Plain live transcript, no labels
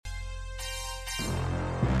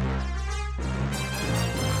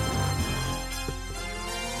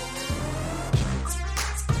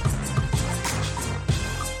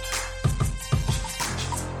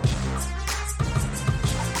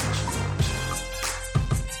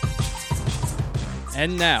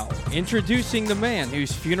And now, introducing the man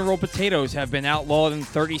whose funeral potatoes have been outlawed in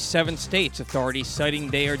 37 states, authorities citing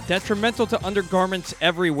they are detrimental to undergarments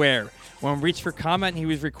everywhere. When reached for comment, he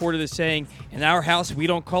was recorded as saying, "In our house, we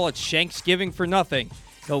don't call it Shanksgiving for nothing.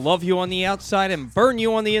 He'll love you on the outside and burn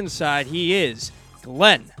you on the inside." He is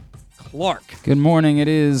Glenn Clark. Good morning. It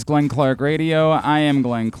is Glenn Clark Radio. I am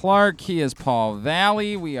Glenn Clark. He is Paul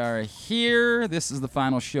Valley. We are here. This is the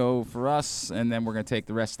final show for us, and then we're going to take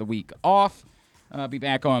the rest of the week off. I'll be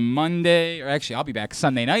back on Monday, or actually I'll be back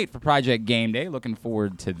Sunday night for Project Game Day. Looking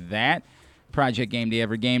forward to that. Project Game Day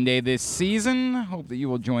every game day this season. Hope that you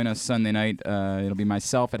will join us Sunday night. It'll be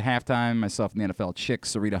myself at halftime, myself and the NFL Chick,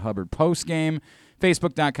 Sarita Hubbard postgame.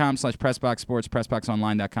 Facebook.com/PressBoxSports,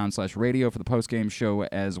 PressBoxOnline.com/radio for the postgame show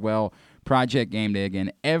as well. Project Game Day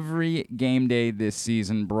again every game day this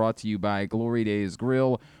season, brought to you by Glory Days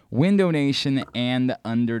Grill, Window Nation, and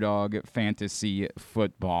Underdog Fantasy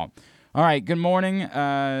Football. All right, good morning.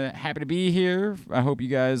 Happy to be here. I hope you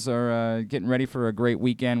guys are getting ready for a great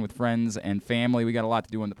weekend with friends and family. We got a lot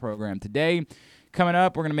to do on the program today. Coming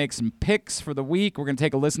up, we're going to make some picks for the week. We're going to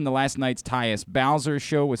take a listen to last night's Tyus Bowser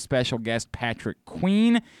show with special guest Patrick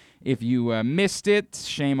Queen. If you missed it,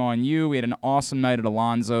 shame on you. We had an awesome night at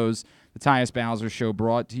Alonzo's. The Tyus Bowser show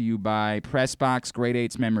brought to you by Pressbox, Grade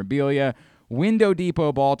 8's Memorabilia, Window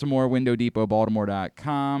Depot Baltimore,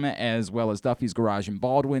 WindowDepotBaltimore.com, as well as Duffy's Garage in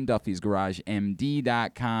Baldwin,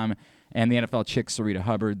 Duffy'sGarageMD.com, and the NFL Chick, Sarita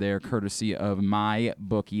Hubbard there, courtesy of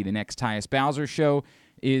MyBookie. The next Tyus Bowser show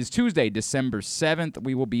is Tuesday, December 7th.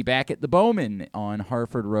 We will be back at the Bowman on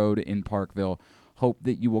Harford Road in Parkville. Hope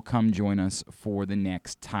that you will come join us for the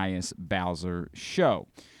next Tyus Bowser show.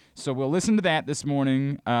 So we'll listen to that this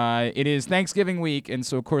morning. It is Thanksgiving week, and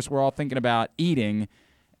so, of course, we're all thinking about eating.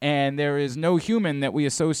 And there is no human that we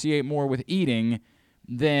associate more with eating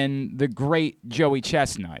than the great Joey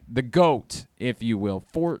Chestnut, the GOAT, if you will,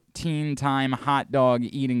 14-time hot dog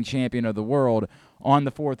eating champion of the world on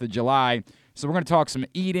the 4th of July. So we're going to talk some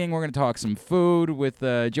eating. We're going to talk some food with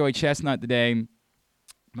Joey Chestnut today.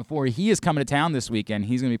 Before he is coming to town this weekend,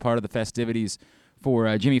 he's going to be part of the festivities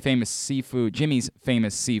for Jimmy's Famous Seafood's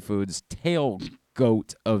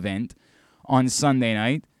Tailgate event on Sunday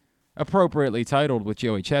night. Appropriately titled with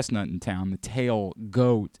Joey Chestnut in town, the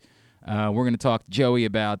Tailgate. We're going to talk to Joey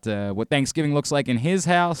about what Thanksgiving looks like in his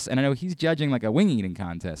house, and I know he's judging like a wing eating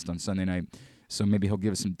contest on Sunday night, so maybe he'll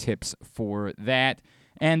give us some tips for that.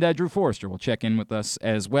 And Drew Forrester will check in with us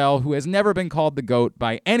as well, who has never been called the GOAT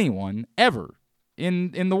by anyone ever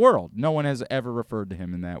in the world. No one has ever referred to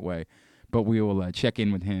him in that way, but we will check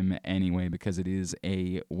in with him anyway because it is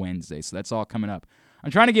a Wednesday, so that's all coming up. I'm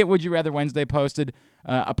trying to get Would You Rather Wednesday posted.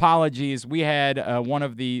 Apologies. We had one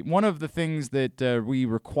of the things that we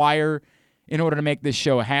require in order to make this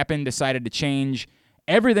show happen decided to change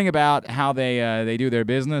everything about how they do their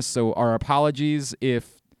business. So our apologies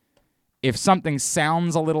if something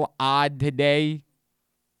sounds a little odd today.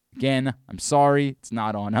 Again, I'm sorry. It's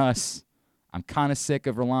not on us. I'm kind of sick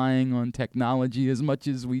of relying on technology as much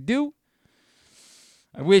as we do.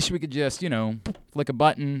 I wish we could just, flick a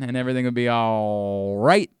button and everything would be all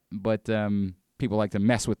right. But people like to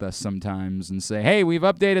mess with us sometimes and say, hey, we've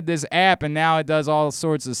updated this app and now it does all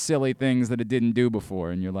sorts of silly things that it didn't do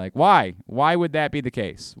before. And you're like, why? Why would that be the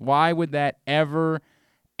case? Why would that ever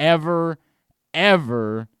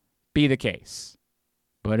be the case?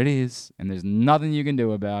 But it is, and there's nothing you can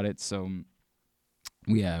do about it. So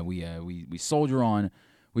we soldier on.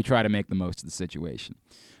 We try to make the most of the situation.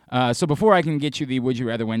 So before I can get you the Would You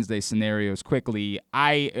Rather Wednesday scenarios quickly,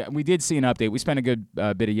 we did see an update. We spent a good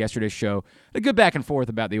bit of yesterday's show, a good back and forth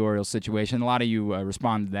about the Orioles situation. A lot of you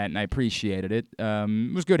responded to that, and I appreciated it.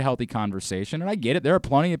 It was good, healthy conversation, and I get it. There are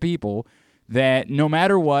plenty of people that no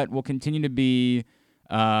matter what will continue to be,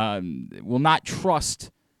 will not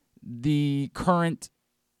trust the current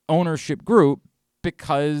ownership group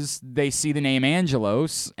because they see the name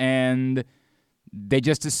Angelos and they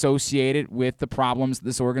just associate it with the problems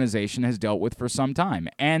this organization has dealt with for some time.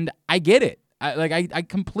 And I get it. I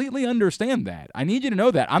completely understand that. I need you to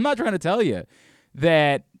know that. I'm not trying to tell you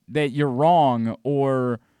that you're wrong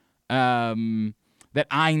or that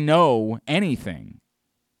I know anything.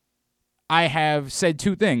 I have said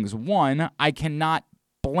two things. One, I cannot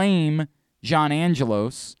blame John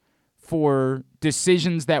Angelos for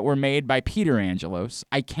decisions that were made by Peter Angelos.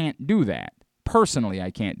 I can't do that. Personally,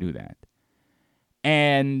 I can't do that.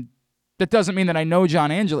 And that doesn't mean that I know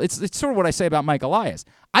John Angelos. It's sort of what I say about Mike Elias.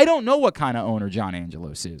 I don't know what kind of owner John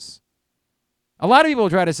Angelos is. A lot of people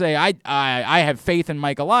try to say, I have faith in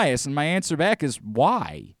Mike Elias, and my answer back is,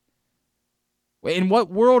 why? In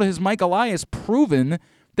what world has Mike Elias proven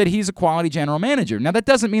that he's a quality general manager? Now, that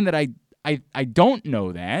doesn't mean that I don't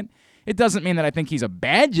know that. It doesn't mean that I think he's a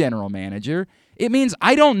bad general manager. It means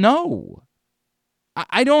I don't know.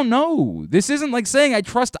 I don't know. This isn't like saying I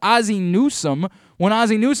trust Ozzie Newsome when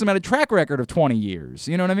Ozzie Newsome had a track record of 20 years.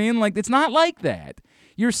 You know what I mean? Like, it's not like that.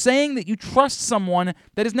 You're saying that you trust someone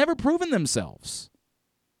that has never proven themselves.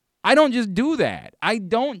 I don't just do that. I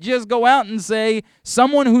don't just go out and say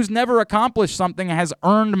someone who's never accomplished something has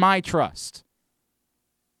earned my trust.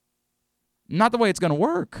 Not the way it's going to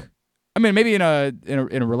work. I mean, maybe in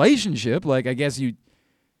a relationship, like I guess you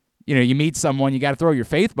meet someone, you got to throw your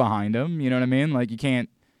faith behind them. You know what I mean? Like you can't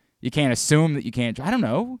assume that you can't. I don't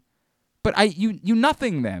know, but you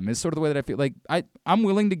nothing them is sort of the way that I feel. Like I'm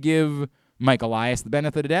willing to give Mike Elias the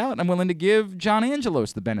benefit of the doubt. I'm willing to give John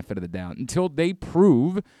Angelos the benefit of the doubt until they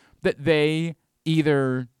prove that they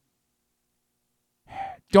either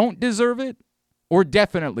don't deserve it or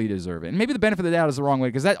definitely deserve it. And maybe the benefit of the doubt is the wrong way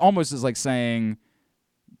because that almost is like saying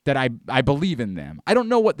that I believe in them. I don't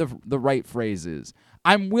know what the right phrase is.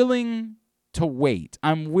 I'm willing to wait.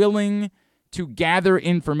 I'm willing to gather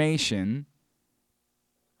information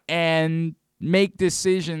and make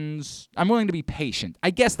decisions. I'm willing to be patient. I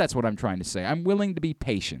guess that's what I'm trying to say. I'm willing to be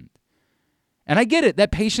patient. And I get it.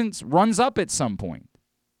 That patience runs up at some point.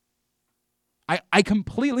 I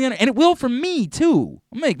completely understand. And it will for me, too.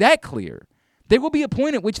 I'll make that clear. There will be a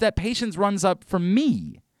point at which that patience runs up for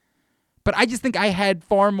me. But I just think I had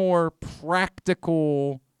far more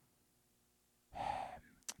practical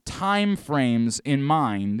time frames in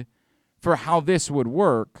mind for how this would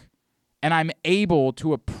work, and I'm able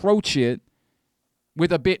to approach it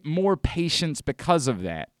with a bit more patience because of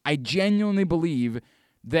that. I genuinely believe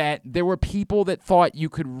that there were people that thought you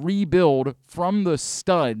could rebuild from the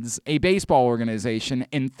studs a baseball organization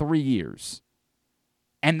in 3 years.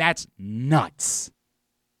 And that's nuts.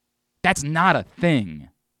 That's not a thing.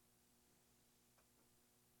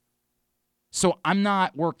 So I'm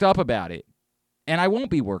not worked up about it. And I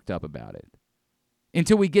won't be worked up about it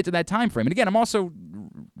until we get to that time frame. And again, I'm also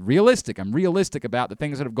realistic. I'm realistic about the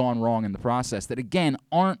things that have gone wrong in the process that, again,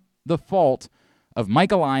 aren't the fault of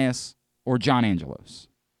Mike Elias or John Angelos.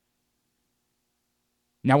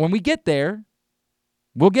 Now, when we get there,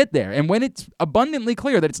 we'll get there. And when it's abundantly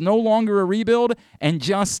clear that it's no longer a rebuild and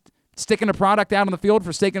just sticking a product out on the field for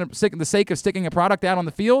the sake of sticking a product out on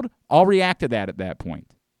the field, I'll react to that at that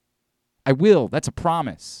point. I will. That's a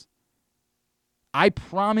promise. I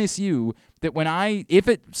promise you that if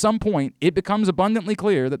at some point it becomes abundantly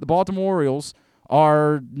clear that the Baltimore Orioles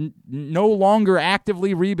are no longer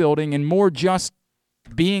actively rebuilding and more just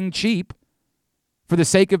being cheap for the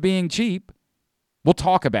sake of being cheap, we'll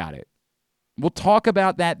talk about it. We'll talk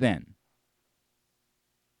about that then.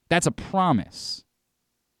 That's a promise.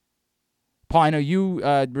 Paul, I know you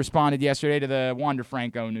responded yesterday to the Wander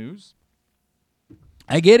Franco news.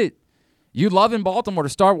 I get it. You'd love in Baltimore to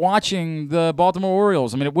start watching the Baltimore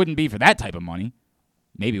Orioles. I mean, it wouldn't be for that type of money.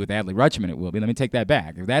 Maybe with Adley Rutschman it will be. Let me take that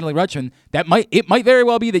back. With Adley Rutschman, it might very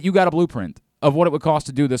well be that you got a blueprint of what it would cost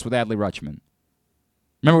to do this with Adley Rutschman.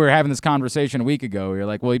 Remember we were having this conversation a week ago. You're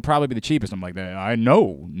like, well, he'd probably be the cheapest. I'm like, I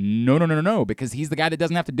know. No, because he's the guy that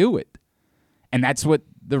doesn't have to do it. And that's what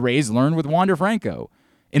the Rays learned with Wander Franco.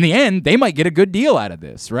 In the end, they might get a good deal out of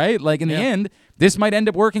this, right? Like, in the end, this might end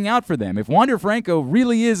up working out for them. If Wander Franco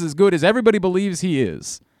really is as good as everybody believes he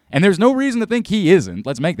is, and there's no reason to think he isn't,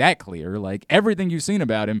 let's make that clear. Like, everything you've seen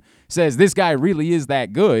about him says this guy really is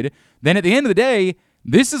that good, then at the end of the day,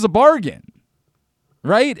 this is a bargain,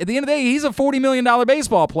 right? At the end of the day, he's a $40 million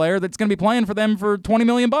baseball player that's going to be playing for them for $20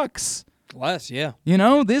 million. Less, yeah. You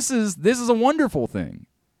know, this is a wonderful thing.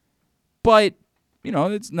 But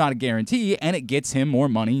it's not a guarantee, and it gets him more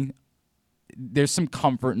money. There's some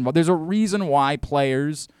comfort involved. There's a reason why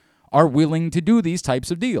players are willing to do these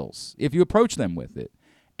types of deals if you approach them with it.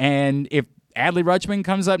 And if Adley Rutschman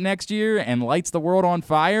comes up next year and lights the world on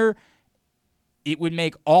fire, it would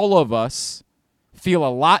make all of us feel a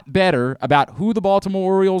lot better about who the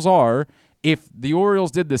Baltimore Orioles are if the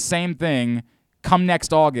Orioles did the same thing come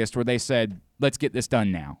next August where they said, let's get this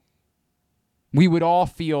done now. We would all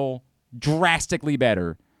feel drastically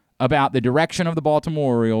better about the direction of the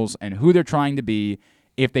Baltimore Orioles and who they're trying to be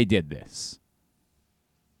if they did this.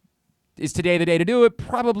 Is today the day to do it?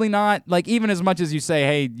 Probably not. Like, even as much as you say,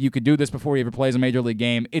 hey, you could do this before he ever plays a major league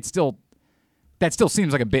game, that still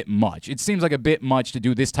seems like a bit much. It seems like a bit much to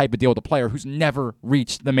do this type of deal with a player who's never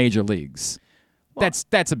reached the major leagues. Well,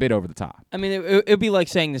 that's a bit over the top. I mean, it would be like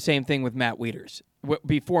saying the same thing with Matt Wieters.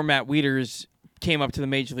 Before Matt Wieters came up to the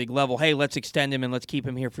major league level, hey, let's extend him and let's keep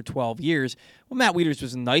him here for 12 years. Well, Matt Wieters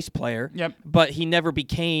was a nice player, but he never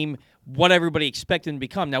became what everybody expected him to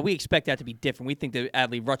become. Now, we expect that to be different. We think that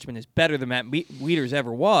Adley Rutschman is better than Matt Wieters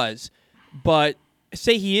ever was, But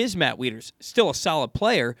say he is Matt Wieters, still a solid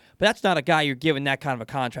player, but that's not a guy you're giving that kind of a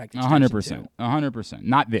contract extension 100%. 100%.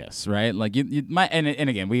 Not this, right? Like you might, and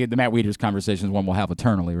again, the Matt Wieters conversation is one we'll have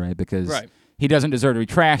eternally, right? Because he doesn't deserve to be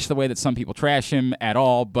trashed the way that some people trash him at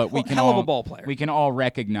all. But we can hell of a ball player. We can all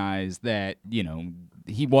recognize that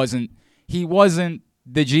he wasn't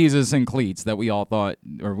the Jesus in cleats that we all thought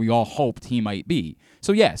or we all hoped he might be.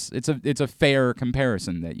 So yes, it's a fair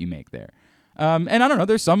comparison that you make there. And I don't know,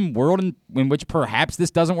 there's some world in which perhaps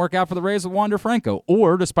this doesn't work out for the Rays with Wander Franco,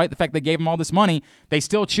 or despite the fact they gave him all this money, they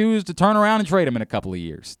still choose to turn around and trade him in a couple of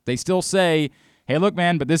years. They still say, hey, look,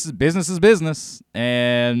 man, but this is business,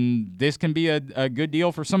 and this can be a good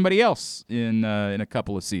deal for somebody else in a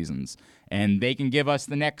couple of seasons, and they can give us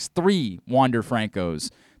the next 3 Wander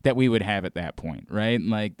Francos that we would have at that point, right?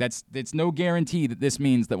 Like it's no guarantee that this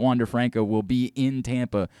means that Wander Franco will be in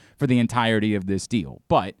Tampa for the entirety of this deal,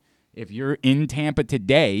 but if you're in Tampa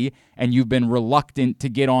today and you've been reluctant to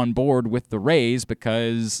get on board with the Rays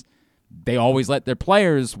because they always let their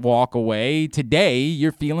players walk away, today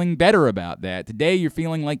you're feeling better about that. Today you're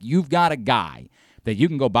feeling like you've got a guy that you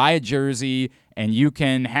can go buy a jersey and you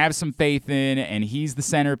can have some faith in, and he's the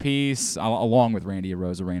centerpiece, along with Randy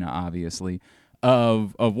Arozarena, obviously,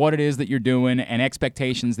 of what it is that you're doing and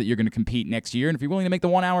expectations that you're going to compete next year. And if you're willing to make the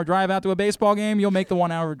 1-hour drive out to a baseball game, you'll make the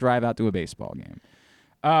 1-hour drive out to a baseball game.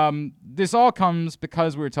 This all comes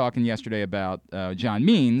because we were talking yesterday about John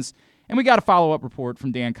Means, and we got a follow-up report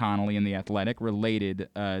from Dan Connolly in The Athletic related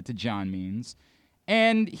to John Means.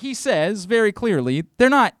 And he says very clearly they're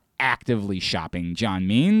not actively shopping John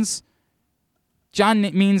Means. John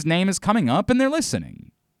Means' name is coming up, and they're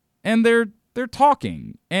listening. And they're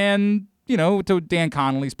talking. And, to Dan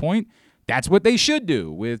Connolly's point, that's what they should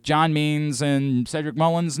do with John Means and Cedric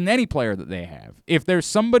Mullins and any player that they have. If there's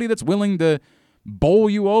somebody that's willing to bowl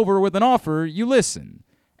you over with an offer, you listen.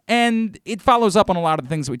 And it follows up on a lot of the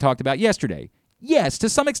things that we talked about yesterday. Yes, to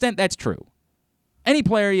some extent that's true. Any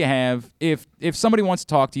player you have, if somebody wants to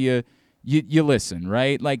talk to you, you listen,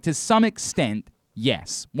 right? Like, to some extent,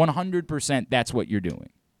 yes, 100% that's what you're doing.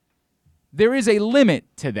 There is a limit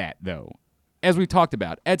to that, though, as we've talked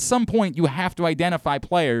about. At some point, you have to identify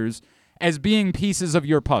players as being pieces of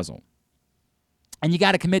your puzzle. And you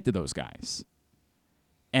got to commit to those guys.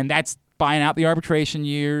 And that's buying out the arbitration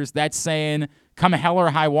years. That's saying, come hell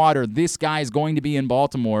or high water, this guy's going to be in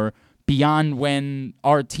Baltimore beyond when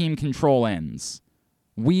our team control ends.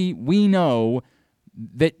 We know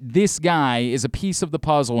that this guy is a piece of the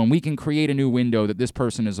puzzle, and we can create a new window that this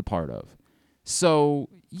person is a part of. So,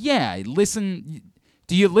 yeah, listen.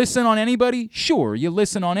 Do you listen on anybody? Sure, you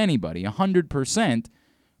listen on anybody, 100%.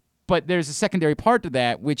 But there's a secondary part to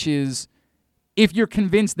that, which is if you're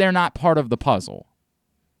convinced they're not part of the puzzle.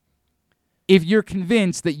 If you're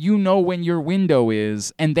convinced that you know when your window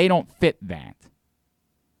is and they don't fit that.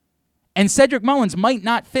 And Cedric Mullins might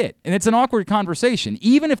not fit, and it's an awkward conversation.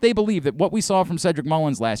 Even if they believe that what we saw from Cedric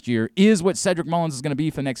Mullins last year is what Cedric Mullins is going to be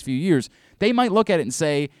for the next few years, they might look at it and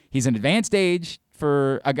say, he's an advanced age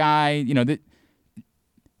for a guy, that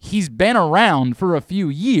he's been around for a few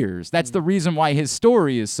years. That's the reason why his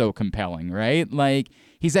story is so compelling, right? Like,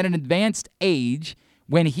 he's at an advanced age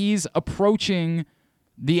when he's approaching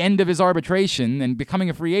the end of his arbitration and becoming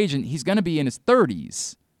a free agent. He's going to be in his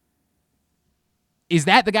 30s. Is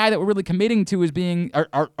that the guy that we're really committing to as being,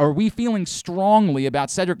 are we feeling strongly about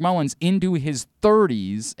Cedric Mullins into his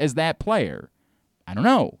 30s as that player? I don't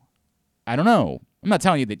know. I'm not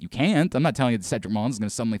telling you that you can't. I'm not telling you that Cedric Mullins is going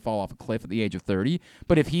to suddenly fall off a cliff at the age of 30.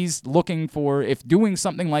 But if he's looking for, if doing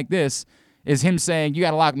something like this is him saying, you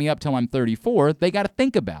got to lock me up till I'm 34, they got to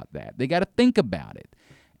think about that. They got to think about it.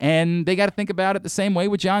 And they got to think about it the same way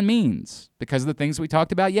with John Means because of the things we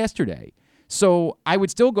talked about yesterday. So I would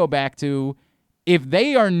still go back to, if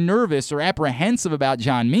they are nervous or apprehensive about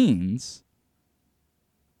John Means,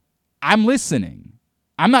 I'm listening.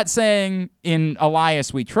 I'm not saying in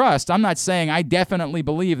Elias we trust. I'm not saying I definitely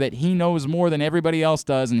believe that he knows more than everybody else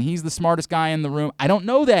does and he's the smartest guy in the room. I don't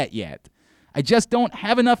know that yet. I just don't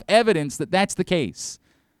have enough evidence that that's the case.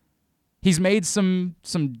 He's made some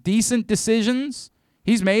decent decisions.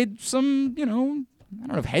 He's made some, I don't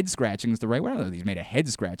know if head-scratching is the right word. I don't know if he's made a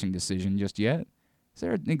head-scratching decision just yet. Is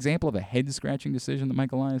there an example of a head-scratching decision that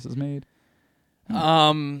Mike Elias has made?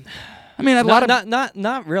 I mean,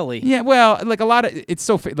 not really. Yeah, well, like a lot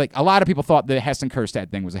of people thought the Heston Kjerstad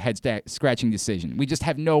thing was a head-scratching decision. We just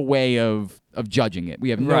have no way of judging it. We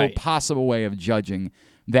have no possible way of judging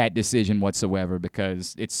that decision whatsoever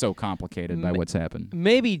because it's so complicated by what's happened.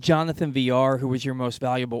 Maybe Jonathan VR, who was your most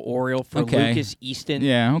valuable Oriole for Lucas Easton.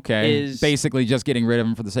 Yeah, okay. Is basically just getting rid of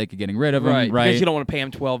him for the sake of getting rid of him, right? Because you don't want to pay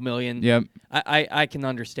him $12 million. Yep. I can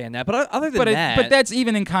understand that, but other than that, but that's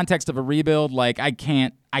even in context of a rebuild. Like I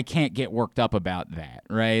can't get worked up about that,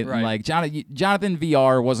 right? Like Jonathan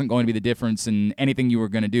VR wasn't going to be the difference in anything you were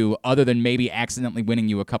going to do, other than maybe accidentally winning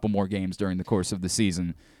you a couple more games during the course of the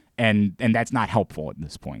season. And that's not helpful at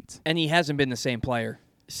this point. And he hasn't been the same player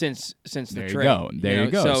since the trade. There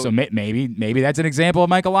you go. So maybe that's an example of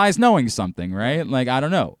Mike Elias knowing something, right? Like, I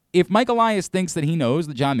don't know. If Mike Elias thinks that he knows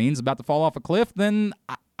that John Means is about to fall off a cliff, then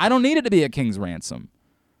I don't need it to be a king's ransom.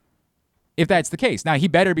 If that's the case. Now, he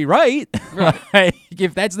better be right. Right.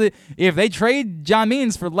 If they trade John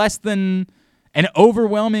Means for less than an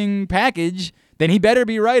overwhelming package, then he better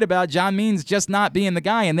be right about John Means just not being the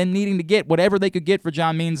guy and then needing to get whatever they could get for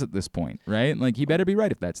John Means at this point, right? Like, he better be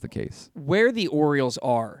right if that's the case. Where the Orioles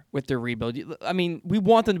are with their rebuild, I mean, we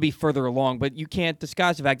want them to be further along, but you can't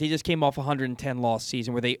disguise the fact they just came off a 110-loss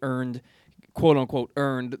season where they earned, quote-unquote,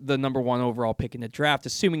 earned the number 1 overall pick in the draft,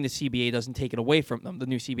 assuming the CBA doesn't take it away from them, the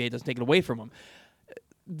new CBA doesn't take it away from them.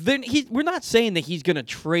 Then we're not saying that he's going to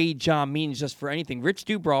trade John Means just for anything. Rich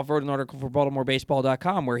Dubroff wrote an article for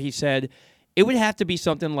BaltimoreBaseball.com where he said it would have to be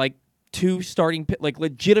something like 2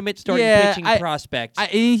 legitimate starting pitching prospects.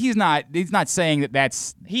 He's not saying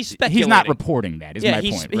that's. He's speculating. He's not reporting that. Is my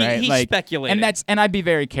point, right? He's speculating, and I'd be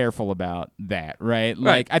very careful about that, right?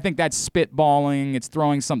 Like, I think that's spitballing. It's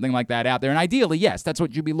throwing something like that out there, and ideally, yes, that's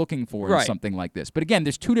what you'd be looking for in something like this. But again,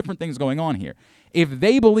 there's 2 different things going on here. If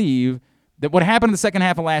they believe that what happened in the second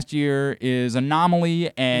half of last year is anomaly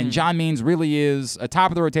and John Means really is a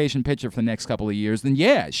top-of-the-rotation pitcher for the next couple of years, then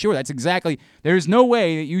yeah, sure, that's exactly – there's no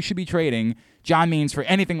way that you should be trading John Means for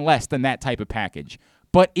anything less than that type of package.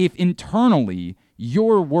 But if internally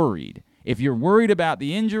you're worried, if you're worried about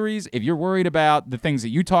the injuries, if you're worried about the things that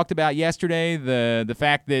you talked about yesterday, the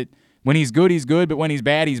fact that when he's good, but when he's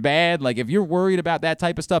bad, like if you're worried about that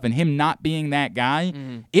type of stuff and him not being that guy,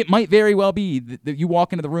 it might very well be that you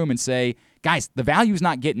walk into the room and say, guys, the value's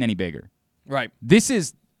not getting any bigger. Right. This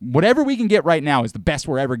is whatever we can get right now is the best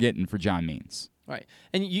we're ever getting for John Means. Right.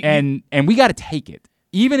 And we got to take it.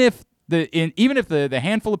 Even if the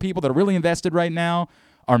handful of people that are really invested right now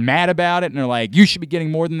are mad about it and are like, you should be getting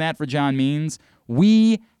more than that for John Means,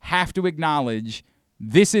 we have to acknowledge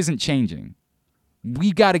this isn't changing.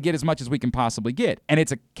 We got to get as much as we can possibly get. And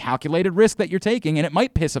it's a calculated risk that you're taking, and it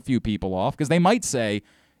might piss a few people off because they might say,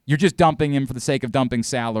 you're just dumping him for the sake of dumping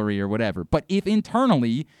salary or whatever. But if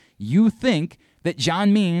internally you think that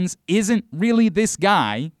John Means isn't really this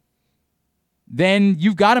guy, then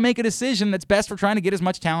you've got to make a decision that's best for trying to get as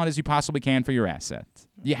much talent as you possibly can for your asset.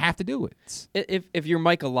 You have to do it. If you're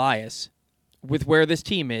Mike Elias, with where this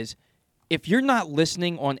team is, if you're not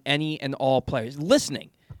listening on any and all players,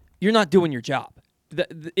 you're not doing your job.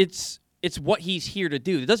 It's what he's here to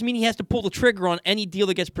do. It doesn't mean he has to pull the trigger on any deal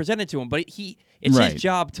that gets presented to him, but it's his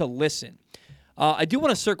job to listen. I do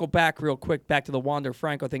want to circle back real quick back to the Wander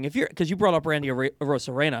Franco thing. Because you brought up Randy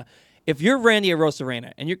Arozarena. If you're Randy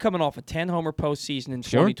Arozarena and you're coming off a 10-homer postseason in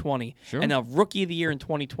 2020 and a Rookie of the Year in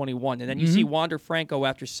 2021, and then you see Wander Franco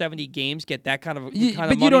after 70 games get that kind of money.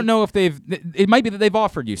 But you don't know if it might be that they've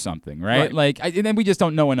offered you something, right? Like, and then we just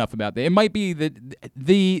don't know enough about that. It might be that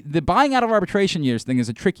the buying out of arbitration years thing is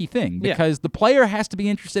a tricky thing because the player has to be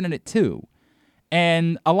interested in it too.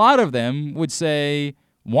 And a lot of them would say,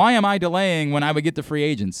 why am I delaying when I would get to free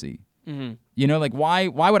agency? Mm-hmm. You know, like, why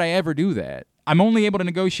would I ever do that? I'm only able to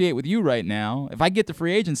negotiate with you right now. If I get to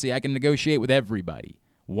free agency, I can negotiate with everybody.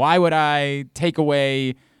 Why would I take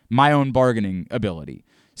away my own bargaining ability?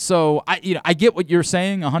 So I get what you're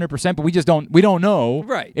saying 100%, but we don't know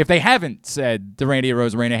if they haven't said to Randy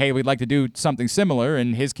Arozarena, hey, we'd like to do something similar,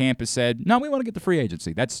 and his camp has said, no, we want to get to free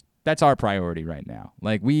agency. That's our priority right now.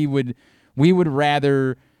 Like we would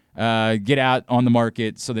rather get out on the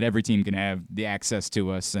market so that every team can have the access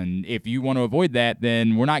to us. And if you want to avoid that,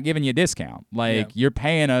 then we're not giving you a discount. Like you're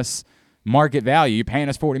paying us market value. You're paying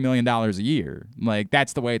us $40 million a year. Like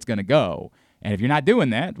that's the way it's going to go. And if you're not doing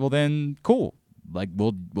that, well then cool. Like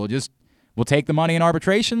we'll take the money in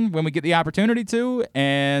arbitration when we get the opportunity to,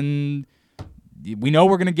 and we know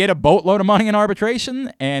we're going to get a boatload of money in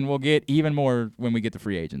arbitration, and we'll get even more when we get to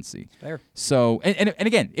free agency. Fair. So, and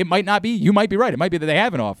again, it might not be. You might be right. It might be that they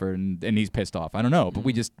have an offer and he's pissed off. I don't know, but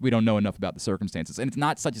we don't know enough about the circumstances, and it's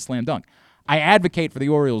not such a slam dunk. I advocate for the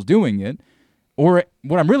Orioles doing it, or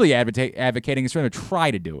what I'm really advocating is trying to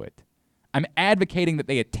try to do it. I'm advocating that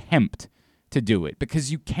they attempt to do it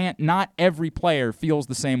because you can't. Not every player feels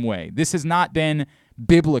the same way. This has not been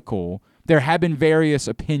biblical there have been various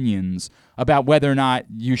opinions about whether or not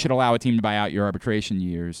you should allow a team to buy out your arbitration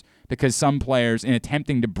years, because some players, in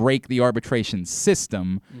attempting to break the arbitration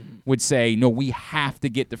system, would say, no, we have to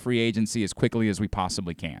get to free agency as quickly as we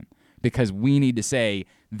possibly can because we need to say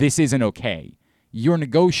this isn't okay. You're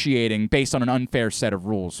negotiating based on an unfair set of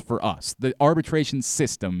rules for us. The arbitration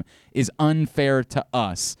system is unfair to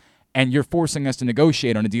us, and you're forcing us to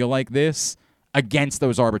negotiate on a deal like this against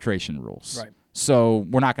those arbitration rules. Right. So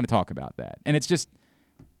we're not going to talk about that. And it's just,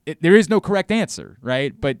 there is no correct answer,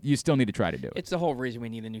 right? But you still need to try to do it. It's the whole reason we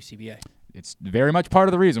need a new CBA. It's very much part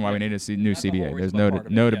of the reason why we need a new That's the CBA. whole There's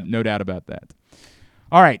reason, no doubt about that.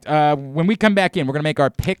 All right, when we come back in, we're going to make our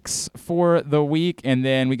picks for the week, and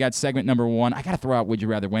then we got segment number 1. I got to throw out Would You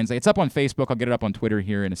Rather Wednesday. It's up on Facebook. I'll get it up on Twitter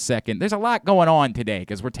here in a second. There's a lot going on today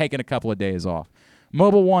because we're taking a couple of days off.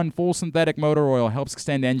 Mobil 1 full synthetic motor oil helps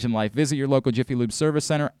extend engine life. Visit your local Jiffy Lube service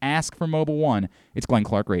center. Ask for Mobil 1. It's Glenn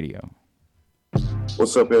Clark Radio.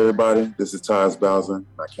 What's up, everybody? This is Tyus Bowser.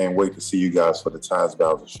 I can't wait to see you guys for the Tyus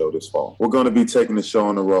Bowser Show this fall. We're going to be taking the show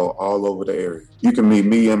on the road all over the area. You can meet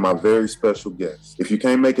me and my very special guests. If you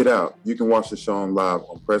can't make it out, you can watch the show on live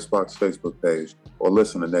on PressBox Facebook page or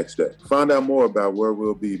listen the next day. Find out more about where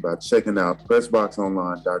we'll be by checking out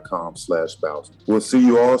PressBoxOnline.com/Bowser. We'll see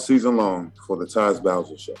you all season long for the Tyus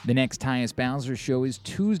Bowser Show. The next Tyus Bowser Show is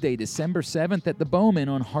Tuesday, December 7th at the Bowman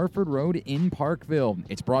on Harford Road in Parkville.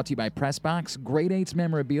 It's brought to you by PressBox, Grade 8's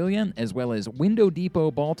memorabilia, as well as Window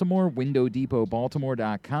Depot Baltimore,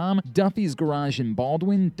 WindowDepotBaltimore.com, Duffy's Garage in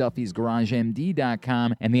Baldwin,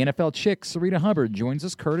 Duffy'sGarageMD.com, and the NFL chick, Sarita Hubbard, joins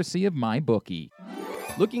us courtesy of MyBookie.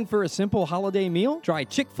 Looking for a simple holiday meal? Try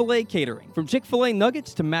Chick-fil-A Catering. From Chick-fil-A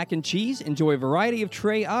nuggets to mac and cheese, enjoy a variety of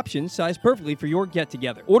tray options sized perfectly for your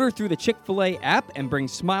get-together. Order through the Chick-fil-A app and bring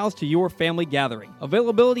smiles to your family gathering.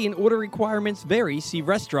 Availability and order requirements vary. See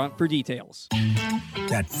restaurant for details.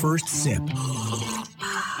 That first sip.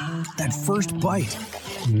 That first bite.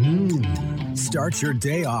 Start your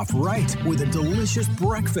day off right with a delicious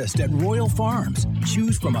breakfast at Royal Farms.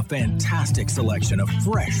 Choose from a fantastic selection of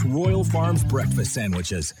fresh Royal Farms breakfast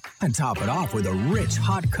sandwiches and top it off with a rich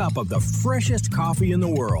hot cup of the freshest coffee in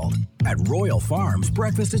the world. At Royal Farms,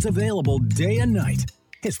 breakfast is available day and night.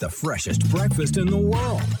 It's the freshest breakfast in the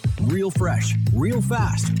world. Real fresh, real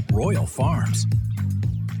fast. Royal Farms.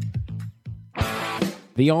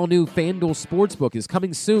 The all-new FanDuel Sportsbook is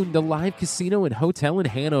coming soon to Live Casino and Hotel in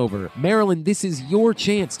Hanover. Maryland, this is your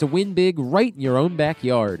chance to win big right in your own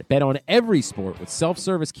backyard. Bet on every sport with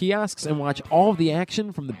self-service kiosks and watch all of the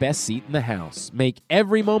action from the best seat in the house. Make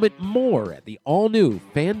every moment more at the all-new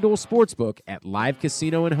FanDuel Sportsbook at Live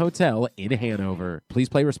Casino and Hotel in Hanover. Please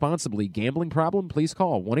play responsibly. Gambling problem? Please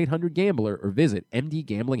call 1-800-GAMBLER or visit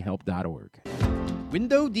mdgamblinghelp.org.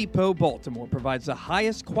 Window Depot Baltimore provides the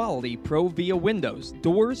highest quality Pro Via windows,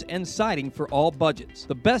 doors, and siding for all budgets.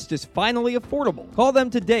 The best is finally affordable. Call them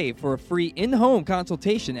today for a free in-home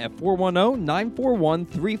consultation at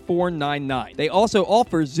 410-941-3499. They also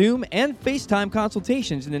offer Zoom and FaceTime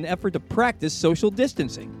consultations in an effort to practice social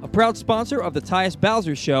distancing. A proud sponsor of the Tyus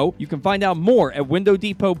Bowser Show, you can find out more at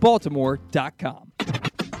WindowDepotBaltimore.com.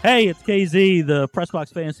 Hey, it's KZ. The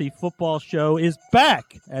PressBox Fantasy Football Show is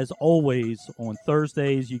back, as always, on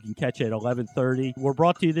Thursdays. You can catch it at 11:30. We're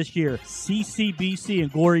brought to you this year, CCBC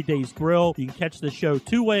and Glory Days Grill. You can catch the show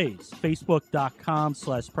two ways,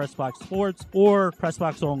 Facebook.com/PressBoxSports or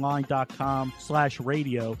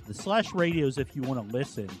PressBoxOnline.com/radio. The /radio is if you want to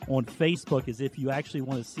listen. On Facebook is if you actually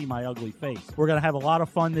want to see my ugly face. We're going to have a lot of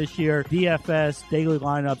fun this year. DFS, daily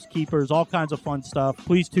lineups, keepers, all kinds of fun stuff.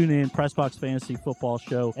 Please tune in, PressBox Fantasy Football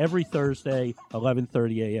Show, every Thursday,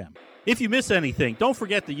 11:30 a.m. If you miss anything, don't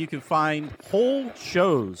forget that you can find whole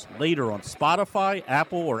shows later on Spotify,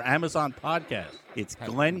 Apple, or Amazon Podcast. It's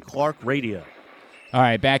Glenn Clark Radio. All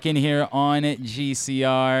right, back in here on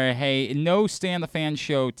GCR. Hey, no Stan the Fan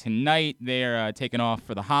show tonight. They're taking off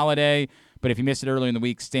for the holiday. But if you missed it earlier in the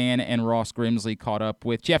week, Stan and Ross Grimsley caught up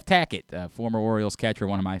with Jeff Tackett, former Orioles catcher,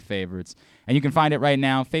 one of my favorites. And you can find it right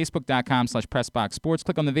now, Facebook.com/PressBoxSports.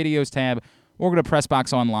 Click on the videos tab, or go to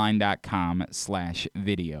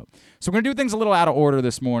PressBoxOnline.com/video. So we're going to do things a little out of order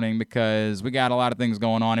this morning because we got a lot of things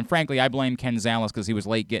going on. And frankly, I blame Ken Zales because he was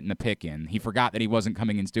late getting the pick in. He forgot that he wasn't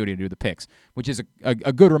coming in studio to do the picks, which is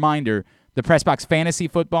a good reminder. The PressBox Fantasy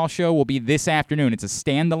Football Show will be this afternoon. It's a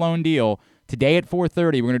standalone deal. Today at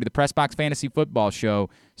 4:30, we're going to do the PressBox Fantasy Football Show.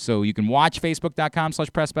 So you can watch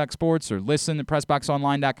Facebook.com/PressBoxSports or listen to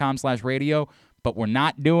PressBoxOnline.com/radio. But we're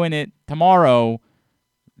not doing it tomorrow.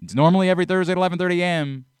 It's normally every Thursday at 11:30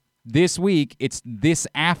 a.m. This week, it's this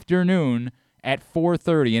afternoon at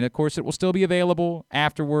 4:30. And, of course, it will still be available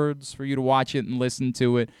afterwards for you to watch it and listen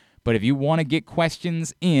to it. But if you want to get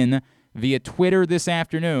questions in, via Twitter this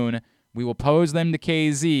afternoon. We will pose them to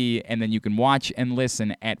KZ, and then you can watch and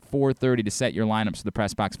listen at 4:30 to set your lineups for the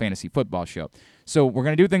Press Box Fantasy Football Show. So we're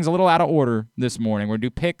going to do things a little out of order this morning. We're going to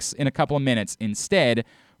do picks in a couple of minutes instead.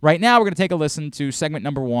 Right now, we're going to take a listen to segment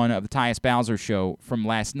number 1 of the Tyus Bowser Show from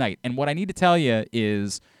last night. And what I need to tell you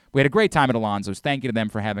is we had a great time at Alonzo's. Thank you to them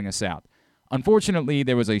for having us out. Unfortunately,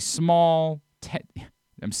 there was a small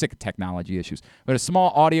I'm sick of technology issues, but a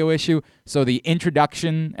small audio issue. So the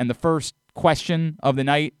introduction and the first question of the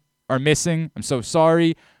night are missing. I'm so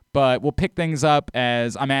sorry, but we'll pick things up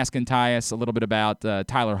as I'm asking Tyus a little bit about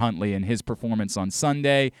Tyler Huntley and his performance on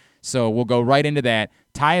Sunday. So we'll go right into that.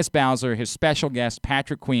 Tyus Bowser, his special guest,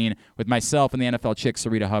 Patrick Queen, with myself and the NFL chick,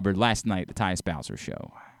 Sarita Hubbard, last night, the Tyus Bowser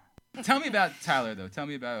Show. Tell me about Tyler, though. Tell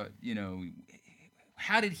me about,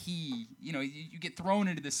 how did he, you get thrown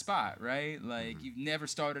into this spot, right? Like, you've never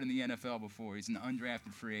started in the NFL before. He's an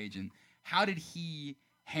undrafted free agent. How did he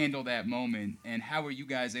handle that moment, and how were you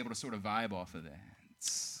guys able to sort of vibe off of that?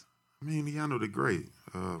 I mean, he handled it great.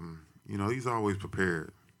 He's always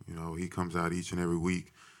prepared. He comes out each and every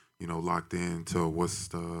week, locked in to what's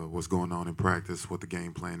going on in practice, what the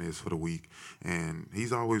game plan is for the week, and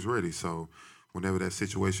he's always ready. So whenever that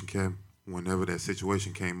situation came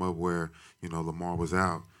up where, Lamar was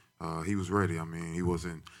out, he was ready. I mean, he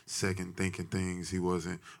wasn't second thinking things. He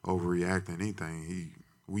wasn't overreacting anything.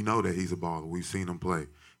 We know that he's a baller. We've seen him play.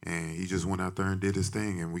 And he just went out there and did his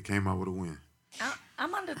thing, and we came out with a win.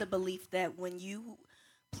 I'm under the belief that when you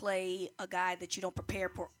play a guy that you don't prepare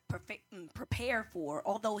for,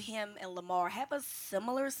 although him and Lamar have a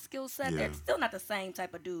similar skill set, they're still not the same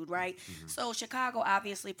type of dude, right? Mm-hmm. So Chicago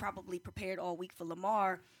obviously probably prepared all week for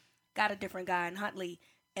Lamar, got a different guy in Huntley,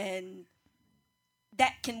 and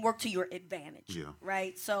that can work to your advantage,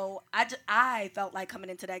 right? So I felt like coming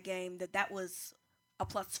into that game that was a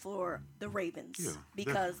plus for the Ravens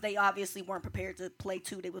because they obviously weren't prepared to play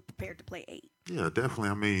 2. They were prepared to play 8. Yeah, definitely.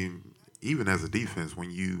 I mean, even as a defense, when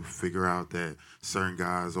you figure out that certain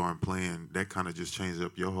guys aren't playing, that kind of just changes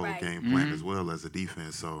up your whole game plan as well as a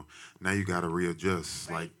defense. So now you got to readjust.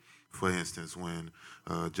 Right. Like, for instance, when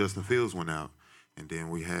Justin Fields went out, and then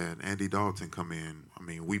we had Andy Dalton come in. I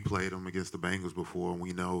mean, we played him against the Bengals before, and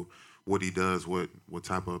we know what he does, what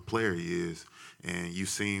type of player he is. And you've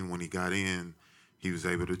seen when he got in, he was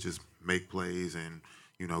able to just make plays and,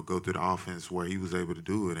 go through the offense where he was able to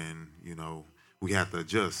do it. And, we have to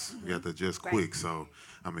adjust. We have to adjust quick. So,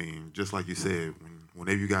 I mean, just like you said,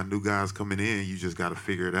 whenever you got new guys coming in, you just got to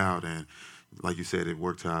figure it out. And like you said, it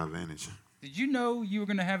worked to our advantage. Did you know you were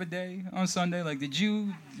going to have a day on Sunday? Like, it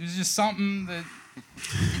was just something that,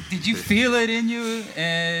 did you feel it in you?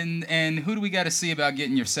 And who do we got to see about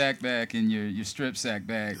getting your sack back and your strip sack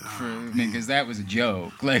back? Because that was a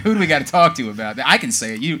joke. Like, who do we got to talk to about that? I can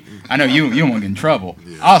say it. I know you don't want to get in trouble.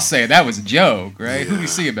 Yeah. I'll say it. That was a joke, right? Yeah. Who do we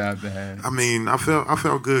see about that? I mean, I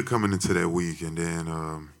felt good coming into that week, and then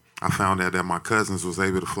I found out that my cousins was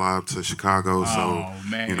able to fly up to Chicago. So,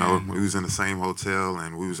 man. We was in the same hotel,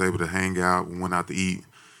 and we was able to hang out. We went out to eat.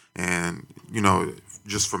 And,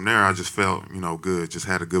 just from there, I just felt, good. Just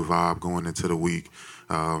had a good vibe going into the week.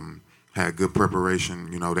 Had good preparation,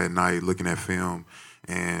 that night, looking at film.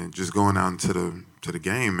 And just going out into the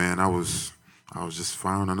game, man, I was just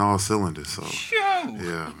firing on all cylinders. So,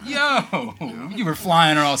 you were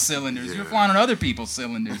flying on all cylinders. Yeah. You were flying on other people's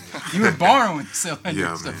cylinders. You were borrowing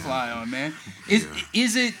cylinders to fly on, man. Is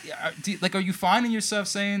it like, are you finding yourself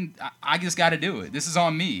saying, I just got to do it? This is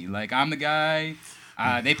on me. Like, I'm the guy.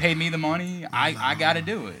 They paid me the money. I got to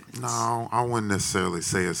do it. No, I wouldn't necessarily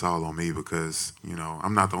say it's all on me because,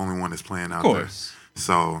 I'm not the only one that's playing out there.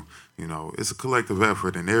 So, it's a collective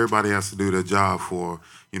effort, and everybody has to do their job for,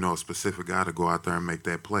 a specific guy to go out there and make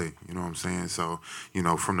that play. You know what I'm saying? So,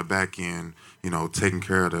 from the back end, taking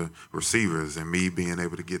care of the receivers and me being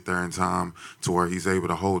able to get there in time to where he's able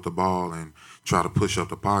to hold the ball and try to push up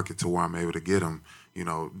the pocket to where I'm able to get him.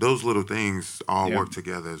 Those little things all work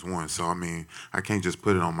together as one. So, I mean, I can't just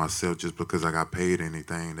put it on myself just because I got paid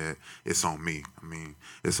anything that it's on me. I mean,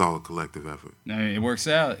 it's all a collective effort. No, it works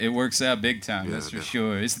out. It works out big time, that's for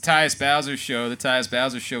sure. It's the Tyus Bowser Show. The Tyus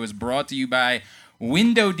Bowser Show is brought to you by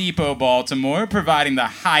Window Depot Baltimore, providing the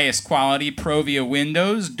highest quality Provia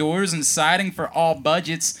windows, doors, and siding for all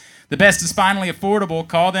budgets. The best is finally affordable.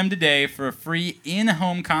 Call them today for a free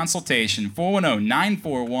in-home consultation,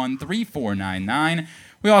 410-941-3499.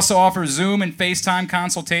 We also offer Zoom and FaceTime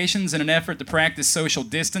consultations in an effort to practice social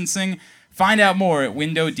distancing. Find out more at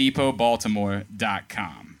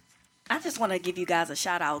windowdepotbaltimore.com. I just want to give you guys a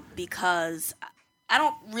shout-out because I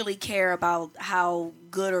don't really care about how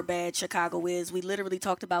good or bad Chicago is. We literally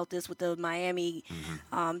talked about this with the Miami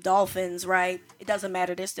Dolphins, right? It doesn't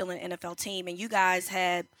matter. They're still an NFL team. And you guys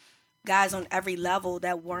had guys on every level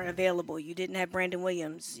that weren't available. You didn't have Brandon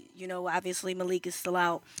Williams. You know, obviously Malik is still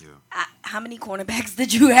out. Yeah. How many cornerbacks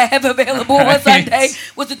did you have available on Sunday?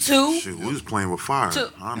 Was it 2? Shit, we was playing with fire, 2.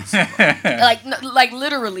 honestly. like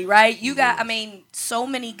literally, right? You got, I mean, so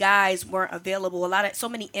many guys weren't available. So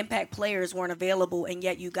many impact players weren't available, and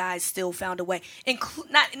yet you guys still found a way.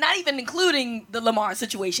 Not even including the Lamar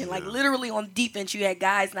situation. Like literally on defense, you had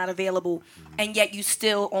guys not available, and yet you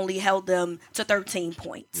still only held them to 13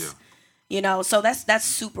 points. Yeah. You know, so that's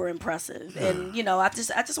super impressive, and you know, I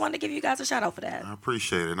just wanted to give you guys a shout out for that. I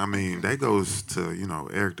appreciate it. I mean, that goes to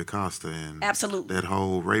Eric DeCosta and Absolutely. that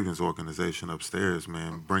whole Ravens organization upstairs,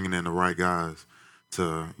 man, bringing in the right guys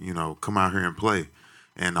to come out here and play,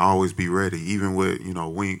 and always be ready. Even with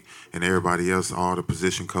Wink and everybody else, all the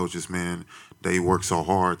position coaches, man, they work so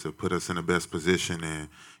hard to put us in the best position, and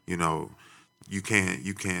you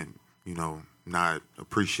can't not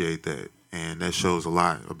appreciate that. And that shows a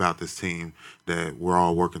lot about this team, that we're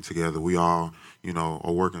all working together. We all,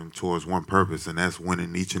 are working towards one purpose, and that's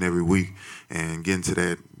winning each and every week and getting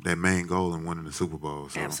to that main goal and winning the Super Bowl.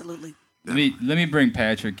 So, Absolutely. Let me bring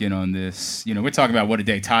Patrick in on this. We're talking about what a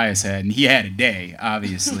day Tyus had, and he had a day,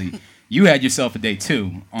 obviously. You had yourself a day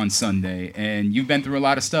too on Sunday, and you've been through a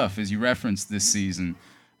lot of stuff, as you referenced this season.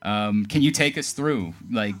 Can you take us through,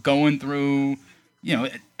 like, going through,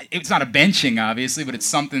 it's not a benching, obviously, but it's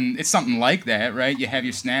something like that, right? You have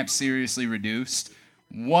your snaps seriously reduced.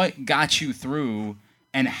 What got you through,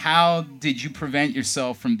 and how did you prevent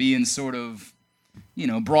yourself from being sort of,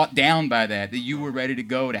 brought down by that you were ready to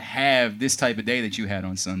go to have this type of day that you had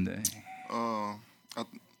on Sunday?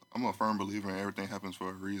 I'm a firm believer in everything happens for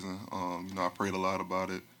a reason. I prayed a lot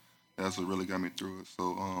about it. That's what really got me through it.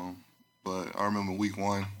 So, but I remember week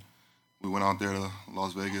 1, we went out there to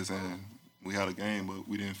Las Vegas and we had a game, but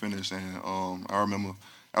we didn't finish. And I remember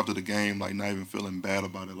after the game, like, not even feeling bad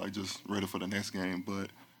about it, like, just ready for the next game. But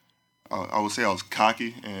I would say I was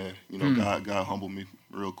cocky, and God humbled me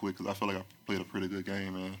real quick, because I feel like I played a pretty good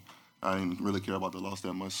game, and I didn't really care about the loss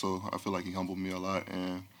that much. So I feel like he humbled me a lot,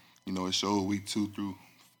 and it showed week 2 through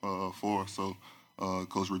 4. So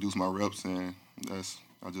coach reduced my reps, and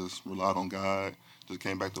I just relied on God. Just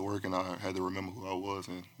came back to work, and I had to remember who I was,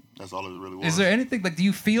 and that's all it really was. Is there anything, like, do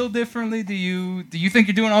you feel differently? Do you think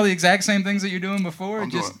you're doing all the exact same things that you're doing before?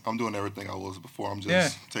 I'm doing everything I was before. I'm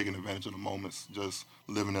just taking advantage of the moments, just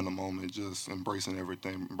living in the moment, just embracing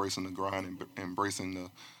everything, embracing the grind, and embracing the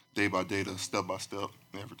day by day, the step by step,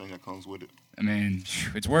 and everything that comes with it. I mean,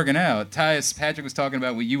 it's working out. Tyus, Patrick was talking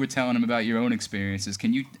about what you were telling him about your own experiences.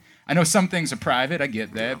 I know some things are private, I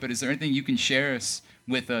get that, but is there anything you can share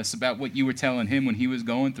with us about what you were telling him when he was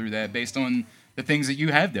going through that, based on the things that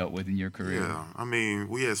you have dealt with in your career? Yeah, I mean,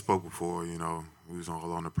 we had spoke before, we was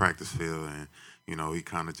all on the practice field, and, he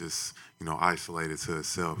kind of just, isolated to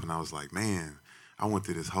himself, and I was like, man, I went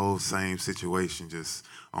through this whole same situation just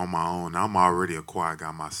on my own. I'm already a quiet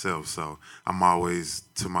guy myself, so I'm always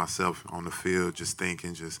to myself on the field, just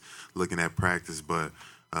thinking, just looking at practice, but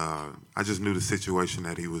I just knew the situation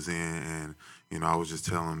that he was in, and, I was just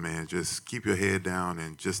telling him, man, just keep your head down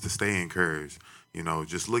and just to stay encouraged.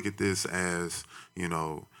 Just look at this as,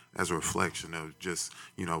 as a reflection of just,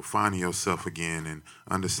 finding yourself again and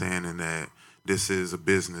understanding that this is a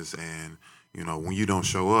business, and, when you don't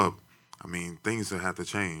show up, I mean, things will have to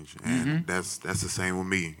change, and that's the same with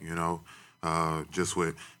me, just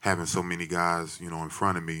with having so many guys, in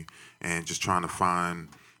front of me, and just trying to find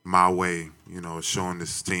my way, showing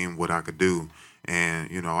this team what I could do. And,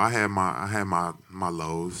 I had my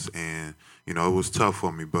lows, and, it was tough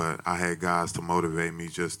for me, but I had guys to motivate me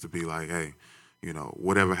just to be like, hey,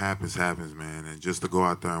 whatever happens, happens, man. And just to go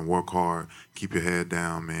out there and work hard, keep your head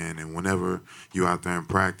down, man. And whenever you're out there in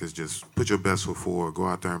practice, just put your best foot forward, go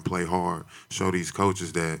out there and play hard, show these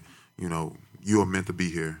coaches that, you are meant to be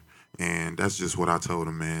here. And that's just what I told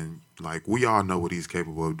him, man. Like, we all know what he's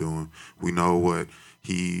capable of doing. We know what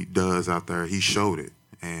he does out there. He showed it.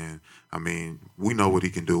 And, I mean, we know what he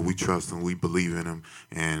can do. We trust him. We believe in him.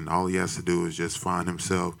 And all he has to do is just find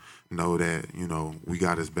himself, know that, we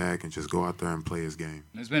got his back, and just go out there and play his game.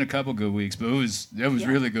 There's been a couple good weeks, but it was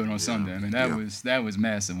really good on Sunday. I mean, that was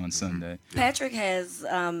massive on Sunday. Patrick has,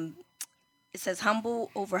 it says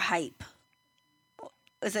humble over hype.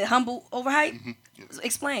 Is it humble over hype? Mm-hmm. Yes.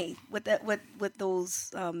 Explain with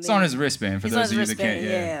those. It's on his wristband for those of you that can't.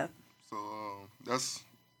 Yeah. So that's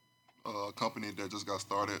a company that just got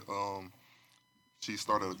started. She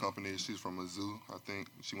started a company. She's from Mizzou, I think.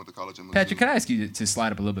 She went to college in Mizzou. Patrick, can I ask you to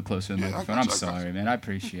slide up a little bit closer to the Yeah, I microphone? got I'm you, I got sorry, you. man. I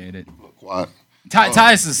appreciate it. Quiet.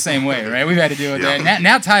 Tyus is the same way, right? We've had to deal with Yeah. that.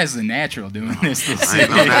 Now Tyus is a natural doing this. I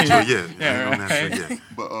ain't no natural yet. Yeah, I ain't no natural right. yet.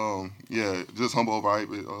 But yeah, just humble over hype.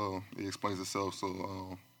 It explains itself.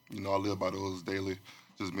 So I live by those daily.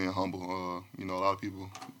 Just being humble. A lot of people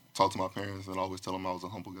talk to my parents and always tell them I was a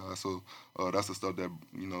humble guy. So that's the stuff that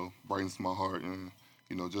brightens my heart, and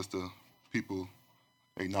just the people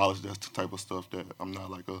acknowledge that type of stuff, that I'm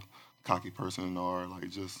not like a cocky person or like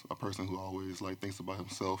just a person who always like thinks about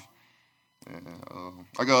himself. And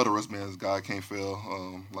I got other wristbands. God can't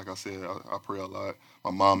fail. Like I said, I pray a lot.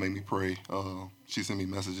 My mom made me pray. She sent me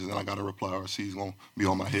messages, and I got to reply, or she's gonna be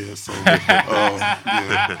on my head. So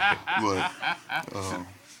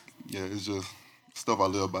it's just stuff I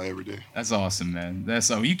live by every day. That's awesome, man.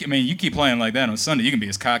 You keep playing like that on Sunday, you can be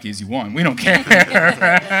as cocky as you want. We don't care.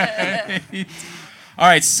 Right? All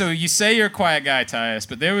right, so you say you're a quiet guy, Tyus,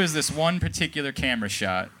 but there was this one particular camera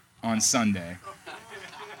shot on Sunday.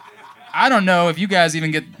 I don't know if you guys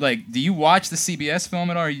even get, do you watch the CBS film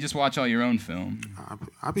at all, or you just watch all your own film?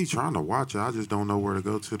 I be trying to watch it. I just don't know where to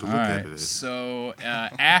go to look at it. So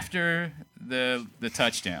after the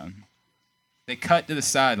touchdown, they cut to the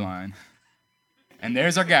sideline, and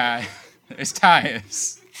there's our guy, there's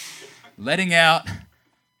Tyus, letting out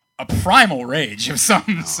a primal rage of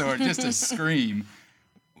some sort, just a scream.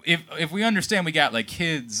 If we understand we got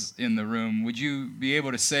kids in the room, would you be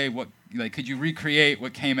able to say what, could you recreate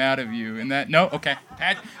what came out of you in that? No? Okay.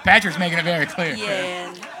 Patrick's making it very clear.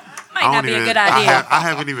 Yeah. Might not be a good idea. I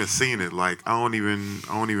haven't even seen it. I don't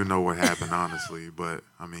even know what happened, honestly. But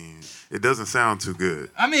I mean, it doesn't sound too good.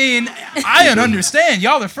 I mean, I don't understand.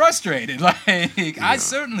 Y'all are frustrated. I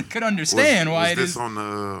certainly could understand why it is.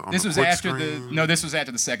 This was after this was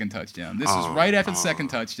after the second touchdown. This was right after the second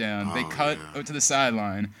touchdown. They cut to the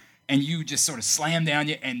sideline, and you just sort of slam down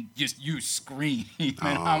and you scream. And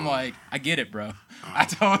I'm like, I get it, bro. I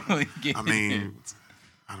totally get it. I mean,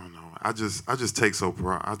 I don't know. I just take so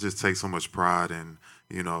much pride in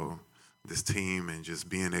this team and just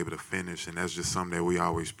being able to finish, and that's just something that we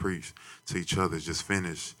always preach to each other, just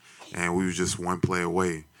finish. And we were just one play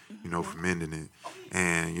away, from ending it.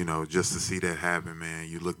 And just to see that happen, man,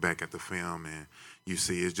 you look back at the film and you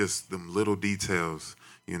see it's just them little details,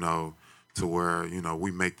 to where we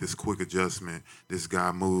make this quick adjustment. This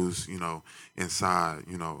guy moves, inside,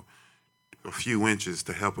 a few inches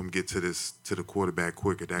to help him get to the quarterback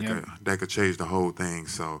quicker. That could change the whole thing.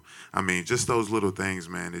 So I mean, just those little things,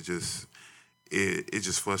 man. It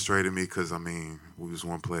just frustrated me because I mean, we was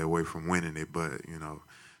one play away from winning it, but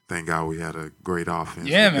thank God we had a great offense.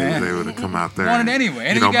 Yeah, man. They was able to come out there. Won it anyway.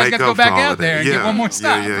 And you guys got to go back out there and get one more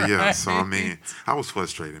stop. Yeah. Right? So I mean, I was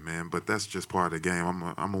frustrated, man. But that's just part of the game.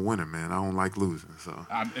 I'm a winner, man. I don't like losing. So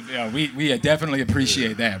we definitely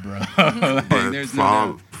appreciate that, bro.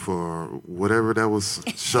 But for whatever that was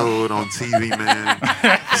showed on TV, man,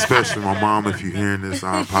 especially my mom, if you're hearing this,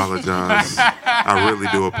 I apologize. I really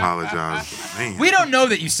do apologize. Man. We don't know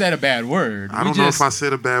that you said a bad word. I don't know if I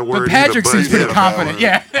said a bad word. But Patrick seems pretty confident.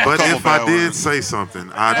 Yeah. But if I did say something,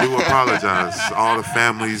 I do apologize. All the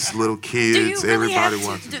families, little kids, everybody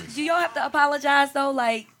watching. Do y'all have to apologize though?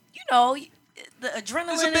 The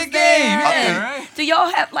adrenaline It's a big is there. game. And Right? do y'all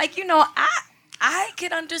have I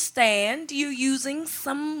could understand you using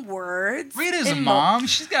some words. Rita's a mom.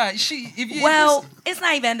 It's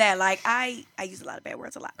not even that. I use a lot of bad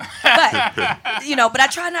words a lot, but but I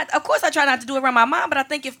try not. Of course, I try not to do it around my mom. But I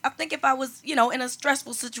think if I was in a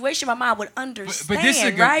stressful situation, my mom would understand, but this is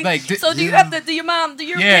a good, right? So do you have to? Do your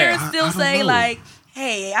parents still say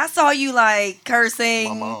 "Hey, I saw you cursing"?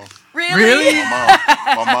 My mom. Really?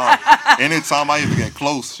 My mom. Anytime I even get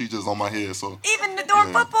close, she just on my head. So even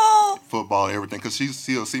during football, everything. Because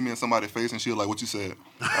she'll see me in somebody's face and she'll like, "What you said?"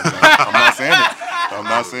 I'm not saying it. I'm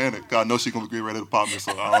not saying it. God, I know she's gonna get ready to pop me,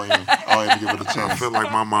 so I don't even give it a chance. I feel like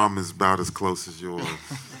my mom is about as close as yours.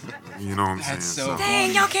 You know what I'm saying? So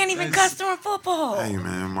dang, y'all can't even cuss during football. Hey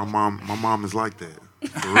man, my mom is like that.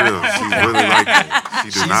 For real, she's really like that.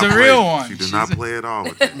 She's a real one. She does not play at all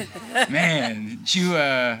with that. Man,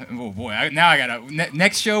 oh boy, now I gotta.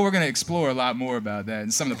 Next show we're gonna explore a lot more about that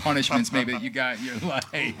and some of the punishments maybe that you got in your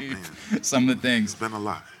life. Some of the things. It's been a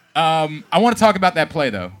lot. I want to talk about that play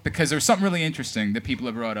though, because there's something really interesting that people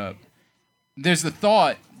have brought up. There's the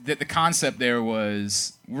thought that the concept there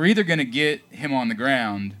was we're either gonna get him on the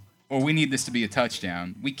ground or we need this to be a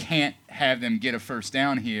touchdown. We can't have them get a first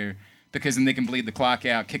down here, because then they can bleed the clock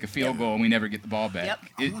out, kick a field goal, and we never get the ball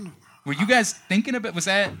back. Were you guys thinking of it? Was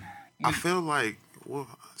that? I feel like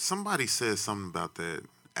somebody said something about that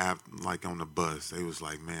on the bus. They was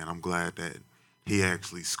like, man, I'm glad that he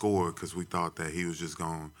actually scored because we thought that he was just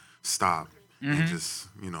going to stop and just,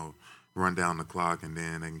 run down the clock and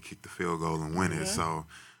then they can kick the field goal and win it. So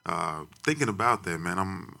thinking about that,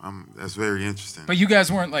 man, that's very interesting. But you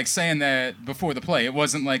guys weren't like saying that before the play. It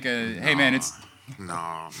wasn't like hey man, it's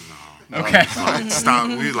no. Okay. Like, stop.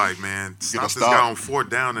 We like, man, stop this guy on 4th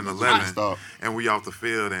down and 11, and we off the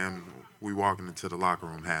field and we walking into the locker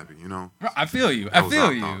room happy, I feel you. I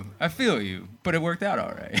feel you. But it worked out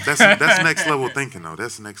all right. That's next level thinking, though.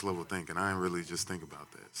 That's next level thinking. I didn't really just think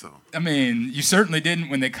about that. So I mean, you certainly didn't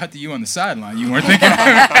when they cut to you on the sideline. You weren't thinking.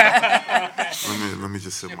 Let me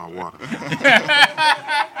just sip my water.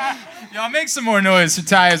 Y'all make some more noise for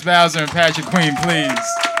Tyus Bowser and Patrick Queen, please.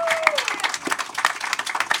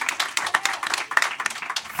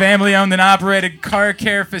 Family-owned and operated car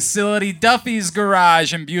care facility Duffy's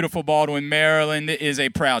Garage in beautiful Baldwin, Maryland is a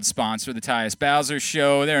proud sponsor of the Tyus Bowser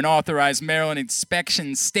Show. They're an authorized Maryland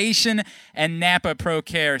inspection station and Napa Pro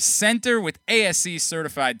Care Center with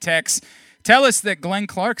ASC-certified techs. Tell us that Glenn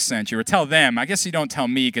Clark sent you, or tell them. I guess you don't tell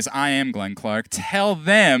me because I am Glenn Clark. Tell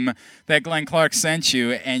them that Glenn Clark sent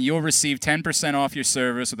you, and you'll receive 10% off your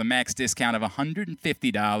service with a max discount of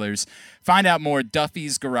 $150. Find out more at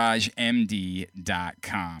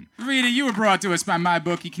Duffy'sGarageMD.com. Rita, you were brought to us by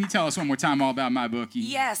MyBookie. Can you tell us one more time all about MyBookie?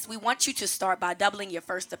 Yes, we want you to start by doubling your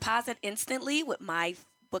first deposit instantly with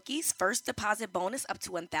MyBookie's first deposit bonus up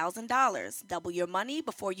to $1,000. Double your money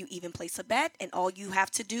before you even place a bet, and all you have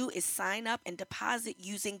to do is sign up and deposit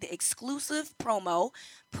using the exclusive promo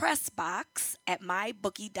PressBox at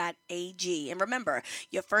mybookie.ag. And remember,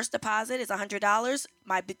 your first deposit is $100.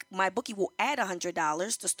 MyBookie will add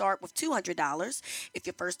 $100 to start with $200. If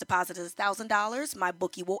your first deposit is $1,000,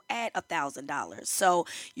 MyBookie will add $1,000. So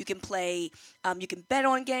you can play, you can bet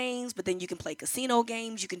on games, but then you can play casino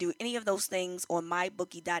games. You can do any of those things on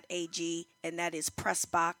mybookie.ag, and that is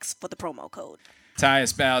PressBox for the promo code.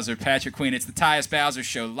 Tyus Bowser, Patrick Queen. It's the Tyus Bowser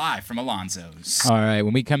Show live from Alonzo's. All right,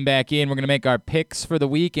 when we come back in, we're going to make our picks for the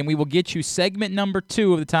week, and we will get you segment number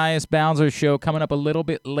 2 of the Tyus Bowser Show coming up a little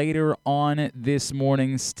bit later on this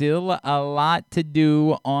morning. Still a lot to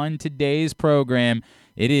do on today's program.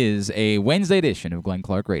 It is a Wednesday edition of Glenn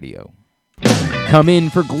Clark Radio. Come in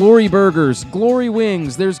for Glory Burgers, Glory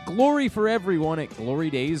Wings. There's glory for everyone at Glory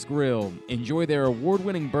Days Grill. Enjoy their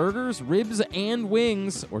award-winning burgers, ribs, and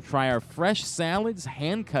wings, or try our fresh salads,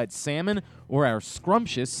 hand-cut salmon, or our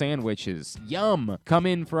scrumptious sandwiches. Yum! Come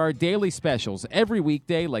in for our daily specials every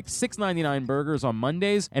weekday, like $6.99 burgers on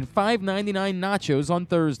Mondays and $5.99 nachos on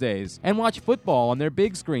Thursdays. And watch football on their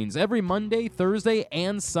big screens every Monday, Thursday,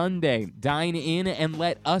 and Sunday. Dine in and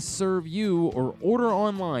let us serve you, or order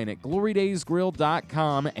online at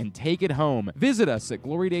glorydaysgrill.com and take it home. Visit us at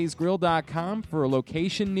glorydaysgrill.com for a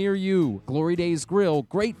location near you. Glory Days Grill,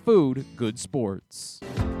 great food, good sports.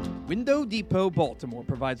 Window Depot Baltimore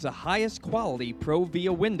provides the highest quality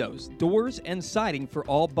Pro-Via windows, doors, and siding for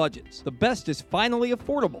all budgets. The best is finally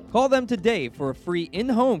affordable. Call them today for a free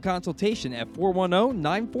in-home consultation at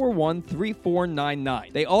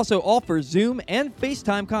 410-941-3499. They also offer Zoom and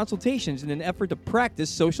FaceTime consultations in an effort to practice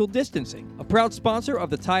social distancing. A proud sponsor of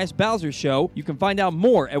the Tyus Bowser Show, you can find out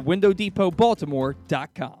more at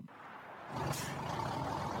WindowDepotBaltimore.com.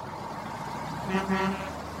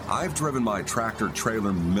 I've driven my tractor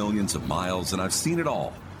trailer millions of miles, and I've seen it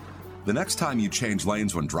all. The next time you change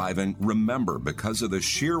lanes when driving, remember, because of the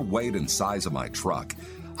sheer weight and size of my truck,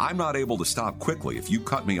 I'm not able to stop quickly if you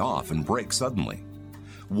cut me off and brake suddenly.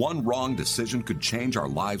 One wrong decision could change our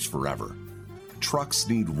lives forever. Trucks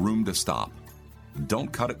need room to stop.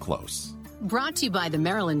 Don't cut it close. Brought to you by the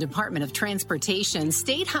Maryland Department of Transportation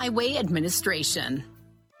State Highway Administration.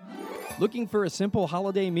 Looking for a simple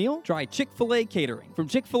holiday meal? Try Chick-fil-A Catering. From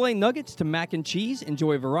Chick-fil-A nuggets to mac and cheese,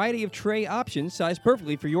 enjoy a variety of tray options sized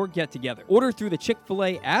perfectly for your get-together. Order through the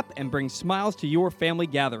Chick-fil-A app and bring smiles to your family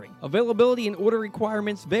gathering. Availability and order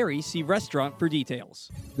requirements vary. See restaurant for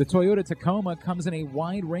details. The Toyota Tacoma comes in a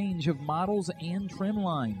wide range of models and trim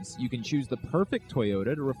lines. You can choose the perfect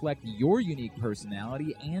Toyota to reflect your unique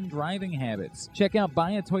personality and driving habits. Check out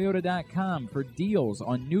buyatoyota.com for deals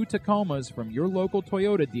on new Tacomas from your local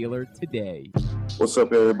Toyota dealer today. What's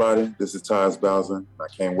up, everybody? This is Tyus Bowser. I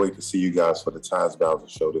can't wait to see you guys for the Tyus Bowser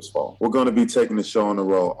Show this fall. We're going to be taking the show on the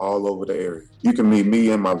road all over the area. You can meet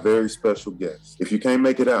me and my very special guests. If you can't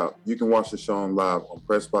make it out, you can watch the show on live on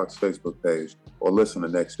PressBox Facebook page or listen the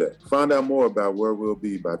next day. Find out more about where we'll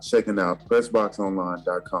be by checking out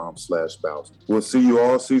PressBoxOnline.com/Bowser. We'll see you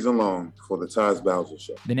all season long for the Tyus Bowser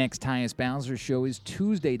Show. The next Tyus Bowser Show is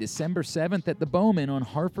Tuesday, December 7th at the Bowman on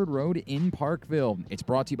Harford Road in Parkville. It's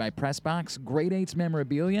brought to you by PressBox, Grade 8's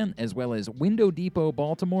Memorabilia, as well as Window Depot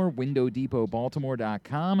Baltimore,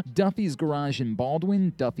 WindowDepotBaltimore.com, Duffy's Garage in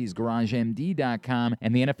Baldwin, Duffy'sGarageMD.com,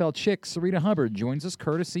 and the NFL chick, Sarita Hubbard, joins us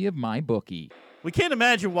courtesy of MyBookie. We can't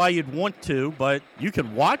imagine why you'd want to, but you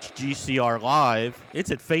can watch GCR live. It's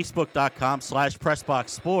at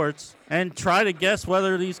facebook.com/PressBoxSports and try to guess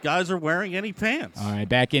whether these guys are wearing any pants. All right,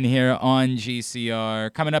 back in here on GCR.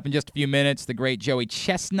 Coming up in just a few minutes, the great Joey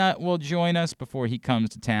Chestnut will join us before he comes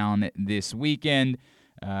to town this weekend.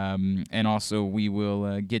 And also we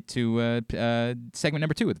will get to segment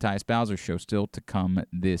number 2 of the Tyus Bowser Show still to come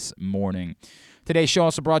this morning. Today's show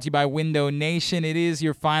also brought to you by Window Nation. It is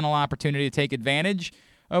your final opportunity to take advantage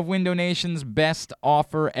of Window Nation's best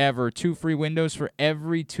offer ever. 2 free windows for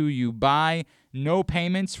every 2 you buy. No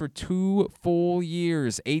payments for 2 full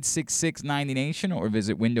years. 866-90Nation or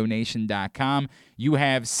visit windownation.com. You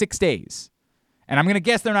have 6 days. And I'm going to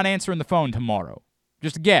guess they're not answering the phone tomorrow.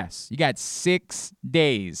 Just a guess. You got 6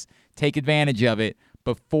 days. Take advantage of it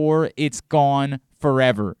before it's gone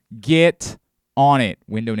forever. Get on it.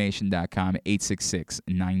 WindowNation.com,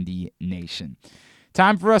 866-90Nation.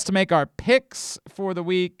 Time for us to make our picks for the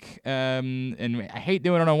week. And I hate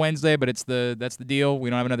doing it on a Wednesday, but that's the deal. We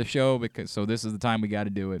don't have another show, so this is the time we got to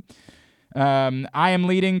do it. I am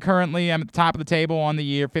leading currently. I'm at the top of the table on the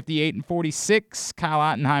year, 58-46. Kyle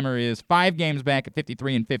Ottenheimer is 5 games back at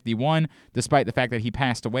 53-51, despite the fact that he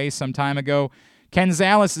passed away some time ago. Ken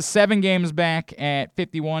Zales is 7 games back at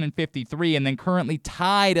 51-53, and then currently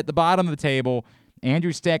tied at the bottom of the table.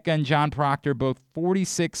 Andrew Stecca and John Proctor, both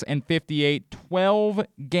 46-58, 12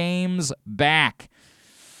 games back.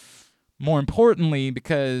 More importantly,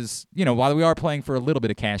 because, while we are playing for a little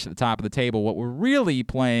bit of cash at the top of the table, what we're really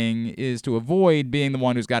playing is to avoid being the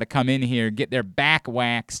one who's got to come in here, get their back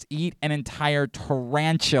waxed, eat an entire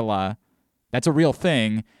tarantula. That's a real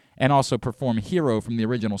thing. And also perform Hero from the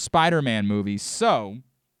original Spider-Man movie. So,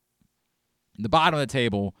 the bottom of the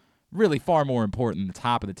table, really far more important than the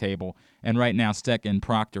top of the table. And right now, Steck and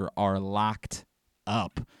Proctor are locked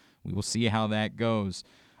up. We will see how that goes.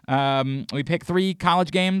 We picked 3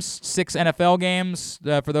 college games, 6 NFL games.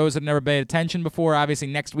 For those that have never paid attention before, obviously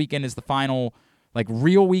next weekend is the final,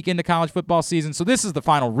 real weekend of college football season. So this is the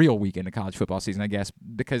final real weekend of college football season, I guess,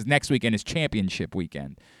 because next weekend is championship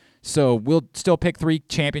weekend. So we'll still pick 3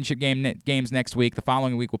 championship games next week. The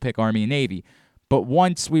following week we'll pick Army and Navy. But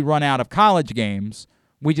once we run out of college games,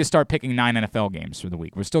 we just start picking 9 NFL games for the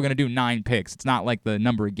week. We're still going to do 9 picks. It's not like the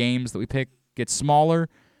number of games that we pick gets smaller.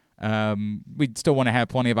 We still want to have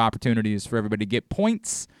plenty of opportunities for everybody to get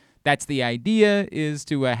points. That's the idea, is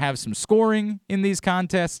to have some scoring in these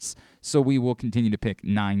contests. So we will continue to pick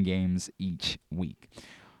 9 games each week.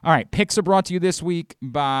 All right, picks are brought to you this week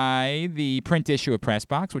by the print issue of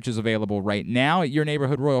PressBox, which is available right now at your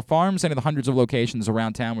neighborhood Royal Farms, any of the hundreds of locations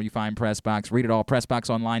around town where you find PressBox. Read it all,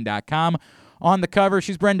 PressBoxOnline.com. On the cover,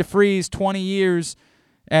 she's Brenda Frese, 20 years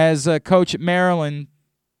as a coach at Maryland.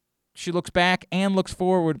 She looks back and looks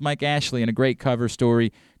forward with Mike Ashley in a great cover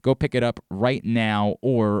story. Go pick it up right now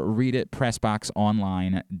or read it,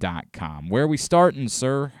 PressBoxOnline.com. Where are we starting,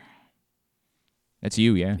 sir? That's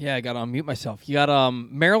you, yeah? Yeah, I got to unmute myself. You got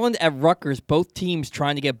Maryland at Rutgers, both teams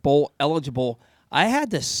trying to get bowl eligible. I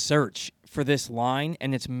had to search for this line,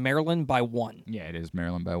 and it's Maryland by 1. Yeah, it is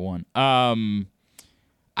Maryland by 1.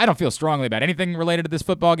 I don't feel strongly about anything related to this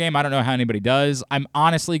football game. I don't know how anybody does. I'm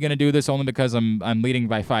honestly going to do this only because I'm leading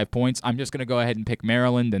by 5 points. I'm just going to go ahead and pick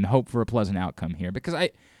Maryland and hope for a pleasant outcome here because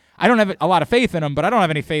I don't have a lot of faith in them, but I don't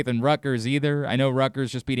have any faith in Rutgers either. I know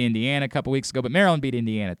Rutgers just beat Indiana a couple weeks ago, but Maryland beat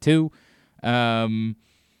Indiana too. There's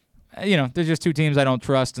just 2 teams I don't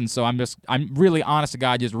trust, and so I'm really, honest to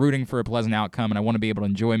God, just rooting for a pleasant outcome, and I want to be able to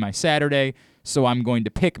enjoy my Saturday, so I'm going to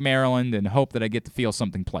pick Maryland and hope that I get to feel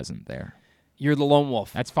something pleasant there. You're the lone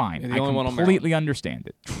wolf. That's fine. You're the only one on completely understand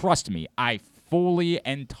it. Trust me, I fully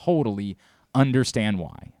and totally understand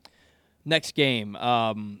why. Next game,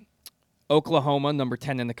 Oklahoma, number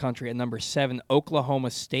 10 in the country, at number 7,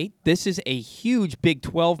 Oklahoma State. This is a huge Big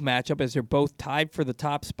 12 matchup as they're both tied for the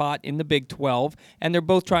top spot in the Big 12, and they're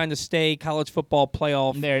both trying to stay college football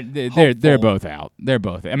playoff. They're both out. They're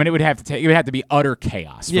both. I mean, it would have to be utter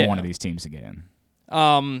chaos for one of these teams to get in.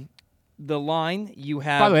 The line you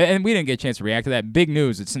have. By the way, and we didn't get a chance to react to that. Big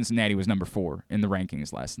news that Cincinnati was number 4 in the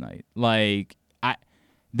rankings last night.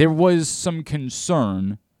 There was some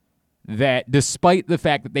concern that despite the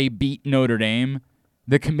fact that they beat Notre Dame,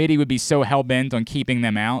 the committee would be so hell-bent on keeping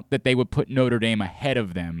them out that they would put Notre Dame ahead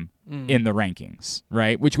of them in the rankings,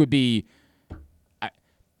 right? Which would be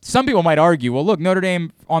some people might argue, well, look, Notre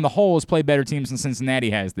Dame on the whole has played better teams than Cincinnati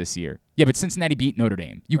has this year. Yeah, but Cincinnati beat Notre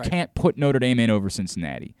Dame. You can't put Notre Dame in over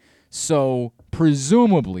Cincinnati. So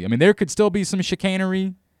presumably, I mean, there could still be some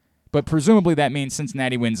chicanery, but presumably that means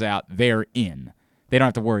Cincinnati wins out. They're in. They don't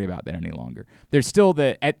have to worry about that any longer. There's still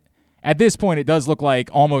at this point, it does look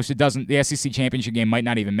like the SEC championship game might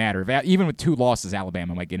not even matter. Even with 2 losses,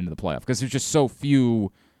 Alabama might get into the playoff because there's just so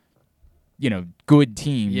few, good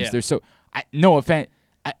teams. Yeah. There's no offense.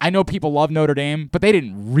 I know people love Notre Dame, but they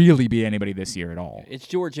didn't really beat anybody this year at all. It's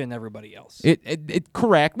Georgia and everybody else. It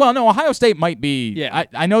correct. Well, no, Ohio State might be. Yeah.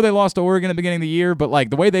 I know they lost to Oregon at the beginning of the year, but like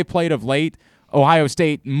the way they played of late, Ohio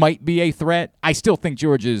State might be a threat. I still think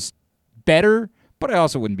Georgia's better, but I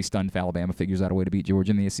also wouldn't be stunned if Alabama figures out a way to beat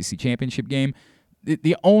Georgia in the SEC championship game.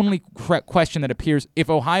 The only question that appears, if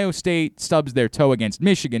Ohio State stubs their toe against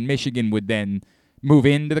Michigan, Michigan would then move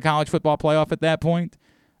into the college football playoff at that point.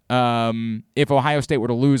 If Ohio State were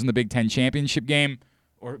to lose in the Big Ten championship game,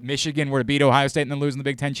 or Michigan were to beat Ohio State and then lose in the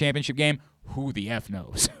Big Ten championship game, who the F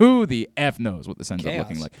knows? Who the F knows what this ends up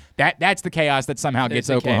looking like? That's the chaos that somehow gets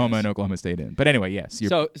Oklahoma and Oklahoma State in. But anyway, yes.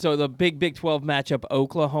 So the Big 12 matchup,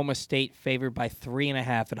 Oklahoma State favored by 3.5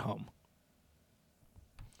 at home.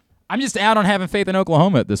 I'm just out on having faith in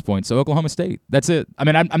Oklahoma at this point. So Oklahoma State. That's it. I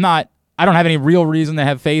mean, I don't have any real reason to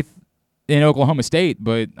have faith in Oklahoma State,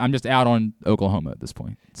 but I'm just out on Oklahoma at this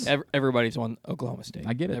point. Everybody's on Oklahoma State.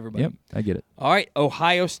 I get it. Everybody. Yep, I get it. All right,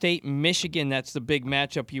 Ohio State, Michigan. That's the big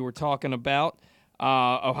matchup you were talking about.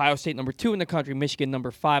 Ohio State number 2 in the country, Michigan number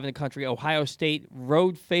 5 in the country. Ohio State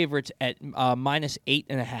road favorites at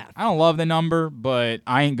 -8.5. I don't love the number, but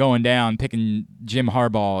I ain't going down picking Jim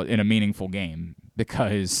Harbaugh in a meaningful game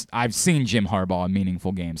because I've seen Jim Harbaugh in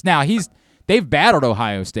meaningful games. Now, they've battled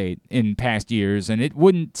Ohio State in past years, and it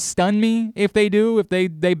wouldn't stun me if they do, if they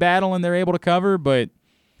battle and they're able to cover, but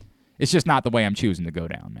it's just not the way I'm choosing to go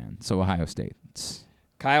down, man. So Ohio State.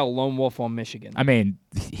 Kyle, lone wolf on Michigan. I mean,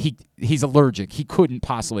 he's allergic. He couldn't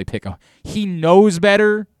possibly pick he knows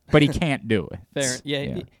better, but he can't do it. Fair.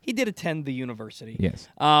 Yeah. He did attend the university. Yes.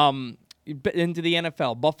 Into the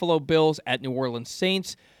NFL, Buffalo Bills at New Orleans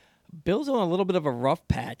Saints. Bills on a little bit of a rough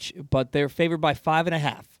patch, but they're favored by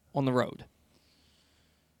 5.5 on the road.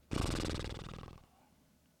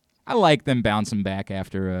 I like them bouncing back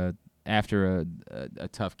after a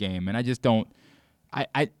tough game, and I just don't.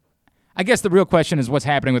 I guess the real question is what's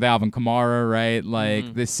happening with Alvin Kamara, right?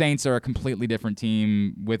 Like the Saints are a completely different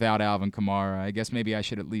team without Alvin Kamara. I guess maybe I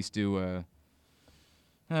should at least do a.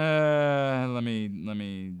 Let me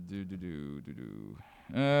do.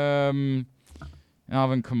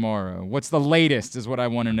 Alvin Kamara. What's the latest is what I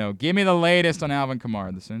want to know. Give me the latest on Alvin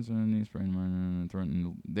Kamara. The Saints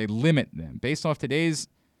they limit them. Based off today's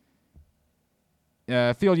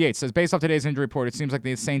Field Yates says, based off today's injury report, it seems like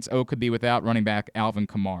the Saints could be without running back Alvin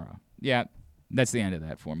Kamara. Yeah, that's the end of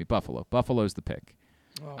that for me. Buffalo's the pick.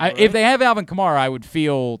 Right. If they have Alvin Kamara, I would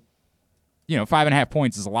feel, 5.5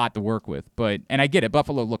 points is a lot to work with. And I get it.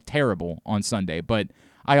 Buffalo looked terrible on Sunday, but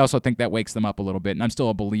I also think that wakes them up a little bit, and I'm still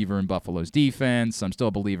a believer in Buffalo's defense. I'm still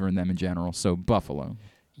a believer in them in general, so Buffalo.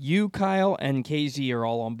 You, Kyle, and KZ are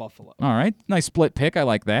all on Buffalo. All right. Nice split pick. I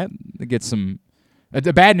like that. It gets some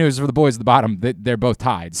the bad news for the boys at the bottom, they're both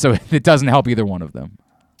tied, so it doesn't help either one of them.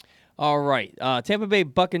 All right. Tampa Bay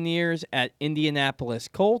Buccaneers at Indianapolis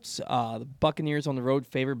Colts. The Buccaneers on the road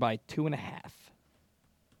favored by 2.5.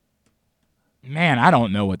 Man, I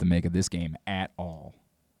don't know what to make of this game at all.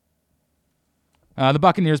 The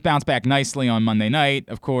Buccaneers bounce back nicely on Monday night,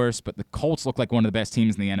 of course, but the Colts look like one of the best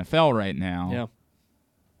teams in the NFL right now.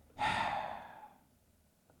 Yeah.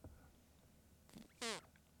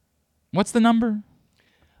 What's the number?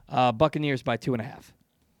 Buccaneers by 2.5.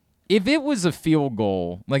 If it was a field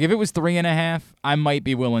goal, like if it was 3.5, I might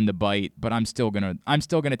be willing to bite, but I'm still gonna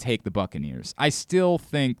take the Buccaneers. I still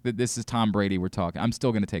think that this is Tom Brady we're talking. I'm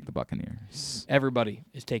still gonna take the Buccaneers. Everybody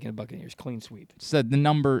is taking the Buccaneers. Clean sweep. So the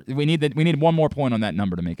number we need one more point on that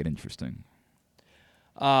number to make it interesting.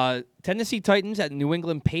 Tennessee Titans at New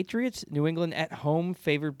England Patriots. New England at home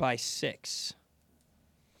favored by 6.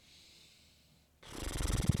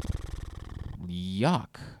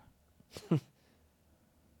 Yuck.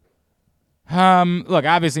 Look,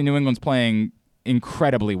 obviously New England's playing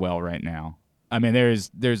incredibly well right now. I mean,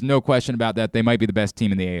 there's no question about that. They might be the best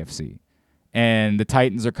team in the AFC. And the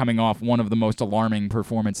Titans are coming off one of the most alarming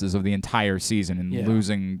performances of the entire season and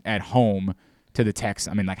losing at home to the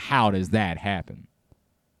Texans. I mean, like, how does that happen?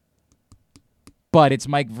 But it's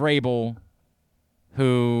Mike Vrabel,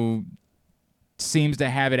 who seems to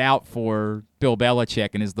have it out for Bill Belichick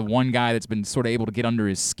and is the one guy that's been sort of able to get under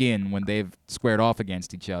his skin when they've squared off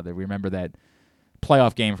against each other. We remember that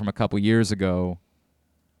playoff game from a couple years ago.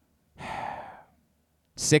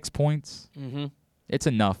 6 points. Mm-hmm. It's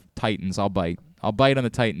enough. Titans, I'll bite. I'll bite on the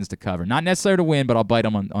Titans to cover. Not necessarily to win, but I'll bite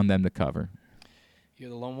on them to cover. You're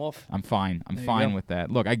the lone wolf. I'm fine. I'm There you fine go. with that.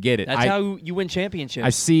 Look, I get it. That's how you win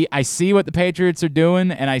championships. I see what the Patriots are doing,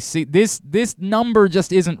 and I see this number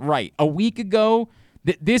just isn't right. A week ago,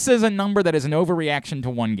 this is a number that is an overreaction to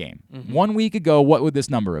one game. Mhm. 1 week ago, what would this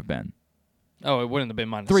number have been? Oh, it wouldn't have been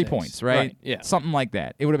minus 3 6. points, right? Yeah. Something like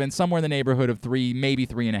that. It would have been somewhere in the neighborhood of 3, maybe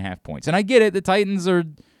 3.5 points. And I get it. The Titans are,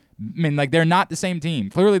 they're not the same team.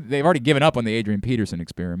 Clearly, they've already given up on the Adrian Peterson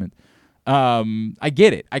experiment. I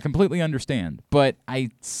get it. I completely understand. But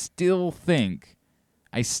I still think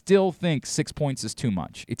 6 points is too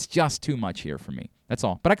much. It's just too much here for me. That's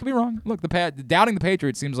all. But I could be wrong. Look, doubting the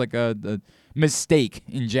Patriots seems like a mistake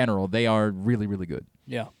in general. They are really, really good.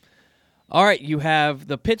 Yeah. All right, you have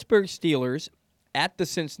the Pittsburgh Steelers at the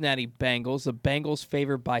Cincinnati Bengals. The Bengals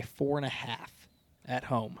favored by 4.5 at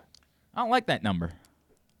home. I don't like that number.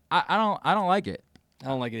 I don't like it. I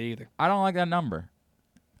don't like it either. I don't like that number.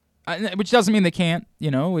 Which doesn't mean they can't.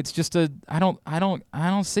 It's just I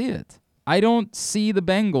don't see it. I don't see the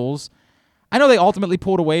Bengals. I know they ultimately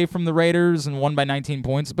pulled away from the Raiders and won by 19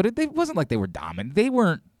 points, but it wasn't like they were dominant. They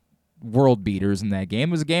weren't world beaters in that game.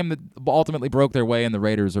 It was a game that ultimately broke their way, and the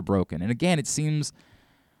Raiders are broken. And again, it seems.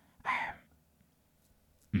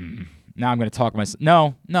 Now I'm going to talk myself.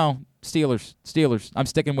 No, Steelers. I'm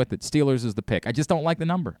sticking with it. Steelers is the pick. I just don't like the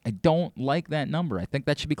number. I don't like that number. I think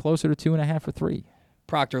that should be closer to 2.5 or 3.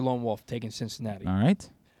 Proctor Lone Wolf taking Cincinnati. All right.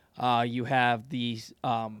 You have these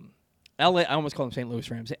L.A. I almost call them St. Louis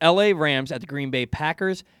Rams. L.A. Rams at the Green Bay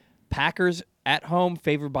Packers. Packers at home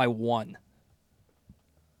favored by 1.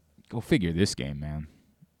 Go figure this game, man.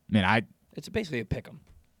 It's basically a pick 'em.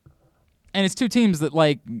 And it's two teams that,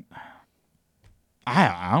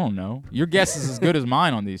 I don't know. Your guess is as good as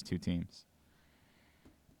mine on these two teams.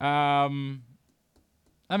 You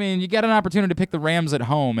got an opportunity to pick the Rams at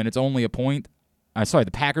home, and it's only a point. The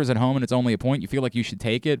Packers at home, and it's only a point. You feel like you should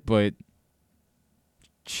take it, but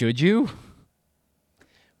should you?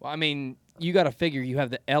 Well, you got to figure you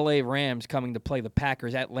have the L.A. Rams coming to play the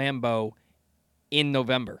Packers at Lambeau in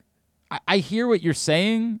November. I hear what you're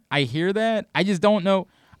saying. I hear that. I just don't know.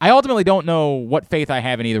 I ultimately don't know what faith I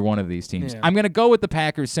have in either one of these teams. Yeah. I'm going to go with the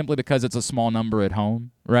Packers simply because it's a small number at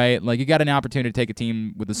home, right? You got an opportunity to take a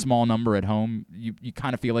team with a small number at home. You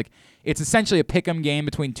kind of feel like it's essentially a pick-em game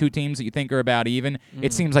between two teams that you think are about even.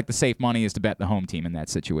 It seems like the safe money is to bet the home team in that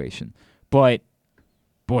situation. But,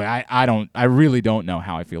 boy, I really don't know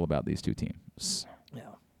how I feel about these two teams. Yeah.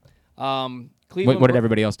 What did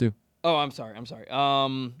everybody else do? Oh, I'm sorry.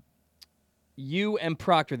 You and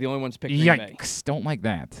Proctor, the only ones picked Green Bay. Yikes. Don't like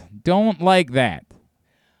that.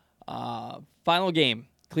 Final game.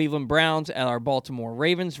 Cleveland Browns at our Baltimore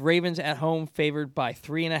Ravens. Ravens at home favored by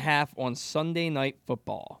 3.5 on Sunday Night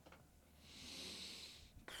Football.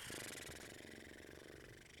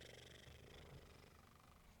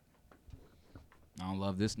 I don't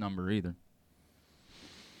love this number either.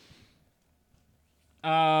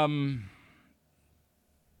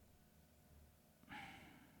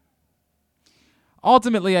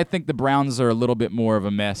 Ultimately, I think the Browns are a little bit more of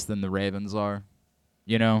a mess than the Ravens are.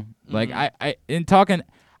 I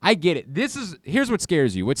get it. Here's what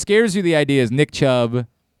scares you. What scares you, the idea is Nick Chubb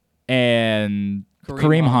and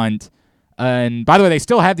Kareem Hunt. And by the way, they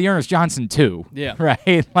still have the Ernest Johnson too. Yeah.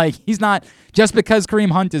 Right? He's not, just because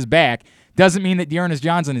Kareem Hunt is back doesn't mean that Dearness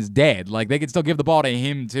Johnson is dead. They could still give the ball to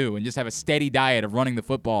him too and just have a steady diet of running the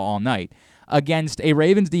football all night against a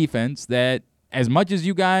Ravens defense that, as much as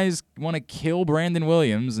you guys want to kill Brandon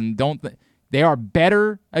Williams and they are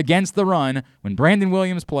better against the run when Brandon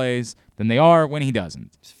Williams plays than they are when he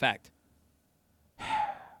doesn't. It's a fact.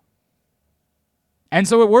 And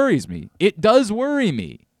so it worries me. It does worry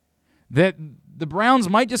me that the Browns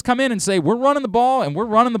might just come in and say, we're running the ball, and we're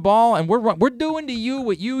running the ball, and we're doing to you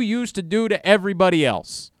what you used to do to everybody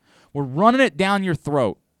else. We're running it down your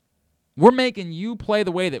throat. We're making you play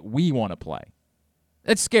the way that we want to play.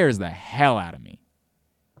 That scares the hell out of me.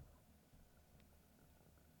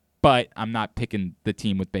 But I'm not picking the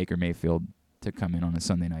team with Baker Mayfield to come in on a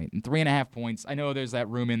Sunday night. And 3.5 points, I know there's that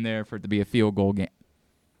room in there for it to be a field goal game.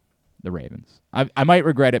 The Ravens. I might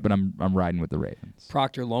regret it, but I'm riding with the Ravens.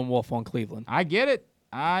 Proctor, Lone Wolf on Cleveland. I get it.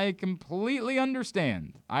 I completely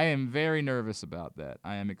understand. I am very nervous about that.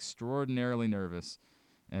 I am extraordinarily nervous.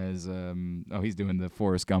 As he's doing the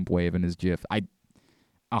Forrest Gump wave in his GIF.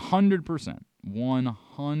 100%.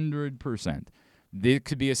 This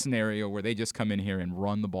could be a scenario where they just come in here and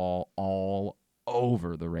run the ball all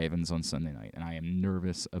over the Ravens on Sunday night, and I am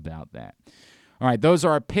nervous about that. All right, those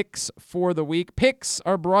are our picks for the week. Picks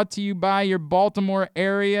are brought to you by your Baltimore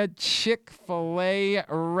area Chick-fil-A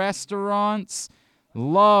restaurants.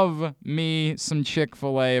 Love me some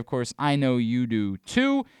Chick-fil-A. Of course, I know you do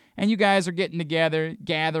too. And you guys are getting together,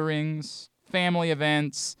 gatherings, family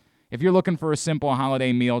events. If you're looking for a simple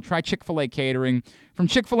holiday meal, try Chick-fil-A catering. From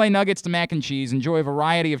Chick-fil-A nuggets to mac and cheese, enjoy a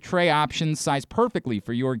variety of tray options sized perfectly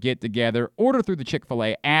for your get-together. Order through the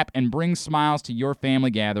Chick-fil-A app and bring smiles to your family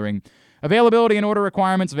gathering. Availability and order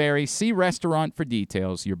requirements vary. See restaurant for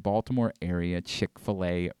details. Your Baltimore area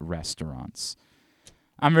Chick-fil-A restaurants.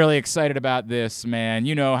 I'm really excited about this, man.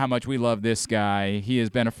 You know how much we love this guy. He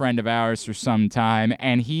has been a friend of ours for some time,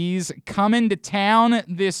 and he's coming to town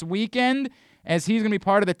this weekend as he's going to be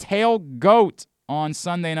part of the Tailgate on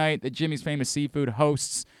Sunday night that Jimmy's Famous Seafood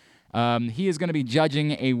hosts. He is going to be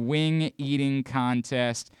judging a wing-eating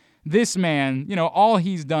contest. This man, you know, all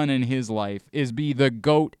he's done in his life is be the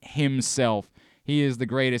GOAT himself. He is the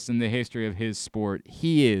greatest in the history of his sport.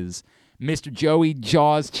 He is Mr. Joey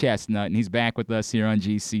Jaws Chestnut, and he's back with us here on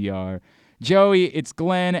GCR. Joey, it's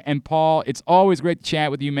Glenn and Paul. It's always great to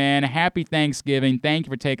chat with you, man. Happy Thanksgiving. Thank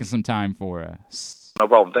you for taking some time for us. No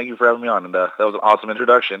problem. Thank you for having me on, and that was an awesome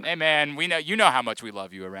introduction. Hey, man, you know how much we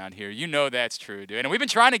love you around here. You know that's true, dude. And we've been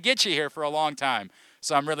trying to get you here for a long time.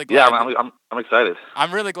 So I'm really glad. Yeah, I'm excited.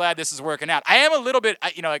 I'm really glad this is working out. I am a little bit,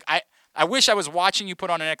 I wish I was watching you put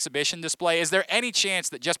on an exhibition display. Is there any chance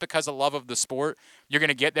that just because of love of the sport, you're going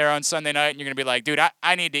to get there on Sunday night and you're going to be like, dude,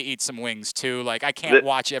 I need to eat some wings too. Like, I can't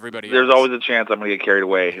watch everybody else. There's always a chance I'm going to get carried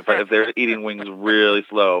away. If they're eating wings really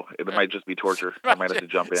slow, it might just be torture. I might have to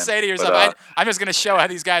jump in. Say to yourself, I'm just going to show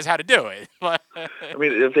these guys how to do it. I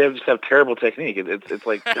mean, if they just have terrible technique, it's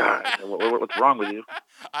like, God, what's wrong with you?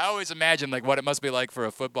 I always imagine like what it must be like for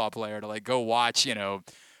a football player to like go watch, you know,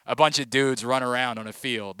 a bunch of dudes run around on a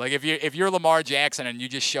field. Like if you're Lamar Jackson and you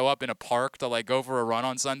just show up in a park to like go for a run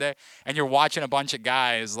on Sunday and you're watching a bunch of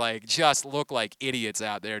guys like just look like idiots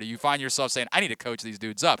out there, do you find yourself saying, I need to coach these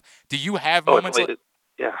dudes up? Do you have moments like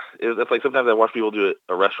yeah, it's like sometimes I watch people do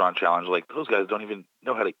a restaurant challenge. Like, those guys don't even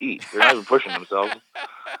know how to eat. They're not even pushing themselves.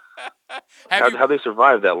 How they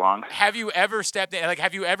survive that long? Have you ever stepped in? Like,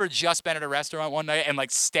 have you ever just been at a restaurant one night and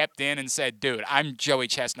like stepped in and said, "Dude, I'm Joey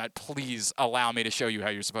Chestnut. Please allow me to show you how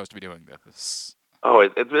you're supposed to be doing this"? Oh,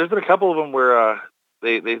 there's been a couple of them where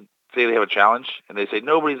they say they have a challenge and they say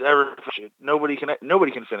nobody's ever finished it. Nobody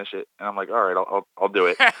can finish it. And I'm like, all right, I'll do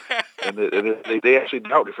it. And they actually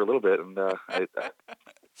doubt me for a little bit, and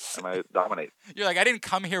I dominate. You're like, I didn't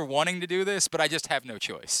come here wanting to do this, but I just have no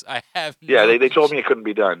choice. I have. Yeah, they told me it couldn't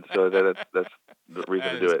be done, so that's the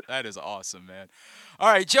reason to do it. That is awesome, man. All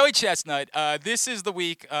right, Joey Chestnut. This is the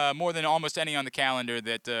week, more than almost any on the calendar,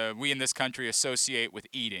 that we in this country associate with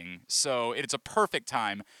eating. So it's a perfect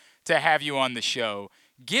time to have you on the show.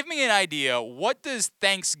 Give me an idea. What does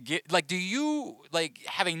Thanksgiving like? Do you like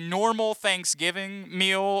have a normal Thanksgiving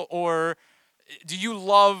meal, or do you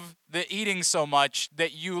love the eating so much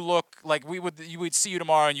that you look like you would see you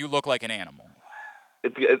tomorrow and you look like an animal?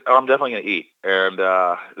 I'm definitely gonna eat, and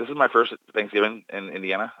this is my first Thanksgiving in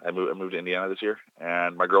Indiana. I moved to Indiana this year,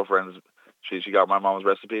 and my girlfriend's she got my mom's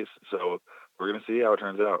recipes, so we're gonna see how it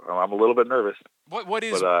turns out. I'm a little bit nervous. What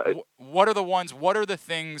are the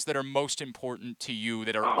things that are most important to you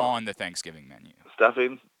that are on the Thanksgiving menu?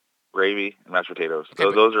 Stuffing, gravy, and mashed potatoes.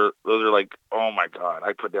 Okay, those are like, oh my God,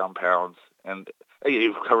 I put down pounds. And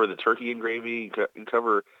you cover the turkey in gravy. You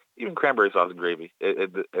cover even cranberry sauce in gravy. Wait.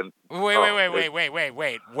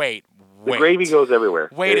 The gravy goes everywhere.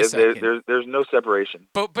 Wait a second. There's no separation.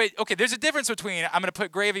 But okay, there's a difference between I'm going to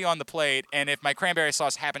put gravy on the plate, and if my cranberry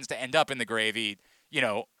sauce happens to end up in the gravy, you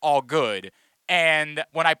know, all good. And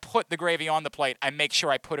when I put the gravy on the plate, I make sure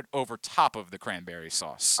I put it over top of the cranberry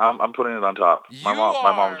sauce. I'm putting it on top. My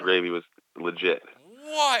mom's gravy was legit.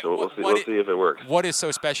 What? So we'll see if it works. What is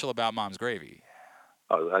so special about Mom's gravy?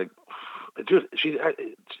 Dude,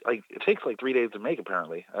 it takes like 3 days to make.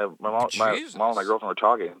 Apparently, my mom and my girlfriend were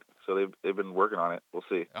talking, so they've been working on it. We'll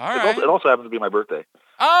see. All right. It also happens to be my birthday.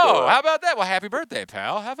 Oh, so, how about that? Well, happy birthday,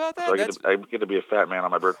 pal. How about that? So I get to be a fat man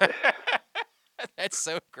on my birthday. That's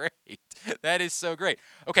so great. That is so great.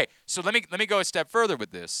 Okay, so let me go a step further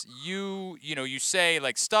with this. You say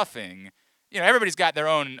like stuffing. You know, everybody's got their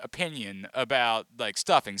own opinion about, like,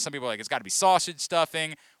 stuffing. Some people are like, it's got to be sausage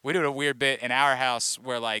stuffing. We do a weird bit in our house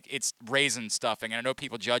where, like, it's raisin stuffing. And I know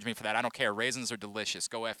people judge me for that. I don't care. Raisins are delicious.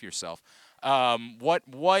 Go F yourself.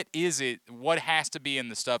 What is it? What has to be in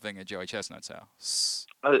the stuffing at Joey Chestnut's house?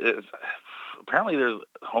 Apparently there's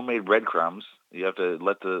homemade breadcrumbs. You have to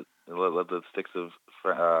let the let the sticks of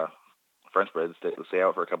French bread stay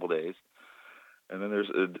out for a couple days. And then there's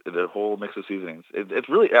the whole mix of seasonings. It's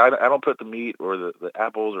really I don't put the meat or the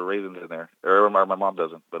apples or raisins in there, or my mom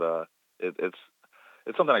doesn't. But it's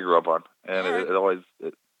something I grew up on, and it always.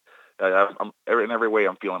 I'm in every way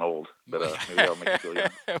I'm feeling old, but maybe I'll make you feel young.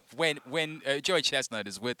 When Joey Chestnut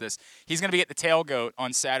is with us, he's going to be at the Tailgoat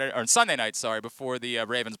on Sunday night. Before the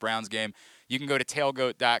Ravens-Browns game. You can go to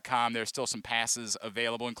tailgoat.com. There's still some passes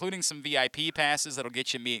available, including some VIP passes that'll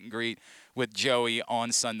get you meet and greet with Joey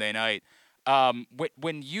on Sunday night.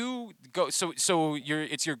 When you go, so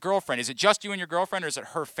it's your girlfriend. Is it just you and your girlfriend, or is it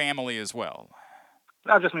her family as well?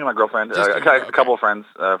 No, just me and my girlfriend. A couple of friends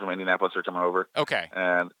from Indianapolis are coming over. Okay.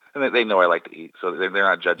 And they know I like to eat, so they're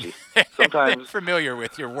not judgy. Sometimes they're familiar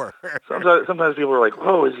with your work. Sometimes people are like,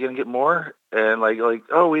 "Oh, is he gonna get more?" And like,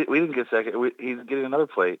 "Oh, we didn't get second. He's getting another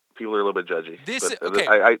plate." People are a little bit judgy.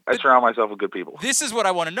 I surround myself with good people. This is what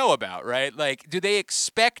I want to know about, right? Like, do they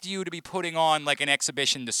expect you to be putting on like an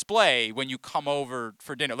exhibition display when you come over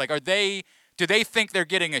for dinner? Like, do they think they're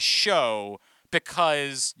getting a show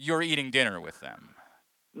because you're eating dinner with them?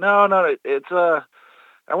 No, it's I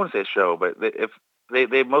wouldn't say a show, but if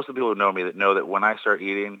most of the people who know me that know that when I start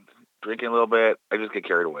drinking a little bit, I just get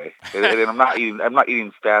carried away, and I'm not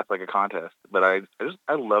eating fast like a contest, but I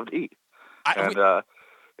love to eat,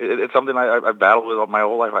 it's something I've battled with my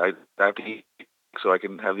whole life. I have to eat so I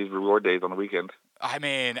can have these reward days on the weekend. I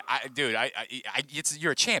mean,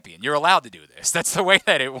 you're a champion. You're allowed to do this. That's the way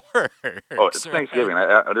that it works. Oh, it's Thanksgiving.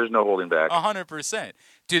 There's no holding back. 100%.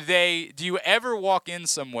 Do you ever walk in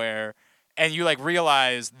somewhere and you like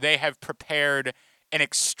realize they have prepared an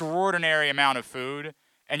extraordinary amount of food,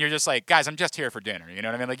 and you're just like, guys, I'm just here for dinner. You know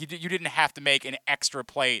what I mean? Like you didn't have to make an extra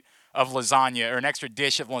plate of laysagne or an extra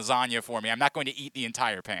dish of lasagna for me. I'm not going to eat the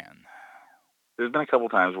entire pan. There's been a couple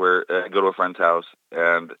times where I go to a friend's house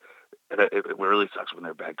and it really sucks when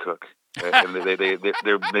they're a bad cook, and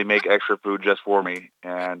they make extra food just for me,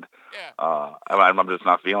 and I'm just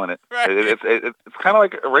not feeling it. Right. It's kind of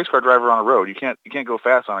like a race car driver on a road. You can't go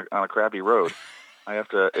fast on a crappy road. I have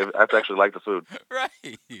to actually like the food.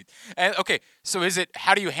 Right. And okay, so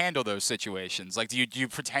how do you handle those situations? Like, do you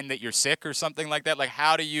pretend that you're sick or something like that? Like,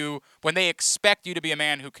 how do you, when they expect you to be a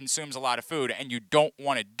man who consumes a lot of food and you don't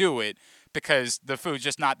want to do it because the food's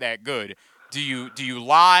just not that good? Do you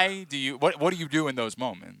lie? What do you do in those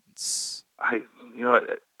moments?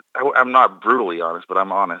 I'm not brutally honest, but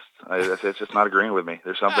I'm honest. It's just not agreeing with me.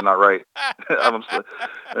 There's something not right. Maybe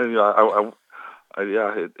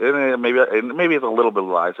it's a little bit of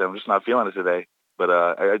lies. I'm just not feeling it today. But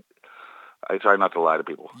I try not to lie to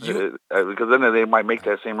people because then they might make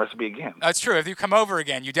that same recipe again. That's true. If you come over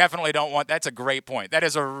again, you definitely don't want. That's a great point. That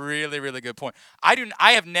is a really, really good point. I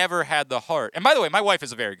have never had the heart. And by the way, my wife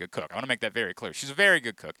is a very good cook. I want to make that very clear. She's a very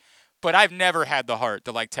good cook. But I've never had the heart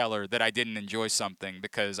to like tell her that I didn't enjoy something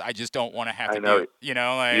because I just don't want to have to do it. You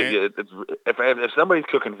know, if somebody's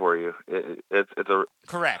cooking for you, it's a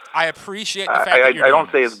correct. I appreciate the fact that you're I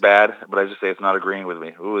don't say it's bad, but I just say it's not agreeing with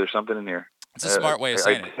me. Ooh, there's something in here. It's a smart way of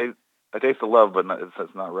saying it. I taste the love, but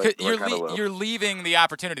it's not right. You're leaving the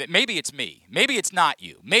opportunity that maybe it's me. Maybe it's not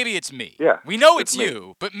you. Maybe it's me. Yeah. We know it's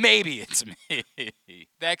you, but maybe it's me.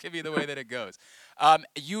 That could be the way that it goes.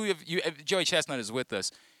 Joey Chestnut is with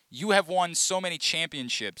us. You have won so many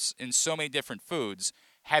championships in so many different foods.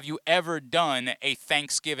 Have you ever done a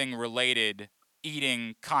Thanksgiving-related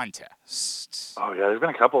eating contest? Oh, yeah. There's been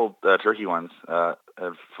a couple turkey ones at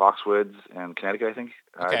Foxwoods in Connecticut, I think.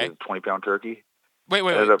 Okay. I did a 20-pound turkey. Wait.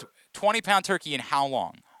 20-pound turkey in how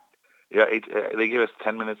long? Yeah, they gave us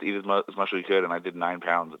 10 minutes to eat as much as we could, and I did 9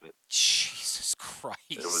 pounds of it. Jesus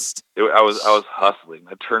Christ! I was hustling.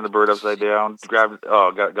 I turned the bird upside down, got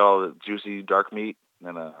all the juicy dark meat.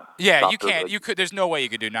 Yeah, you can't. You could. There's no way you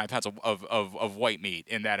could do 9 pounds of white meat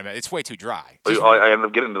in that amount. It's way too dry. I ended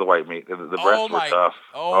up getting to the white meat. The breasts were tough.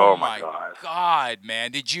 Oh my God, man!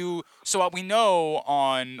 Did you? So we know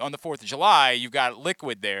on the 4th of July, you've got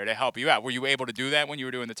liquid there to help you out. Were you able to do that when you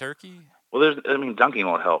were doing the turkey? Well, dunking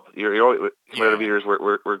won't help. You're always, competitive eaters,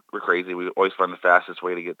 we're crazy. We always find the fastest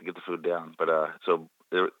way to get the food down. But so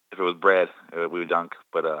if it was bread, we would dunk.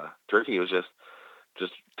 But turkey was just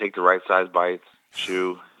take the right size bites,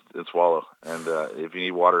 chew, and swallow. And if you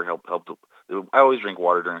need water, help. I always drink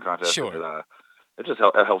water during a contest. Sure. But, it just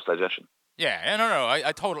helps digestion. Yeah, no.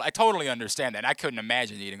 I totally understand that. And I couldn't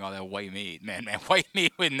imagine eating all that white meat, man. White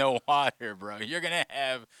meat with no water, bro. You're gonna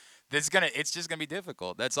have. It's just gonna be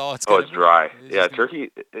difficult. That's all it's gonna be. It's dry. Turkey.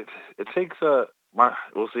 It takes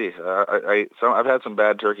We'll see. I've had some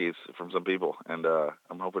bad turkeys from some people, and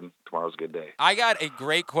I'm hoping tomorrow's a good day. I got a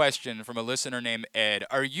great question from a listener named Ed.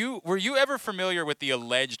 Were you ever familiar with the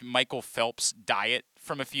alleged Michael Phelps diet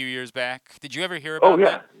from a few years back? Did you ever hear about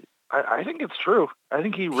that? I think it's true. I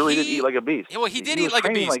think he really did eat like a beast. Well, he did eat eat like a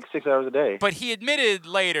beast, like 6 hours a day. But he admitted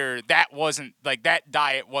later that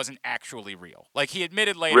diet wasn't actually real. Like he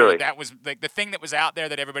admitted later Really? that was like the thing that was out there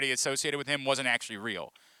that everybody associated with him wasn't actually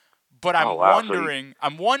real. But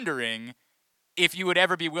I'm wondering if you would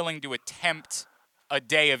ever be willing to attempt a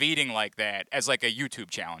day of eating like that as like a YouTube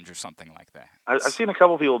challenge or something like that. I've seen a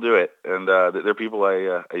couple people do it, and they're people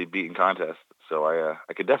I beat in contests. So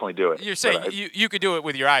I could definitely do it. You're saying you could do it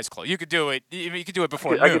with your eyes closed. You could do it. You could do it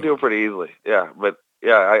before noon. I could do it pretty easily. Yeah, but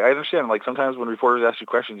yeah, I understand. Like sometimes when reporters ask you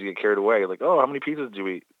questions, you get carried away. Like, oh, how many pizzas do you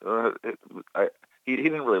eat? He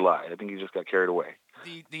didn't really lie. I think he just got carried away.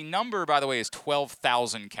 The number, by the way, is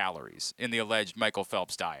 12,000 calories in the alleged Michael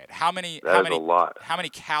Phelps diet. How many? That is a lot. How many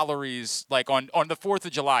calories? Like on the 4th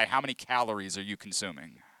of July, how many calories are you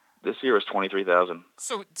consuming? This year was 23,000.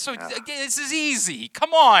 So this is easy.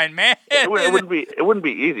 Come on, man. It wouldn't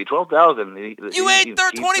be easy. 12,000. You ate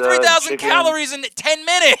 23,000 calories in 10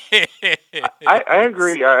 minutes. I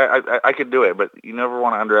agree. I could do it, but you never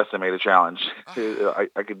want to underestimate a challenge.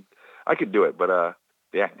 I could do it, but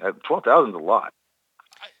yeah, 12,000 is a lot.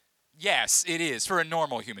 Yes, it is for a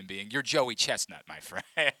normal human being. You're Joey Chestnut, my friend.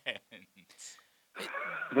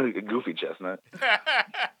 A goofy chestnut.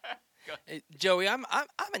 Joey, I'm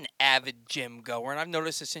an avid gym goer, and I've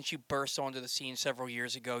noticed that since you burst onto the scene several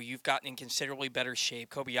years ago, you've gotten in considerably better shape.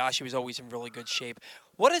 Kobayashi was always in really good shape.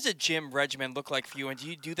 What does a gym regimen look like for you, and do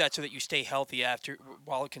you do that so that you stay healthy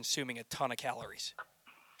while consuming a ton of calories?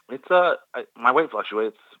 It's my weight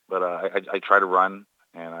fluctuates, but I try to run,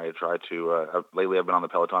 and I try to. Lately, I've been on the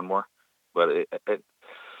Peloton more, but when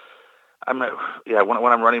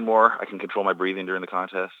I'm running more, I can control my breathing during the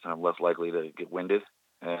contest, and I'm less likely to get winded.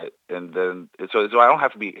 And then so I don't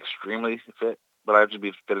have to be extremely fit, but I have to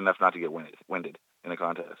be fit enough not to get winded in a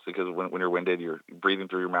contest. Because when you're winded, you're breathing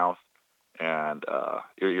through your mouth, and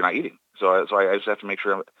you're not eating. So I just have to make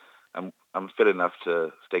sure I'm fit enough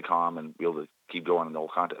to stay calm and be able to keep going in the whole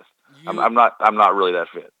contest. I'm not really that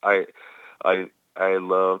fit. I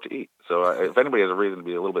love to eat. So if anybody has a reason to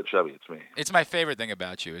be a little bit chubby, it's me. It's my favorite thing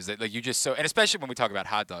about you is that like you just and especially when we talk about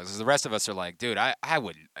hot dogs, because the rest of us are like, dude, I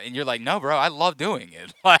wouldn't, and you're like, no, bro, I love doing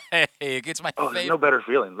it. Like it's my favorite. There's no better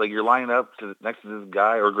feeling. Like you're lining up next to this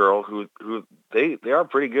guy or girl who they are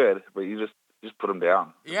pretty good, but you just put them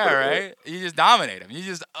down. Yeah, right. You just dominate them. You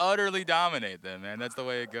just utterly dominate them, man. That's the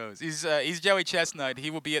way it goes. He's Joey Chestnut.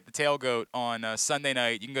 He will be at the Tailgoat on Sunday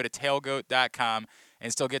night. You can go to tailgoat.com.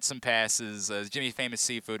 and still get some passes. Jimmy Famous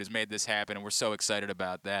Seafood has made this happen, and we're so excited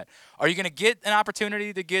about that. Are you going to get an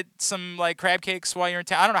opportunity to get some like crab cakes while you're in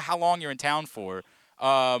town? I don't know how long you're in town for.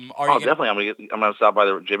 Definitely. I'm going to stop by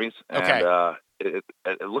the Jimmy's. Okay. And,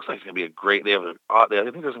 it looks like it's going to be a great. I think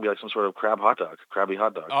there's going to be like some sort of crabby hot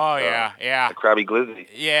dog. Oh yeah. A crabby glizzy.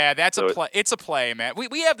 Yeah, that's a play. It's a play, man.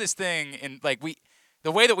 We have this thing in like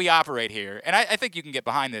the way that we operate here, and I think you can get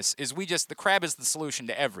behind this, is the crab is the solution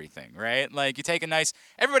to everything, right? Like you take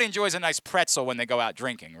everybody enjoys a nice pretzel when they go out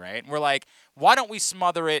drinking, right? And we're like, why don't we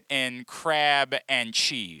smother it in crab and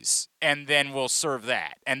cheese, and then we'll serve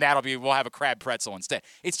that, and we'll have a crab pretzel instead.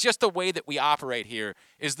 It's just the way that we operate here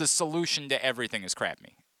is the solution to everything is crab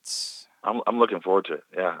meat. I'm looking forward to it.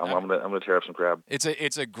 Yeah, I'm gonna tear up some crab. It's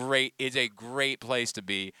a great place to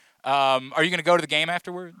be. Are you going to go to the game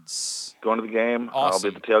afterwards? Going to the game. Awesome.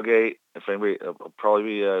 I'll be at the tailgate. If anybody, I'll probably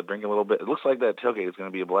be drinking a little bit. It looks like that tailgate is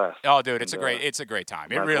going to be a blast. Oh, dude, it's a great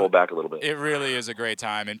time. It really hold back a little bit. It really is a great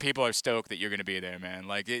time, and people are stoked that you're going to be there, man.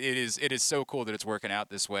 Like it is so cool that it's working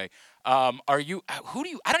out this way. I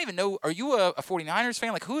don't even know. Are you a 49ers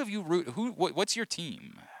fan? Like who have you what's your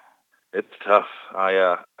team? It's tough.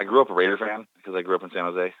 I grew up a Raider fan because I grew up in San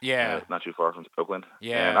Jose. Yeah. Not too far from Oakland.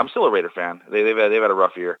 Yeah. And I'm still a Raider fan. They've had a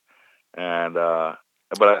rough year. And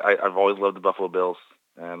but I've always loved the Buffalo Bills,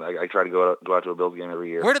 and I try to go out to a Bills game every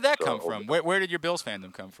year. Where did that come from? Where did your Bills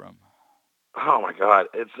fandom come from? Oh my God,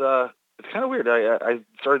 it's kind of weird. I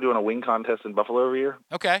started doing a wing contest in Buffalo every year.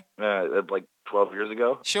 Okay. Like 12 years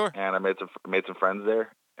ago. Sure. And I made some friends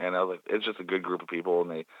there, and I was like, it's just a good group of people,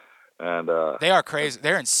 and they are crazy.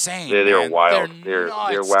 They're insane. They're wild. They're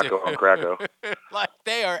wacko on Krakow. Like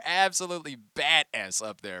they are absolutely badass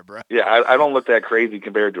up there, bro. Yeah, I don't look that crazy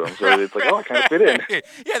compared to them, so it's like, I kind of fit in.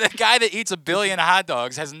 Yeah, the guy that eats 1 billion hot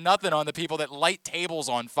dogs has nothing on the people that light tables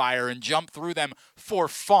on fire and jump through them for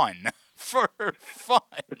fun. For fun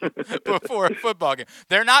before a football game.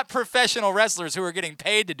 They're not professional wrestlers who are getting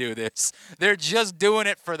paid to do this. They're just doing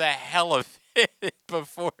it for the hell of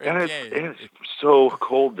before And a it's, game. and it's so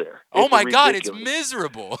cold there. Oh It's my God, it's ridiculous.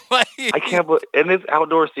 miserable. Like, I can't believe, and this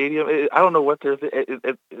outdoor stadium. I don't know what there's.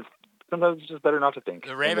 It's sometimes it's just better not to think.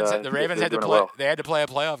 The Ravens, And, the Ravens they're had to doing it play. well. They had to play a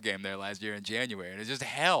playoff game there last year in January, and it's just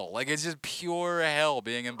hell. Like it's just pure hell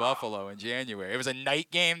being in Buffalo in January. It was a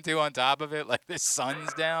night game too. On top of it, like the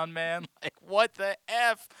sun's down, man. Like what the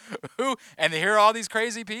f? Who? And here are all these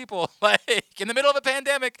crazy people, like in the middle of a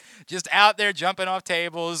pandemic, just out there jumping off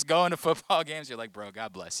tables, going to football games. You're like, bro,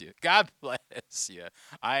 God bless you. God bless you.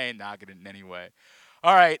 I ain't knocking it in any way.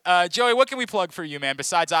 All right, Joey, what can we plug for you, man?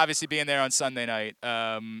 Besides obviously being there on Sunday night.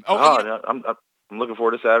 No, I'm looking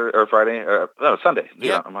forward to Saturday or Friday or no Sunday.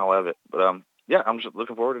 Yeah. I'll have it. But yeah, I'm just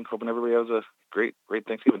looking forward and hoping everybody has a great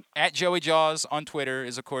Thanksgiving. At Joey Jaws on Twitter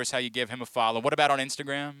is of course how you give him a follow. What about on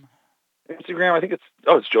Instagram? Instagram, I think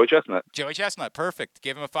it's Joey Chestnut. Joey Chestnut, perfect.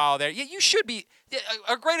 Give him a follow there. Yeah, you should be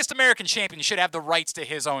our greatest American champion. Should have the rights to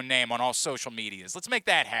his own name on all social medias. Let's make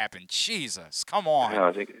that happen. Jesus, come on.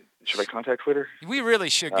 I think should I contact Twitter? We really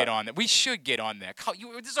should get on that. We should get on that.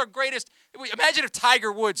 This is our greatest. Imagine if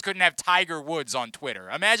Tiger Woods couldn't have Tiger Woods on Twitter.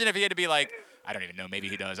 Imagine if he had to be like, I don't even know. Maybe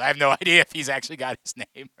he does. I have no idea if he's actually got his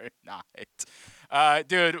name or not.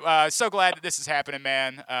 Dude, so glad that this is happening,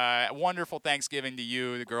 man. Wonderful Thanksgiving to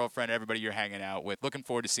you, the girlfriend, everybody you're hanging out with. Looking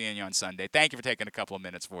forward to seeing you on Sunday. Thank you for taking a couple of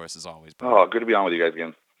minutes for us, as always, bro. Oh, good to be on with you guys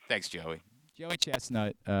again. Thanks, Joey. Joey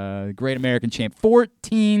Chestnut, great American champ,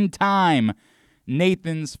 14-time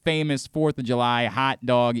Nathan's famous 4th of July hot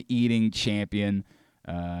dog eating champion.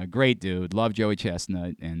 Great dude. Love Joey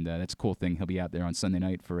Chestnut, and that's a cool thing. He'll be out there on Sunday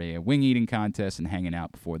night for a wing eating contest and hanging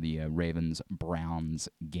out before the Ravens-Browns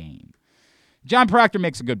game. John Proctor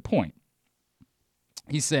makes a good point.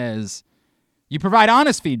 He says, you provide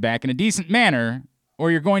honest feedback in a decent manner,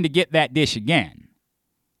 or you're going to get that dish again.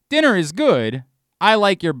 Dinner is good. I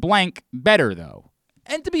like your blank better, though.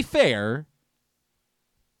 And to be fair,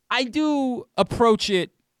 I do approach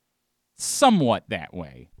it somewhat that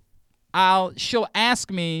way. She'll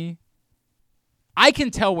ask me, I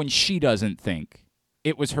can tell when she doesn't think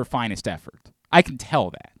it was her finest effort. I can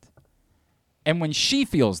tell that. And when she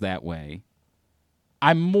feels that way,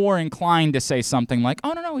 I'm more inclined to say something like,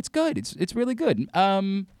 "Oh no, it's good. It's really good.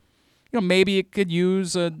 Maybe it could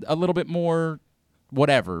use a little bit more,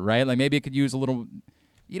 whatever, right? Like maybe it could use a little,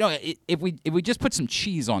 if we just put some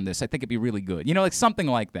cheese on this, I think it'd be really good. Like something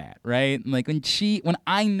like that, right? Like when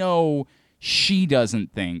I know she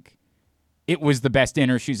doesn't think it was the best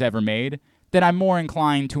dinner she's ever made, then I'm more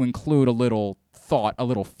inclined to include a little thought, a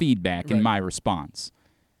little feedback in my response.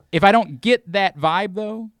 If I don't get that vibe,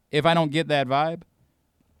 though,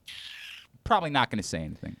 probably not going to say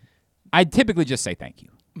anything. I typically just say thank you.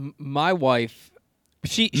 My wife,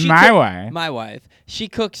 she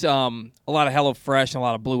cooks a lot of HelloFresh and a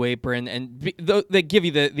lot of Blue Apron, and they give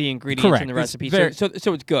you the ingredients in the recipe, so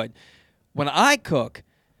it's good. When I cook,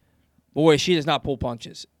 boy, she does not pull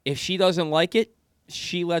punches. If she doesn't like it,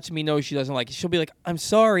 she lets me know she doesn't like it. She'll be like, I'm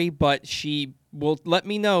sorry, but she will let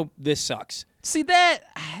me know this sucks. See, I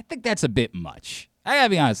think that's a bit much. I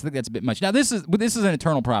gotta be honest, I think that's a bit much. Now, this is an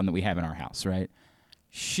eternal problem that we have in our house, right?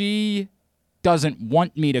 She doesn't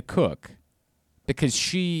want me to cook because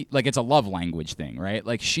it's a love language thing, right?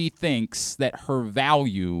 Like, she thinks that her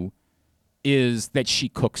value is that she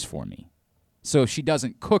cooks for me. So if she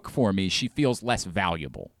doesn't cook for me, she feels less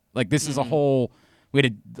valuable. Like, this is a whole... We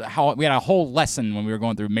had a whole lesson when we were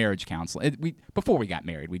going through marriage counseling. Before we got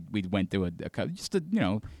married, we went through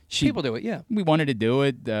people do it, yeah. We wanted to do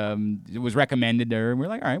it. It was recommended to her, and we were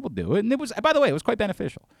like, all right, we'll do it. And it was, by the way, it was quite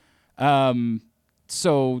beneficial.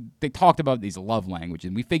 So they talked about these love languages,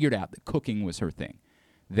 and we figured out that cooking was her thing.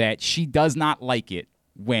 That she does not like it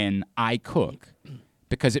when I cook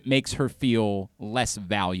because it makes her feel less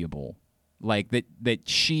valuable. Like that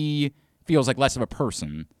she feels like less of a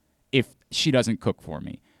person if she doesn't cook for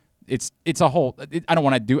me. It's a whole. I'm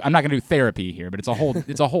not going to do therapy here, but it's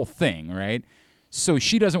a whole thing, right? So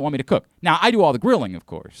she doesn't want me to cook. Now I do all the grilling, of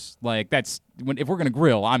course. Like if we're going to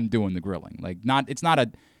grill, I'm doing the grilling. Like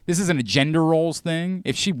this isn't a gender roles thing.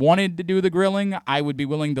 If she wanted to do the grilling, I would be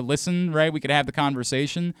willing to listen, right? We could have the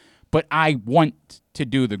conversation, but I want to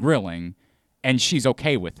do the grilling, and she's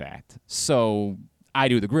okay with that. So I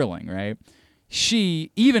do the grilling, right?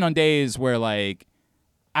 She, even on days where like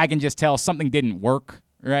I can just tell something didn't work,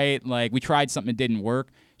 right? Like we tried something that didn't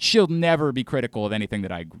work. She'll never be critical of anything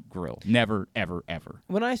that I grill. Never, ever, ever.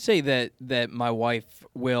 When I say that my wife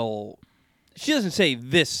will, she doesn't say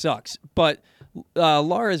this sucks, but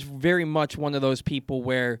Laura is very much one of those people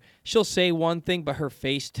where she'll say one thing, but her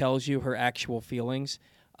face tells you her actual feelings.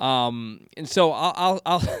 And so I'll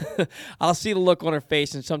I'll see the look on her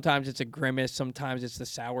face, and sometimes it's a grimace, sometimes it's the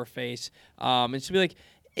sour face, and she'll be like,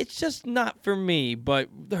 "It's just not for me." But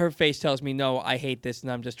her face tells me, "No, I hate this,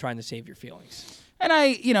 and I'm just trying to save your feelings."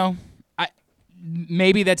 And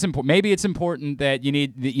maybe that's important. Maybe it's important that you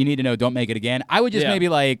need to know. Don't make it again. I would just maybe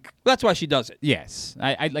like. That's why she does it. Yes,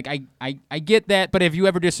 I get that. But have you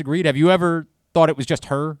ever disagreed? Have you ever thought it was just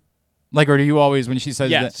her? Like, or do you always, when she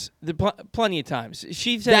says yes, plenty of times.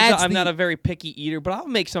 She says I'm not a very picky eater, but I'll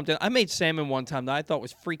make something. I made salmon one time that I thought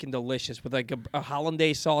was freaking delicious with like a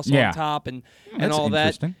hollandaise sauce on top and all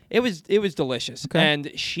that. It was delicious,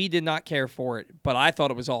 and she did not care for it, but I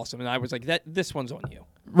thought it was awesome, and I was like, this one's on you.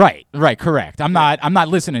 Right, correct. I'm not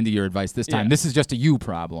listening to your advice this time. This is just a you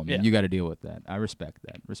problem, and you got to deal with that. I respect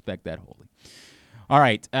that wholly. All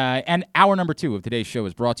right, and hour number 2 of today's show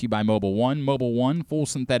is brought to you by Mobil 1. Mobil 1 full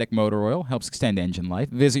synthetic motor oil helps extend engine life.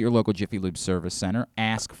 Visit your local Jiffy Lube service center.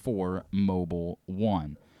 Ask for Mobil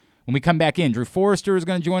 1. When we come back in, Drew Forrester is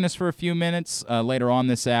going to join us for a few minutes. Later on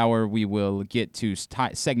this hour, we will get to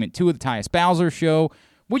segment 2 of the Tyus Bowser Show.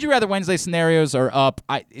 Would you rather Wednesday scenarios are up?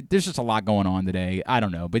 There's just a lot going on today. I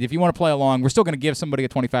don't know. But if you want to play along, we're still going to give somebody a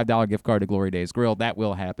 $25 gift card to Glory Days Grill. That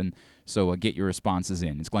will happen. So get your responses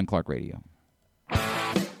in. It's Glenn Clark Radio.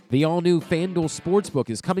 The all-new FanDuel Sportsbook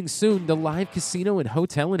is coming soon to Live Casino and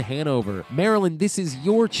Hotel in Hanover. Maryland, this is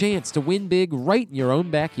your chance to win big right in your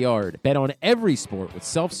own backyard. Bet on every sport with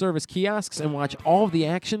self-service kiosks and watch all of the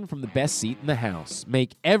action from the best seat in the house.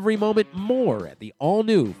 Make every moment more at the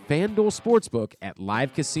all-new FanDuel Sportsbook at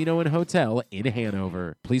Live Casino and Hotel in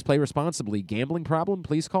Hanover. Please play responsibly. Gambling problem?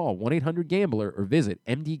 Please call 1-800-GAMBLER or visit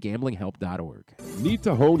mdgamblinghelp.org. Need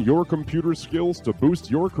to hone your computer skills to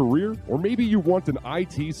boost your career? Or maybe you want an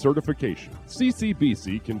IT certification.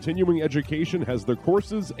 CCBC Continuing Education has the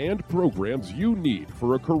courses and programs you need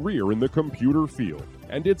for a career in the computer field.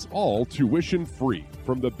 And it's all tuition free.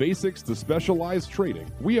 From the basics to specialized training,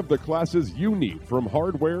 we have the classes you need, from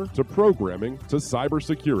hardware to programming to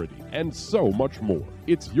cybersecurity and so much more.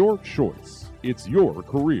 It's your choice. It's your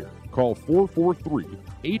career. Call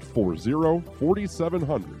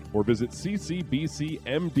 443-840-4700 or visit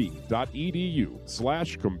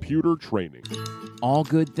ccbcmd.edu/computer training. All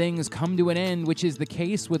good things come to an end, which is the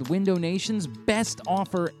case with Window Nation's best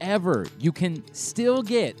offer ever. You can still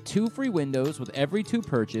get 2 free windows with every 2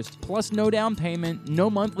 purchased, plus no down payment, no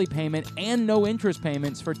monthly payment, and no interest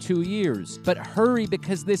payments for 2 years. But hurry,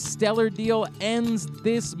 because this stellar deal ends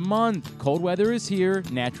this month. Cold weather is here,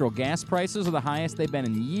 natural gas prices are the highest they've been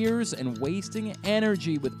in years, and wasting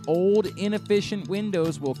energy with old, inefficient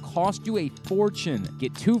windows will cost you a fortune.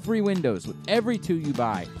 Get 2 free windows with every 2 you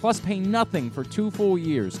buy, plus pay nothing for 2 full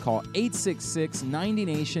years. Call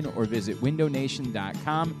 866-90-NATION or visit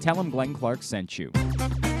windownation.com. Tell them Glenn Clark sent you.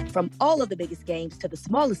 From all of the biggest games to the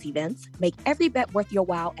smallest events, make every bet worth your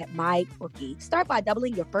while at MyBookie. Start by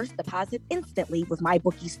doubling your first deposit instantly with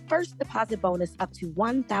MyBookie's first deposit bonus up to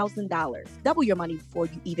 $1,000. Double your money before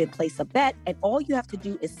you even place a bet, and all you have to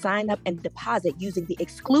do is sign up and deposit using the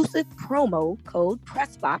exclusive promo code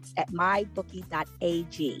PRESSBOX at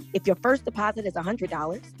mybookie.ag. If your first deposit is $100,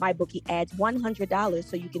 MyBookie adds $100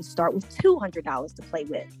 so you can start with $200 to play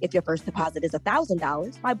with. If your first deposit is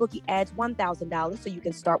 $1,000, MyBookie adds $1,000 so you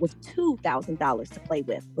can start with $2,000 to play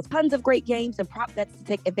with. With tons of great games and prop bets to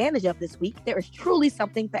take advantage of this week, there is truly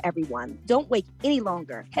something for everyone. Don't wait any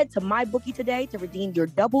longer. Head to MyBookie today to redeem your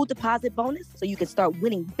double deposit bonus so you can start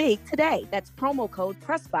winning big today. That's promo code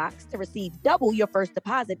PRESSBOX to receive double your first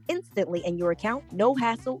deposit instantly in your account. No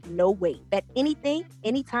hassle, no wait. Bet anything,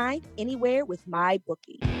 anytime, anywhere with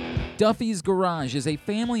MyBookie. Duffy's Garage is a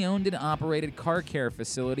family-owned and operated car care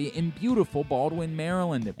facility in beautiful Baldwin,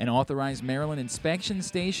 Maryland. An authorized Maryland inspection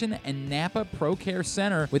station and Napa Pro Care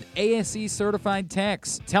Center with ASE-certified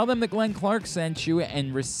techs. Tell them that Glenn Clark sent you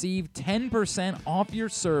and receive 10% off your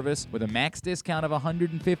service with a max discount of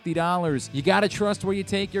 $150. You gotta trust where you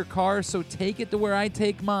take your car, so take it to where I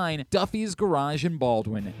take mine. Duffy's Garage in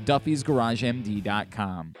Baldwin.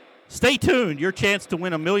 Duffy'sGarageMD.com. Stay tuned. Your chance to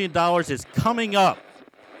win $1 million is coming up.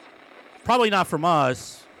 Probably not from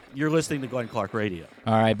us. You're listening to Glenn Clark Radio.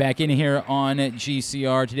 All right, back in here on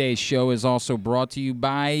GCR. Today's show is also brought to you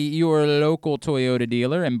by your local Toyota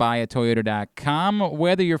dealer and buyatoyota.com.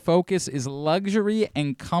 Whether your focus is luxury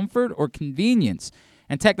and comfort or convenience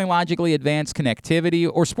and technologically advanced connectivity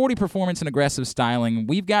or sporty performance and aggressive styling,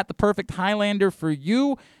 we've got the perfect Highlander for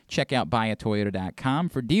you. Check out buyatoyota.com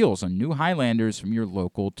for deals on new Highlanders from your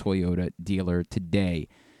local Toyota dealer today.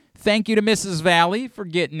 Thank you to Mrs. Valley for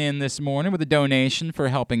getting in this morning with a donation for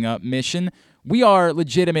helping up Mission. We are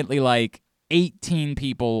legitimately like 18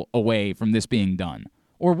 people away from this being done.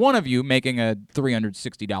 or one of you making a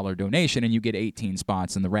 $360 donation, and you get 18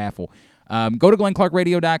 spots in the raffle. Go to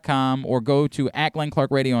GlennClarkRadio.com or go to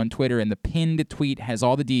 @GlennClarkRadio on Twitter, and the pinned tweet has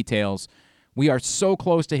all the details. We are so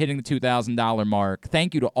close to hitting the $2,000 mark.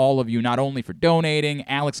 Thank you to all of you, not only for donating.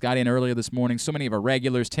 Alex got in earlier this morning. So many of our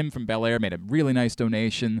regulars. Tim from Bel Air made a really nice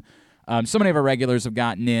donation. So many of our regulars have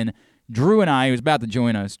gotten in. Drew and I, who's about to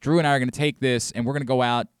join us, Drew and I are going to take this, and we're going to go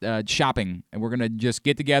out shopping, and we're going to just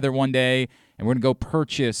get together one day, and we're going to go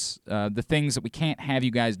purchase the things that we can't have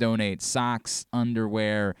you guys donate, socks,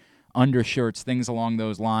 underwear, undershirts, things along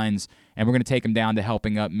those lines, and we're going to take them down to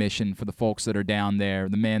Helping Up Mission for the folks that are down there,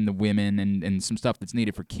 the men, the women, and some stuff that's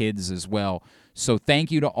needed for kids as well. So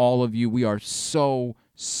thank you to all of you. We are so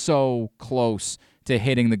close to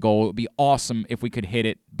hitting the goal. It would be awesome if we could hit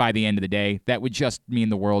it by the end of the day. That would just mean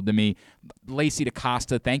the world to me. Lacey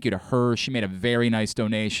DaCosta, thank you to her. She made a very nice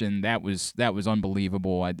donation. That was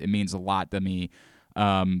unbelievable. It means a lot to me.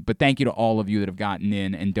 But thank you to all of you that have gotten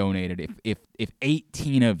in and donated. If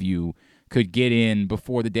 18 of you could get in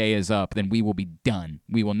before the day is up, then we will be done.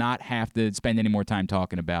 We will not have to spend any more time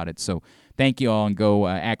talking about it. So thank you all, and go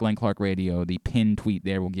at Glenn Clark Radio. The pinned tweet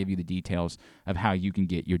there will give you the details of how you can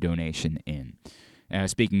get your donation in.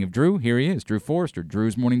 Speaking of Drew, here he is, Drew Forrester,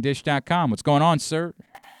 drewsmorningdish.com. What's going on, sir?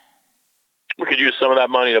 We could use some of that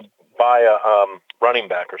money to buy a running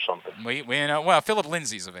back or something. Well, Philip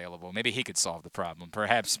Lindsay's available. Maybe he could solve the problem.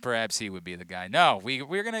 Perhaps he would be the guy. No,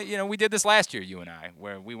 we're gonna. We did this last year, you and I,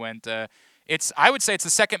 where we went. I would say it's the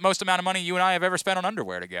second most amount of money you and I have ever spent on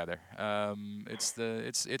underwear together.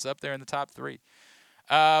 It's up there in the top 3.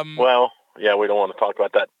 Well, yeah, we don't want to talk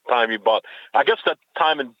about that time you bought. I guess that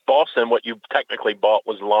time in Boston, what you technically bought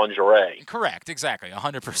was lingerie. Correct, exactly,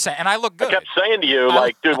 100%. And I look good. I kept saying to you,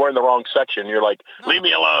 dude, we're in the wrong section. You're like, leave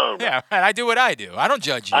me alone. Yeah, and I do what I do. I don't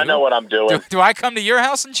judge you. I know what I'm doing. Do I come to your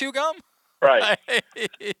house and chew gum? Right. I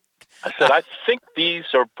said, I think these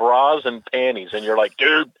are bras and panties. And you're like,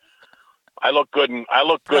 dude, I look good in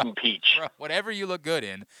peach. Bro, whatever you look good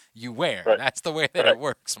in, you wear. Right. That's the way that it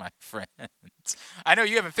works, my friend. I know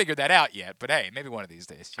you haven't figured that out yet, but hey, maybe one of these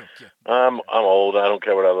days. I'm old. I don't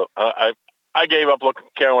care what I look. I gave up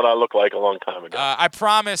caring what I look like a long time ago. I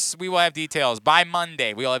promise we will have details. By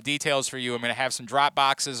Monday, we will have details for you. I'm going to have some drop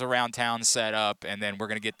boxes around town set up, and then we're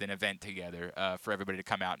going to get an event together for everybody to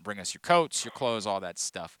come out and bring us your coats, your clothes, all that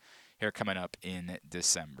stuff here coming up in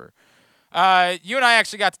December. You and I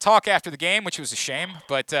actually got to talk after the game, which was a shame,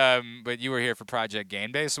 but you were here for Project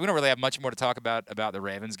Game Day, so we don't really have much more to talk about the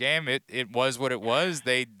Ravens game. It was what it was.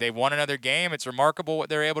 They won another game. It's remarkable what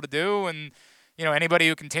they're able to do, and anybody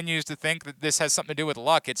who continues to think that this has something to do with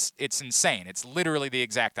luck, it's insane. It's literally the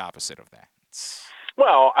exact opposite of that.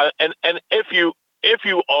 Well, and if you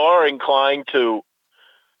are inclined to,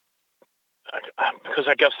 because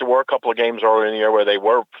I guess there were a couple of games earlier in the year where they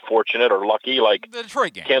were fortunate or lucky, like the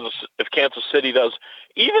Detroit game. If Kansas City does,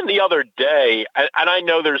 even the other day, and I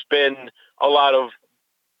know there's been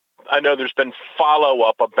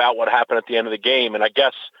follow-up about what happened at the end of the game, and I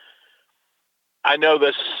guess I know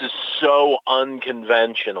this is so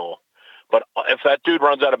unconventional, but if that dude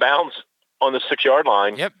runs out of bounds on the 6-yard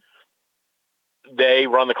line, yep, they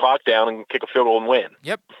run the clock down and kick a field goal and win.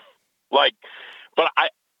 Yep.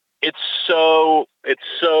 It's so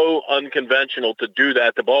unconventional to do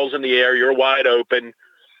that. The ball's in the air. You're wide open.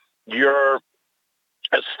 You're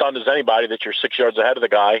as stunned as anybody that you're 6 yards ahead of the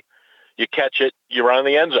guy. You catch it. You run in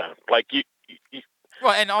the end zone.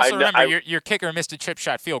 Well, and also remember, your kicker missed a chip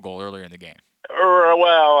shot field goal earlier in the game.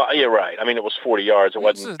 Well, you're right. I mean, it was 40 yards. It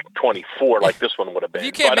wasn't 24 like this one would have been.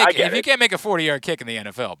 You can't make a 40-yard kick in the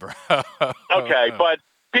NFL, bro. Okay, but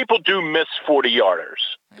people do miss 40-yarders.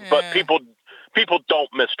 Yeah. But people don't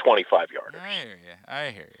miss 25-yarders.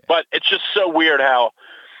 I hear you. But it's just so weird how.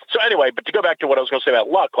 So anyway, but to go back to what I was going to say about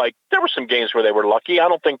luck, there were some games where they were lucky. I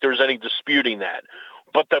don't think there's any disputing that.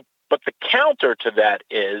 But the counter to that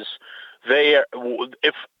is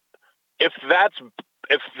if that's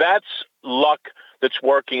luck that's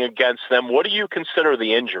working against them, what do you consider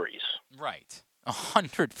the injuries? Right,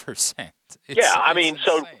 100%. Yeah, I mean,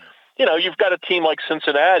 so you've got a team like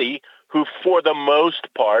Cincinnati who, for the most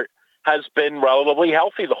part, has been relatively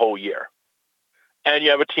healthy the whole year. And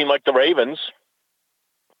you have a team like the Ravens,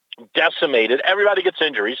 decimated. Everybody gets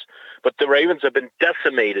injuries, but the Ravens have been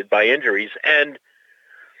decimated by injuries. And,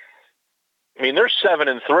 I mean, they're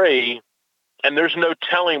 7-3, and there's no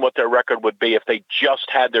telling what their record would be if they just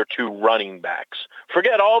had their 2 running backs.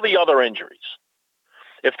 Forget all the other injuries.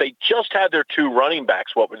 If they just had their 2 running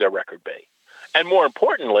backs, what would their record be? And more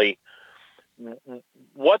importantly,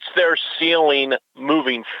 what's their ceiling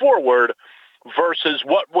moving forward versus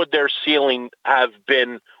what would their ceiling have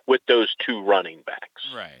been with those two running backs.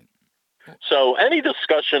 Right. So any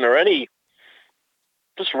discussion or any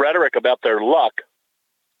just rhetoric about their luck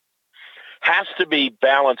has to be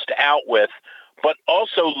balanced out with, but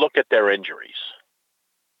also look at their injuries.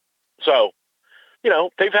 So,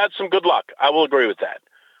 they've had some good luck. I will agree with that.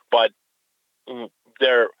 But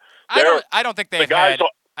I don't think they've guys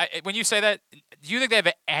had. When you say that, do you think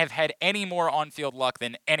they have had any more on-field luck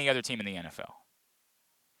than any other team in the NFL?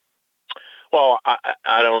 Well,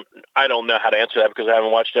 I don't know how to answer that because I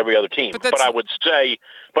haven't watched every other team. But I would say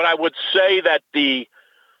that the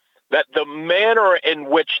manner in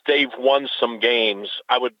which they've won some games,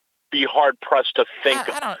 I would be hard pressed to think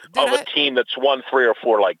of a team that's won 3 or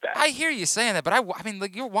 4 like that. I hear you saying that, but I mean,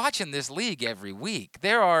 like, you're watching this league every week.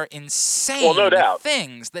 There are insane no doubt.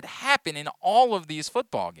 things that happen in all of these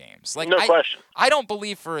football games. Like, no question. I don't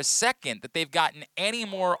believe for a second that they've gotten any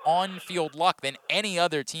more on-field luck than any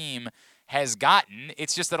other team has gotten.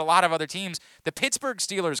 It's just that a lot of other teams, the Pittsburgh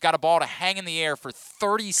Steelers got a ball to hang in the air for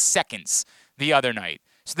 30 seconds the other night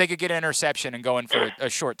so they could get an interception and go in for a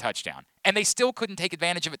short touchdown. And they still couldn't take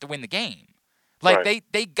advantage of it to win the game. Like,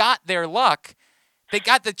 they got their luck. They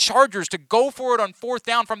got the Chargers to go for it on 4th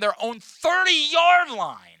down from their own 30-yard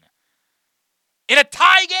line in a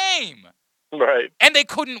tie game. Right. And they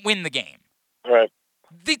couldn't win the game. Right.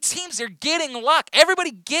 The teams are getting luck.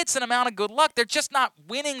 Everybody gets an amount of good luck. They're just not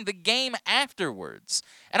winning the game afterwards.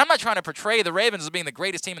 And I'm not trying to portray the Ravens as being the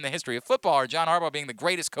greatest team in the history of football or John Harbaugh being the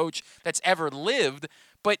greatest coach that's ever lived,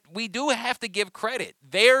 but we do have to give credit.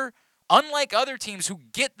 They're unlike other teams who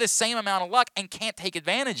get the same amount of luck and can't take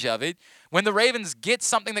advantage of it. When the Ravens get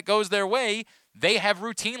something that goes their way, they have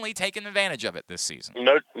routinely taken advantage of it this season.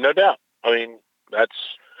 No doubt. I mean, that's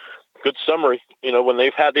a good summary. When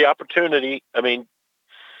they've had the opportunity, I mean,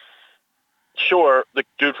 sure, the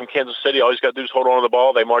dude from Kansas City, all he's got to do is hold on to the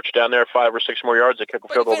ball. They march down there 5 or 6 more yards. They kick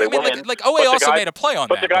a field goal. They win. Like Owe also made a play on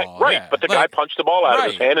that ball. Right, yeah. but the guy punched the ball out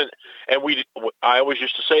of his hand. And I always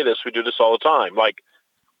used to say this. We do this all the time. Like,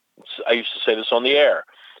 I used to say this on the air.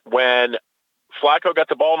 When Flacco got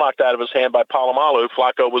the ball knocked out of his hand by Polamalu,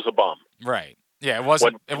 Flacco was a bum. Right. Yeah, it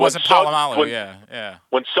wasn't Polamalu. Yeah.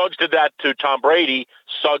 When Suggs did that to Tom Brady,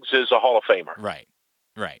 Suggs is a Hall of Famer. Right.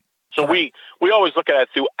 So we always look at it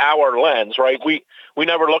through our lens, right? We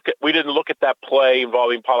didn't look at that play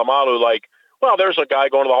involving Polamalu like, well, there's a guy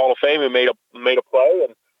going to the Hall of Fame who made a play,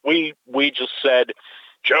 and we just said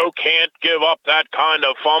Joe can't give up that kind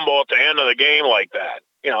of fumble at the end of the game like that.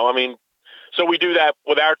 So we do that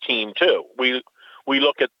with our team too. We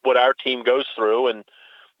look at what our team goes through, and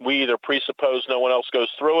we either presuppose no one else goes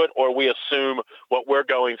through it, or we assume what we're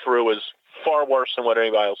going through is far worse than what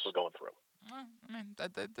anybody else is going through. I mean,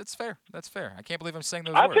 that's fair. That's fair. I can't believe I'm saying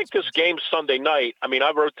those words. words. I think this game Sunday night, I mean,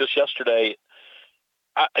 I wrote this yesterday.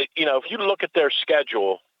 If you look at their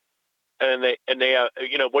schedule and they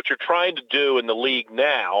what you're trying to do in the league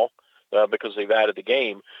now, because they've added the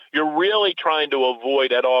game, you're really trying to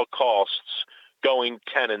avoid at all costs going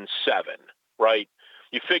 10-7, right?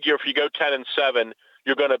 You figure if you go 10-7,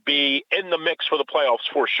 you're going to be in the mix for the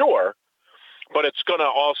playoffs for sure, but it's going to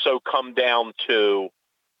also come down to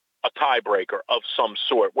a tiebreaker of some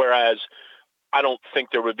sort, whereas I don't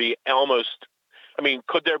think there would be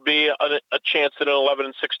could there be a chance that an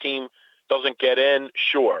 11-6 team doesn't get in?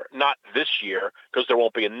 Sure. Not this year because there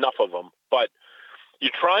won't be enough of them, but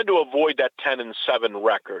you're trying to avoid that 10-7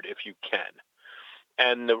 record if you can.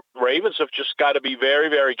 And the Ravens have just got to be very,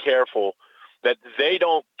 very careful that they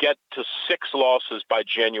don't get to 6 losses by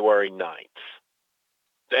January 9th.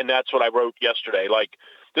 And that's what I wrote yesterday. Like,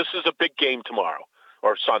 this is a big game tomorrow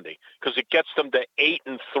or Sunday because it gets them to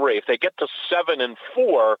 8-3. If they get to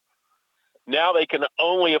 7-4, now they can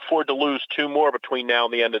only afford to lose 2 more between now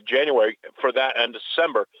and the end of January for that and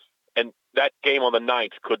December. And that game on the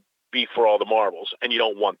 9th could be for all the marbles, and you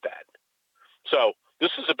don't want that. So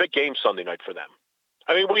this is a big game Sunday night for them.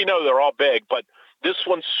 I mean, we know they're all big, but this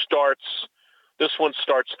one starts the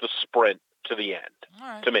sprint to the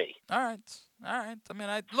end, to me. All right. I mean,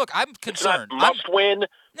 I'm concerned. It's not must win.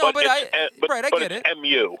 No, but I get it.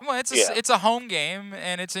 MU. Well, it's a home game,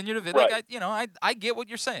 and it's in your division. Right. Like, I get what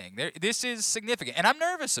you're saying. This is significant, and I'm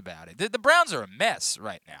nervous about it. The Browns are a mess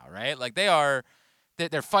right now, right? Like, they're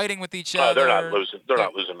fighting with each other. They're not losing. They're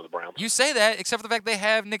not losing to the Browns. You say that, except for the fact they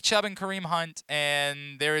have Nick Chubb and Kareem Hunt,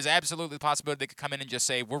 and there is absolutely the possibility they could come in and just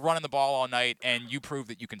say, "We're running the ball all night, and you prove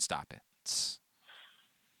that you can stop it."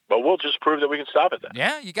 But we'll just prove that we can stop it then.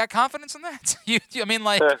 Yeah, you got confidence in that? I mean,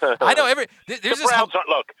 like, I know there's the Browns aren't.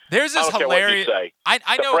 Look, there's this I don't hilarious. Care what you say.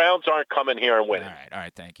 I know the Browns aren't coming here and winning. All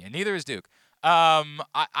right, thank you. And neither is Duke.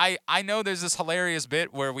 I know there's this hilarious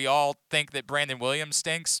bit where we all think that Brandon Williams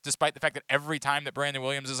stinks, despite the fact that every time that Brandon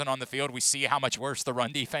Williams isn't on the field, we see how much worse the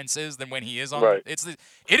run defense is than when he is on. Right.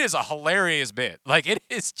 It is a hilarious bit. Like, it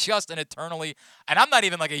is just an eternally, and I'm not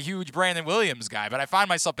even like a huge Brandon Williams guy, but I find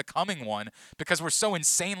myself becoming one because we're so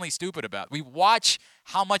insanely stupid about it. We watch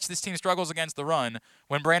how much this team struggles against the run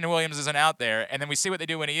when Brandon Williams isn't out there, and then we see what they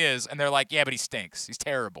do when he is, and they're like, yeah, but he stinks. He's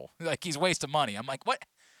terrible. Like, he's wasting money. I'm like, what?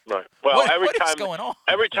 Right. Well, What every is time going on?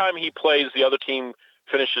 every time he plays, the other team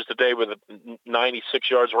finishes the day with 96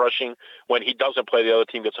 yards rushing. When he doesn't play, the other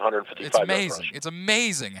team gets 155 It's yards amazing. rushing. It's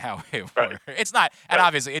amazing how it works. It's not, and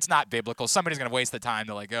obviously it's not biblical. Somebody's going to waste the time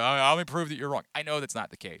to like, oh, I'll me prove that you're wrong. I know that's not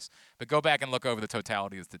the case, but go back and look over the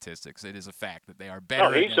totality of the statistics. It is a fact that they are better.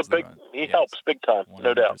 No, he's against a big. the run. He helps big time,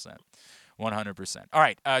 no doubt. 100%. All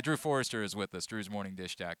right, Drew Forrester is with us,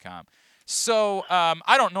 drewsmorningdish.com. So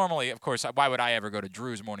I don't normally, of course, why would I ever go to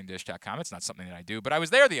drewsmorningdish.com? It's not something that I do, but I was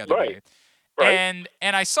there the other day. Right.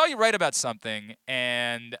 And I saw you write about something,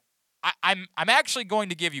 and I'm actually going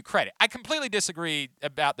to give you credit. I completely disagree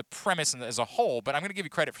about the premise as a whole, but I'm going to give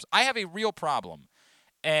you credit for. I have a real problem,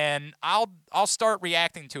 and I'll start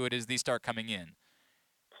reacting to it as these start coming in.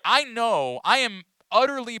 I know I am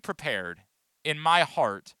utterly prepared in my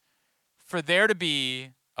heart for there to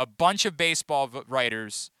be a bunch of baseball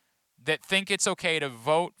writers that think it's okay to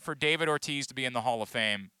vote for David Ortiz to be in the Hall of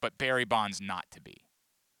Fame, but Barry Bonds not to be.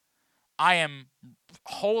 I am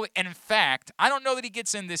wholly, and in fact, I don't know that he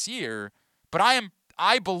gets in this year, but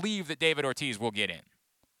I believe that David Ortiz will get in.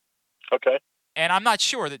 Okay. And I'm not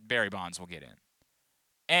sure that Barry Bonds will get in.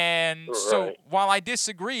 And so while I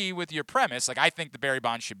disagree with your premise, like I think the Barry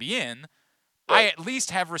Bonds should be in, I at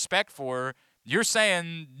least have respect for you're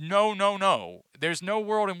saying no. There's no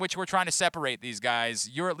world in which we're trying to separate these guys.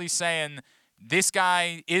 You're at least saying this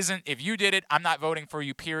guy isn't, if you did it, I'm not voting for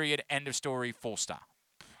you, period, end of story, full stop.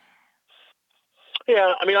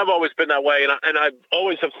 Yeah, I mean, I've always been that way, and I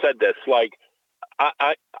always have said this. Like,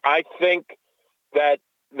 I think that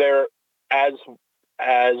there, as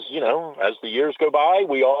you know, as the years go by,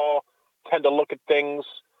 we all tend to look at things.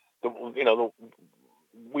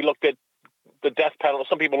 We looked at the death penalty.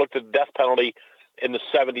 Some people looked at the death penalty in the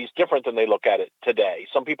 70s different than they look at it today.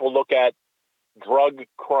 Some people look at drug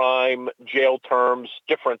crime, jail terms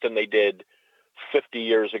different than they did 50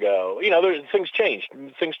 years ago. You know, things change.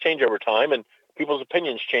 Things change over time, and people's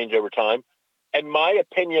opinions change over time. And my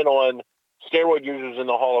opinion on steroid users in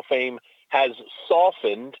the Hall of Fame has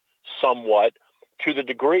softened somewhat to the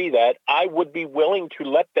degree that I would be willing to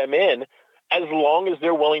let them in as long as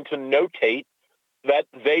they're willing to notate that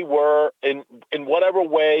they were, in whatever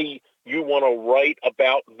way you want to write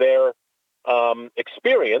about their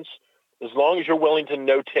experience, as long as you're willing to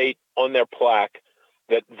notate on their plaque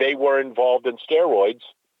that they were involved in steroids,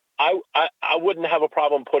 I wouldn't have a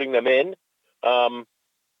problem putting them in.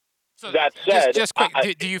 That said, just quick,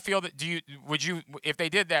 do you feel that? Would you, if they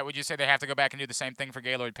did that, would you say they have to go back and do the same thing for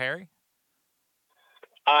Gaylord Perry?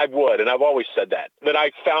 I would, and I've always said that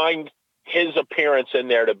I find his appearance in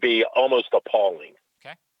there to be almost appalling.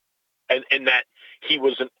 Okay, and that he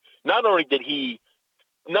wasn't. Not only did he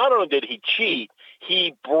cheat,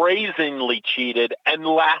 he brazenly cheated and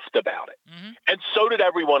laughed about it, and so did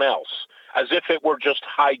everyone else, as if it were just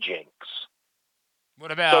hijinks.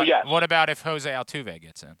 What about if Jose Altuve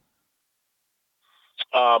gets in?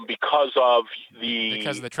 Because of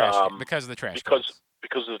the trash can. Because of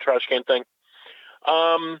the trash can thing.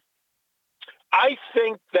 I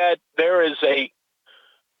think that there's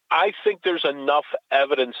enough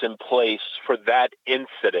evidence in place for that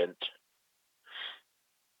incident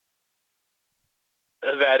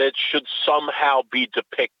that it should somehow be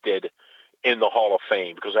depicted in the Hall of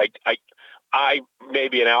Fame, because I may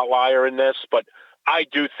be an outlier in this, but I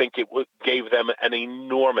do think it gave them an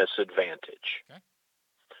enormous advantage. Okay.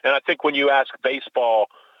 And I think when you ask baseball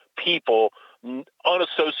people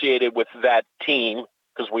unassociated with that team,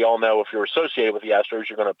 because we all know if you're associated with the Astros,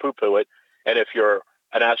 you're going to poo-poo it, and if you're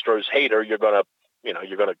an Astros hater, you're going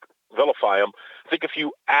to vilify them. I think if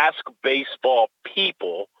you ask baseball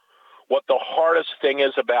people what the hardest thing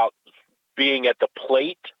is about being at the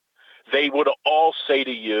plate, they would all say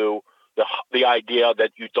to you the idea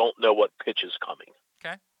that you don't know what pitch is coming.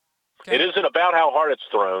 Okay. It isn't about how hard it's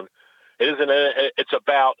thrown. It's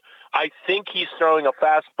about, I think he's throwing a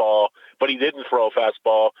fastball, but he didn't throw a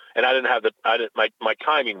fastball, and my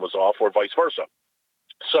timing was off, or vice versa.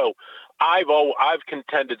 So I've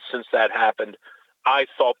contended since that happened. I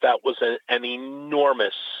thought that was an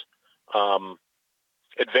enormous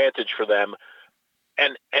advantage for them,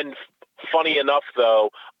 and Funny enough, though,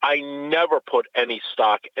 I never put any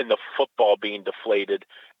stock in the football being deflated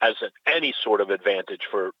as any sort of advantage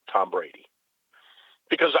for Tom Brady.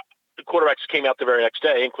 Because the quarterbacks came out the very next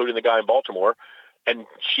day, including the guy in Baltimore, and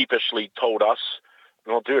sheepishly told us,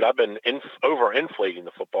 well, dude, I've been overinflating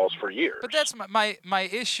the footballs for years. But that's my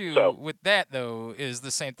issue with that, though, is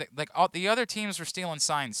the same thing. Like, all the other teams were stealing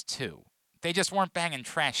signs, too. They just weren't banging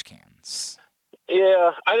trash cans.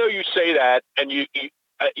 Yeah, I know you say that, and you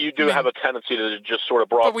do have a tendency to just sort of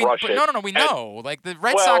broad brush it. No, we know. Like, the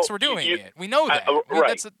Red Sox were doing it. We know that. Right.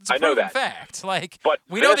 That's a proven fact. Like,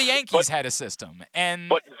 we know the Yankees had a system.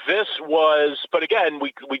 But again,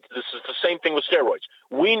 this is the same thing with steroids.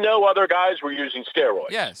 We know other guys were using steroids.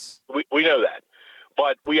 Yes. We know that.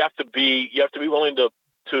 But you have to be willing to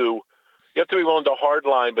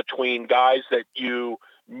hardline between guys that you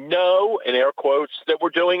know, in air quotes, that were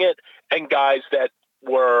doing it, and guys that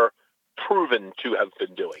were proven to have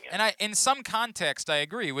been doing it. And in some context, I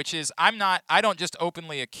agree, which is I don't just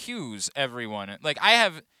openly accuse everyone. Like, I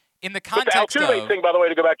have, in the context but the Altuve thing, by the way,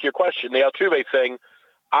 to go back to your question, the Altuve thing,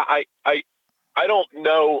 I don't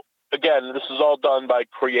know, again, this is all done by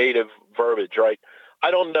creative verbiage, right?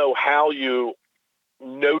 I don't know how you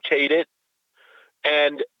notate it,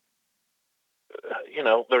 and,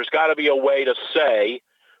 there's got to be a way to say,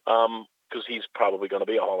 because he's probably going to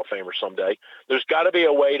be a Hall of Famer someday. There's got to be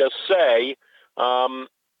a way to say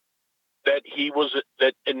that he was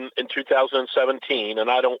in 2017, and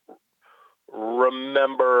I don't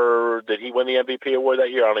remember, did he win the MVP award that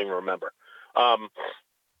year? I don't even remember.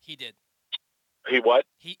 He did. He what?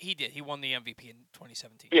 He did. He won the MVP in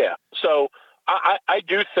 2017. Yeah. So I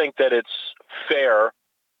do think that it's fair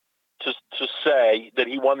to say that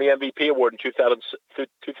he won the MVP award in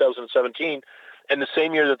 2017. And the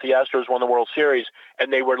same year that the Astros won the World Series,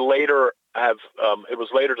 and they were later it was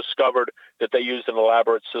later discovered that they used an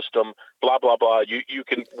elaborate system, blah, blah, blah. You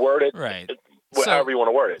can word it however you want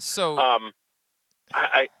to word it. So,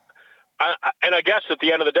 I guess at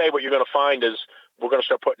the end of the day, what you're going to find is we're going to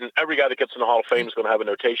start putting every guy that gets in the Hall of Fame is going to have a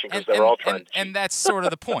notation because they're all trying to cheat. And that's sort of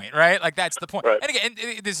the point, right? Like, that's the point. Right. And again,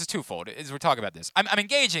 this is twofold as we're talking about this. I'm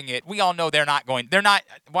engaging it. We all know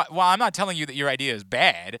while I'm not telling you that your idea is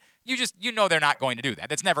bad, you know they're not going to do that.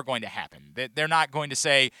 That's never going to happen. They're not going to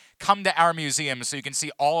say, come to our museum so you can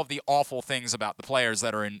see all of the awful things about the players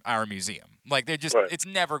that are in our museum. Like, they're just, it's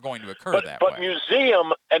never going to occur that way. But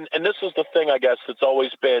museum, and this is the thing, I guess, that's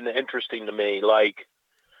always been interesting to me, like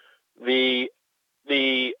the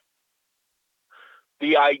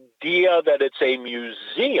idea that it's a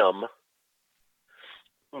museum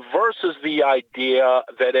versus the idea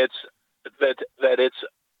that it's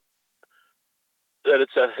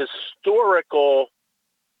a historical,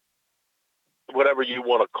 whatever you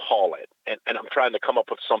want to call it, and I'm trying to come up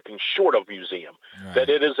with something short of museum. Right. That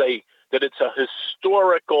it's a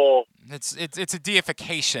historical. It's a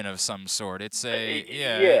deification of some sort. It's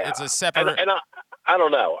it's a separate. And I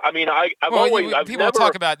don't know. I mean, people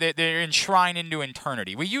talk about they're enshrined into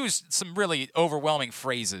eternity. We use some really overwhelming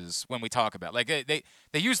phrases when we talk about, like, they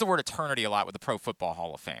use the word eternity a lot with the Pro Football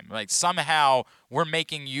Hall of Fame. Like, somehow we're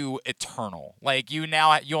making you eternal. Like,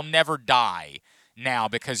 you'll never die now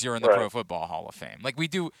because you're in the Pro Football Hall of Fame. Like, we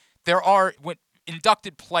do. When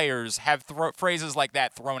inducted players have phrases like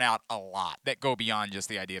that thrown out a lot that go beyond just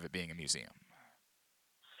the idea of it being a museum.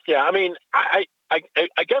 Yeah, I mean, I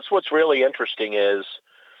guess what's really interesting is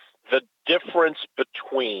the difference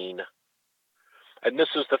between, and this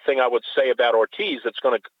is the thing I would say about Ortiz that's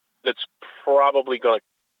probably going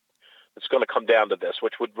to come down to this,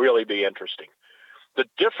 which would really be interesting. The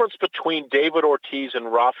difference between David Ortiz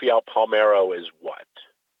and Rafael Palmeiro is what?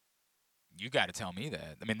 You got to tell me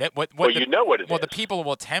that. I mean, you know what it is. Well, the people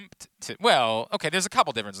will attempt to. Well, okay, there's a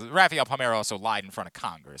couple differences. Rafael Palmeiro also lied in front of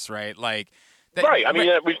Congress, right? Like. Right, I mean,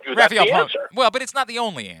 that's the answer. Well, but it's not the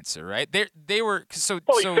only answer, right? They were so.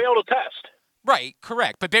 Well, he failed a test. Right,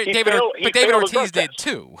 correct. But David Ortiz did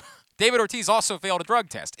too. David Ortiz also failed a drug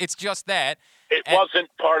test. It's just that it wasn't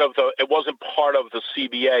part of the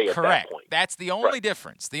CBA at correct. that point. That's the only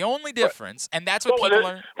difference. The only difference, and that's what people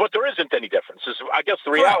are. But there isn't any difference. I guess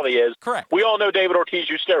the reality is, we all know David Ortiz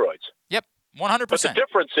used steroids. Yep, 100%. But the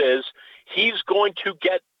difference is he's going to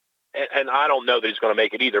get. And I don't know that he's going to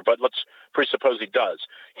make it either, but let's presuppose he does.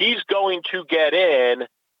 He's going to get in,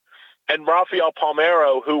 and Rafael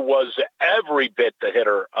Palmeiro, who was every bit the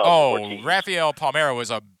hitter of Ortiz. Rafael Palmeiro was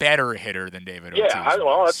a better hitter than David Ortiz. Yeah, that's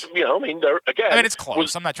it's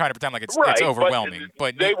close. I'm not trying to pretend like it's overwhelming,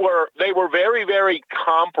 but they were very, very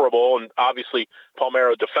comparable, and obviously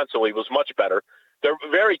Palmeiro defensively was much better. They're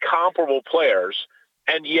very comparable players,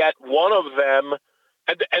 and yet one of them,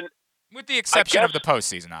 and With the exception of the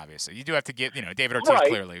postseason, obviously. You do have to give, David Ortiz Right.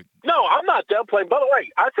 clearly. No, I'm not downplaying. By the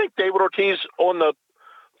way, I think David Ortiz, the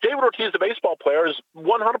baseball player, is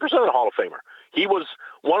 100% a Hall of Famer. He was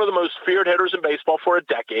one of the most feared hitters in baseball for a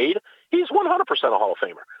decade. He's 100% a Hall of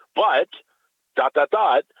Famer. But, ...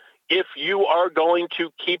 if you are going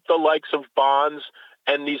to keep the likes of Bonds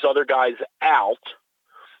and these other guys out,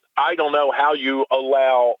 I don't know how you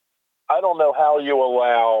allow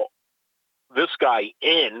this guy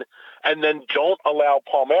in and then don't allow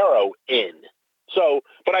Palmeiro in. So,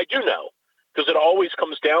 but I do know, because it always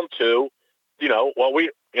comes down to,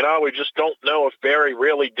 we just don't know if Barry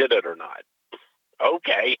really did it or not.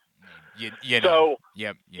 Okay. So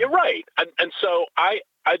Yep. You're right. And so I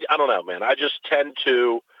don't know, man. I just tend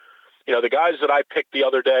to, the guys that I picked the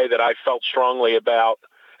other day that I felt strongly about,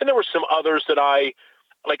 and there were some others that I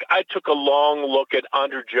took a long look at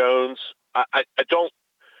Andruw Jones.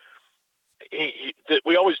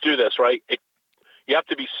 We always do this, right? You have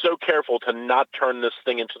to be so careful to not turn this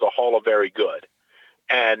thing into the Hall of Very Good.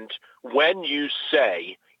 And when you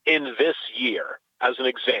say in this year, as an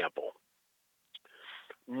example,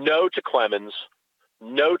 no to Clemens,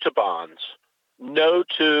 no to Bonds, no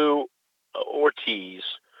to Ortiz,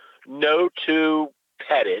 no to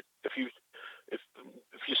Pettit, if you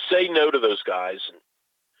say no to those guys,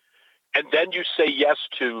 and then you say yes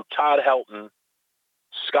to Todd Helton,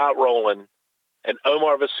 Scott Rowland, and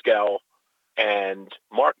Omar Vizquel, and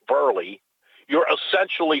Mark Burley, you're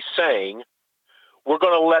essentially saying we're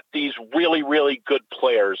going to let these really, really good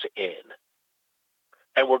players in,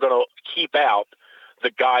 and we're going to keep out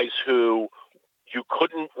the guys who you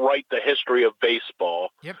couldn't write the history of baseball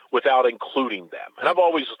without including them. And I've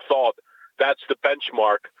always thought that's the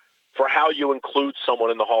benchmark for how you include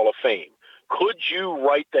someone in the Hall of Fame. Could you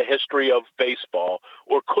write the history of baseball,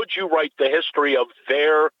 or could you write the history of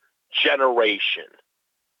their generation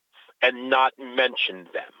and not mention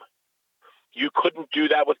them? You couldn't do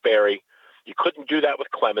that with Barry. You couldn't do that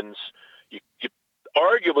with Clemens. You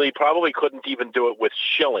arguably probably couldn't even do it with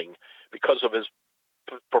Schilling because of his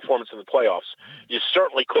performance in the playoffs. You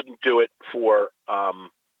certainly couldn't do it for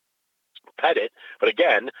Pettit, but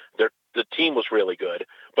again, the team was really good.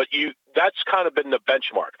 But that's kind of been the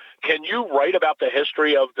benchmark. Can you write about the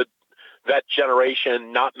history of that generation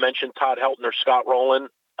and not mention Todd Helton or Scott Rowland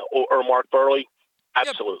or Mark Burley?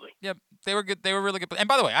 Absolutely. Yep. They were good. They were really good. And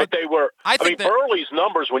by the way, Burley's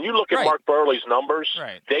numbers, when you look at Mark Burley's numbers,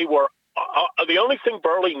 they were the only thing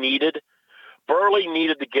Burley needed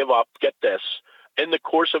to give up, get this, in the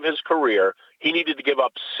course of his career, he needed to give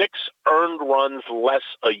up 6 earned runs less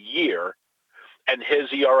a year, and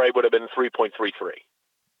his ERA would have been 3.33.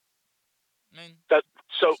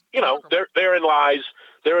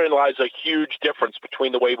 Therein lies a huge difference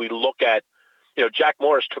between the way we look at, Jack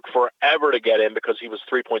Morris took forever to get in because he was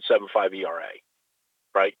 3.75 ERA,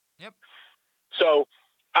 right? Yep. So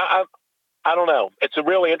I don't know. It's a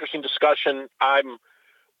really interesting discussion. I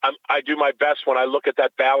do my best when I look at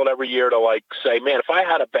that ballot every year to say, man, if I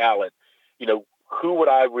had a ballot, who would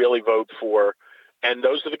I really vote for? And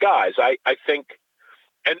those are the guys. I think,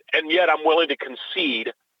 and yet I'm willing to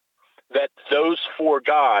concede that those 4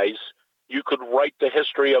 guys, you could write the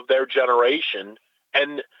history of their generation,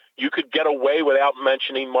 and you could get away without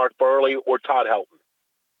mentioning Mark Burley or Todd Helton.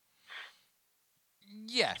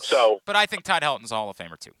 Yes. But I think Todd Helton's a Hall of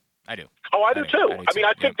Famer too. I do. Oh, I do too.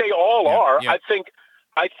 I think they all are. Yep.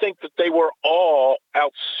 I think that they were all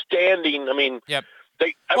outstanding. I mean,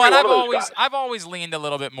 I've always leaned a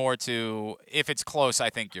little bit more to, if it's close, I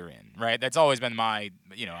think you're in, right? That's always been my,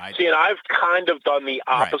 See, and I've kind of done the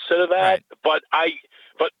opposite of that, but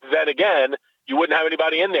then again, you wouldn't have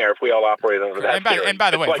anybody in there if we all operated under that theory. And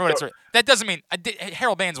by the way, that doesn't mean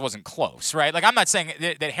Harold Baines wasn't close, right? I'm not saying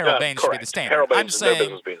that Harold Baines should be the standard.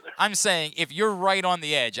 I'm saying if you're right on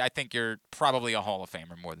the edge, I think you're probably a Hall of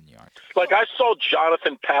Famer more than you are. I saw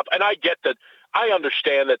Jonathan Papp, and I get that. I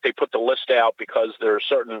understand that they put the list out because there are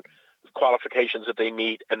certain qualifications that they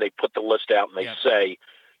meet, and they put the list out and they say,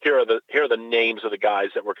 here are the names of the guys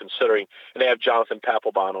that we're considering, and they have Jonathan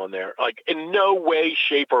Papelbon on there. In no way,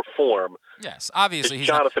 shape, or form. Yes, obviously he's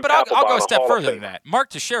Jonathan not. But I'll go a step further than that. Mark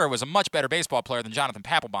Teixeira was a much better baseball player than Jonathan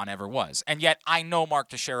Papelbon ever was, and yet I know Mark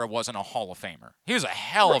Teixeira wasn't a Hall of Famer. He was a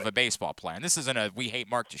hell of a baseball player, and this isn't a we hate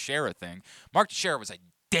Mark Teixeira thing. Mark Teixeira was a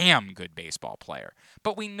damn good baseball player,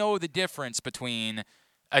 but we know the difference between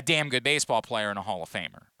a damn good baseball player and a Hall of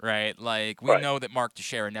Famer, right? We know that Mark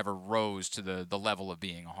Teixeira never rose to the level of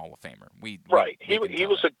being a Hall of Famer. He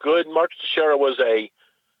was a good Mark Teixeira was a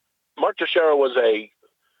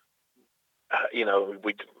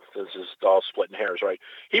this is all splitting hairs, right?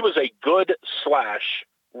 He was a good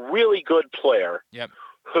 / really good player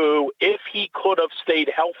who, if he could have stayed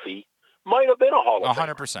healthy, might have been a Hall of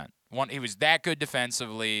Famer. 100%. He was that good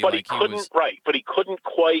defensively. But like he couldn't, was... but he couldn't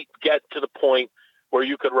quite get to the point where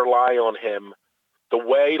you could rely on him the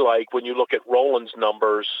way, like, when you look at Roland's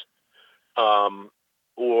numbers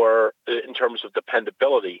or in terms of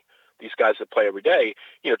dependability, these guys that play every day,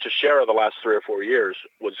 Teixeira the last 3 or 4 years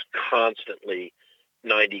was constantly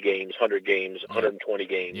 90 games, 100 games, 120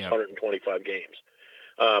 games, 125 games.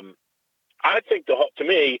 I think, to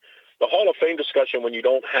me, the Hall of Fame discussion, when you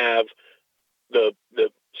don't have the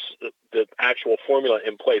actual formula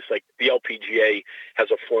in place, like the LPGA has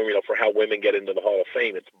a formula for how women get into the Hall of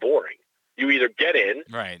Fame, it's boring. You either get in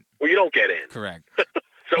or you don't get in. Correct.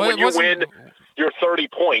 So when you win your 30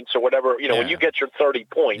 points or whatever, when you get your 30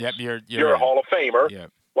 points, you're a Hall of Famer. Yep.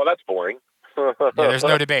 Well, that's boring. There's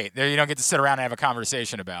no debate. You don't get to sit around and have a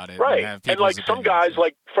conversation about it. Right. And like some guys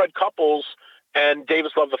like Fred Couples and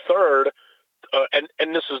Davis Love III,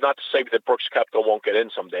 and this is not to say that Brooks Koepka won't get in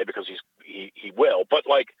someday, because he will, but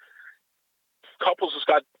like Couples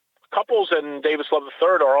and Davis Love III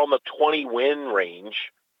are on the 20-win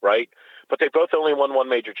range, right? But they both only won one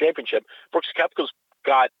major championship. Brooks Koepka's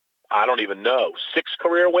got, I don't even know, 6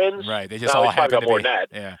 career wins. Right. They just all he's happen got to more be. than that.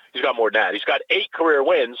 Yeah. He's got more than that. He's got 8 career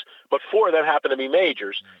wins, but 4 of them happen to be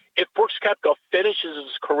majors. If Brooks Koepka finishes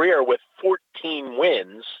his career with 14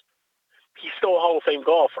 wins, he's still a Hall of Fame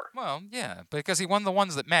golfer. Well, yeah, because he won the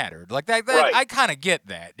ones that mattered. Like that Right. I kind of get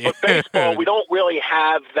that. But baseball, we don't really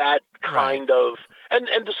have that kind of, and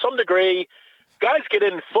to some degree, guys get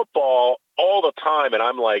in football all the time, and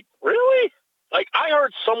I'm like, really? Like, I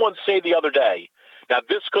heard someone say the other day, now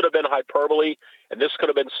this could have been hyperbole, and this could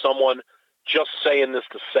have been someone just saying this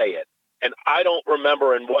to say it. And I don't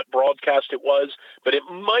remember in what broadcast it was, but it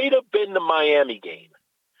might have been the Miami game.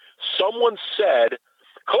 Someone said,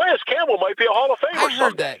 Calais Campbell might be a Hall of Famer I heard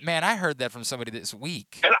someday. that. Man, I heard that from somebody this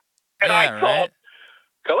week. And I thought,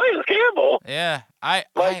 Calais Campbell? Yeah.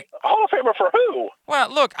 Hall of Famer for who?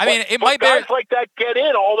 Well, look, I mean, it but might be. guys like that get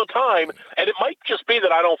in all the time, and it might just be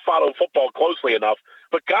that I don't follow football closely enough,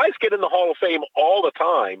 but guys get in the Hall of Fame all the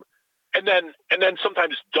time, and then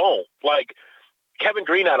sometimes don't. Like, Kevin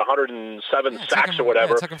Green had 107 sacks or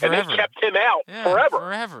whatever, and they kept him out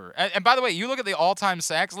forever. And by the way, you look at the all-time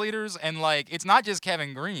sacks leaders, and like, it's not just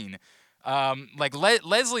Kevin Green. Like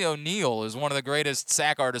Leslie O'Neal is one of the greatest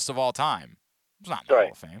sack artists of all time. It's not in the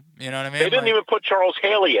Hall of Fame. You know what I mean? They didn't even put Charles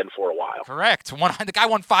Haley in for a while. Correct. The guy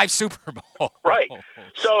won 5 Super Bowls. Right.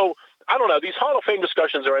 So, I don't know. These Hall of Fame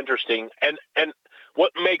discussions are interesting. And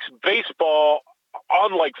what makes baseball,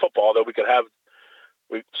 unlike football, though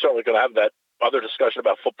we certainly could have that other discussion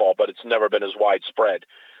about football, but it's never been as widespread.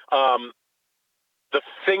 The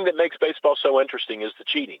thing that makes baseball so interesting is the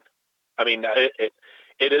cheating. I mean,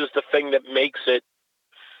 it is the thing that makes it,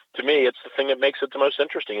 to me, it's the thing that makes it the most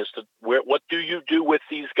interesting is what do you do with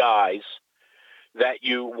these guys that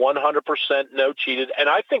you 100% know cheated? And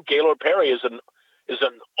I think Gaylord Perry is an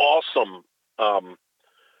awesome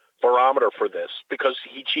barometer for this, because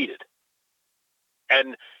he cheated.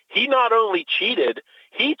 And he not only cheated,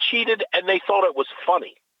 and they thought it was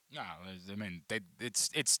funny. No, I mean, it's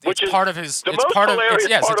Which is part of his. the It's most part of hilarious it's,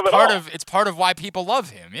 yes, part it's of it part all. of it's part of why people love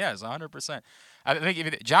him. Yes, 100%. I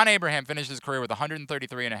think John Abraham finished his career with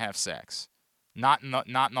 133.5 sacks, not in the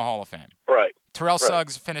Hall of Fame. Right. Terrell Right.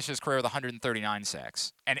 Suggs finished his career with 139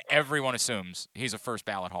 sacks, and everyone assumes he's a first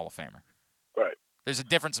ballot Hall of Famer. Right. There's a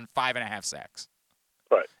difference in 5.5 sacks.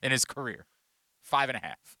 Right. In his career, 5.5,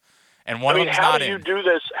 and I one mean, of them's how not do you in. do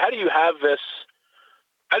this? How do you have this?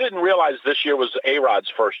 I didn't realize this year was A-Rod's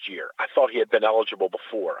first year. I thought he had been eligible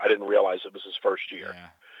before. I didn't realize it was his first year.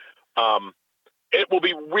 It will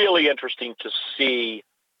be really interesting to see,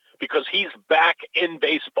 because he's back in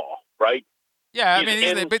baseball, right? Yeah, I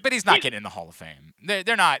mean, but he's not getting in the Hall of Fame.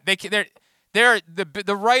 They're not. They're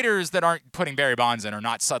the writers that aren't putting Barry Bonds in are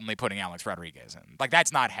not suddenly putting Alex Rodriguez in. Like,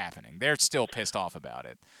 that's not happening. They're still pissed off about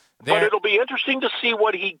it. But it'll be interesting to see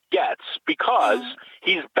what he gets, because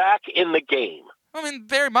he's back in the game. I mean,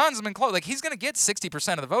 Barry Bonds has been close. Like, he's going to get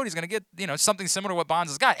 60% of the vote. He's going to get, something similar to what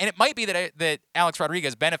Bonds has got. And it might be that Alex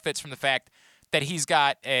Rodriguez benefits from the fact that he's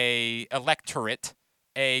got a electorate,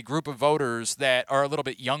 a group of voters that are a little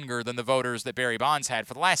bit younger than the voters that Barry Bonds had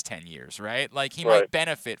for the last 10 years, right? Like, he might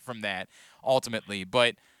benefit from that ultimately.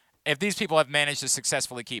 But if these people have managed to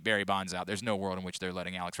successfully keep Barry Bonds out, there's no world in which they're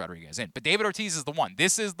letting Alex Rodriguez in. But David Ortiz is the one.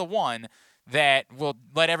 This is the one that will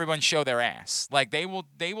let everyone show their ass. Like, they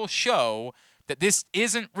will show that this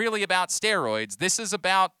isn't really about steroids. This is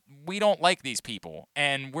about, we don't like these people,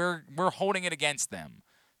 and we're holding it against them.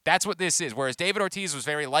 That's what this is. Whereas David Ortiz was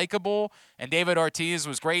very likable, and David Ortiz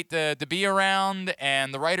was great to be around,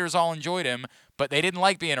 and the writers all enjoyed him, but they didn't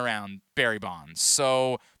like being around Barry Bonds.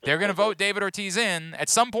 So they're going to vote David Ortiz in at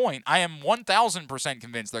some point. I am 1,000%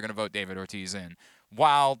 convinced they're going to vote David Ortiz in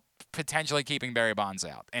while potentially keeping Barry Bonds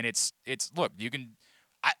out. And it's look, you can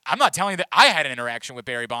I'm not telling you that I had an interaction with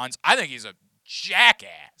Barry Bonds. I think he's a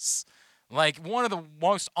jackass. Like, one of the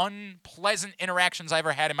most unpleasant interactions I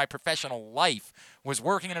ever had in my professional life was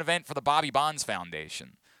working an event for the Bobby Bonds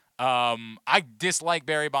Foundation. I dislike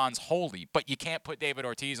Barry Bonds wholly, but you can't put David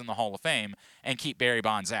Ortiz in the Hall of Fame and keep Barry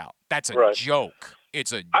Bonds out. That's a joke.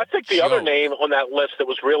 It's a I think the joke. other name on that list that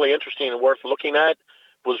was really interesting and worth looking at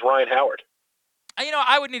was Ryan Howard.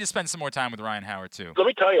 I would need to spend some more time with Ryan Howard, too. Let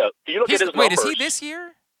me tell you, you look at his Wait, numbers. is he this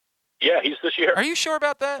year? Yeah, he's this year. Are you sure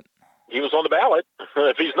about that? He was on the ballot.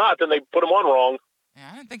 If he's not, then they put him on wrong.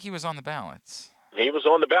 Yeah, I didn't think he was on the ballots. He was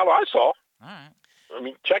on the ballot I saw. All right. I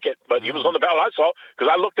mean, check it, but he was on the ballot I saw because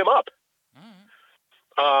I looked him up.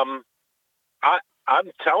 I'm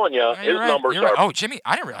telling you, his numbers are. Oh,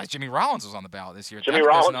 I didn't realize Jimmy Rollins was on the ballot this year. Jimmy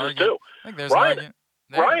Rollins is too. I think there's an argument.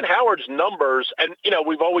 Ryan Howard's numbers, and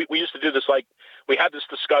we used to do this, like, we had this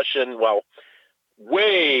discussion. Well,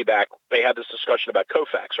 way back, they had this discussion about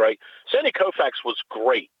Koufax, right? Sandy Koufax was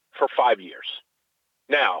great for 5 years.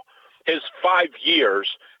 Now, his 5 years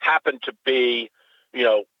happened to be,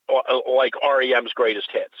 like REM's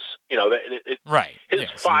greatest hits. Right. His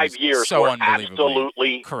 5 years so were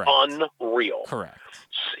absolutely unreal. Correct.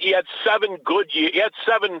 He had 7 good years. He had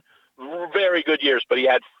 7 very good years, but he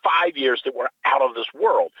had 5 years that were out of this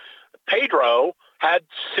world. Pedro had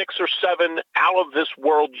 6 or 7 out of this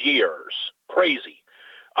world years. Crazy.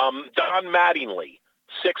 Don Mattingly,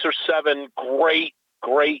 6 or 7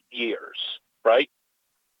 great years, right?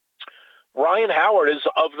 Ryan Howard is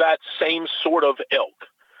of that same sort of ilk.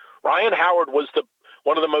 Ryan Howard was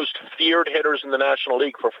one of the most feared hitters in the National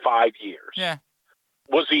League for 5 years. Yeah.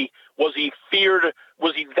 Was he feared?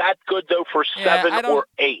 Was he that good though for 7 or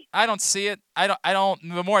 8? I don't see it. I don't.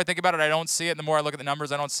 The more I think about it, I don't see it. The more I look at the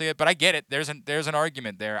numbers, I don't see it. But I get it. There's an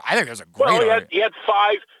argument there. I think there's a great argument. He had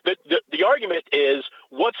 5. The argument is,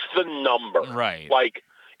 what's the number? Right. Like,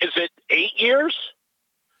 is it 8 years?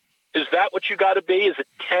 Is that what you got to be? Is it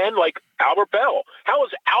 10? Like Albert Bell. How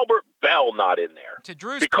is Albert Bell not in there? To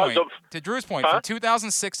Drew's point, from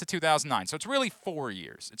 2006 to 2009. So it's really 4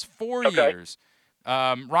 years. It's 4 years.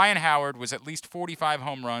 Ryan Howard was at least 45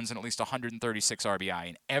 home runs and at least 136 RBI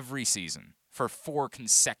in every season for 4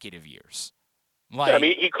 consecutive years. I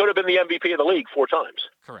mean, he could have been the MVP of the league 4 times.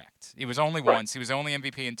 Correct. He was only once. He was only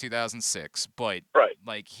MVP in 2006. But,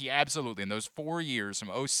 he absolutely, in those 4 years, from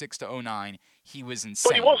 06 to 09, he was insane.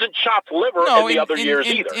 But he wasn't chopped liver in the other years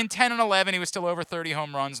either. In 10 and 11, he was still over 30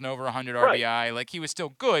 home runs and over 100 RBI. Like, he was still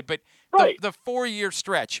good. But the 4-year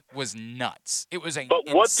stretch was nuts. It was But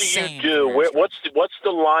what do you do? What's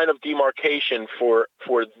the line of demarcation for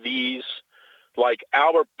these? Like,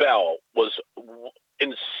 Albert Bell was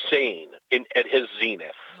insane at his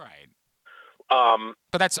zenith. Right.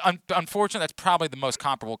 But that's unfortunate. That's probably the most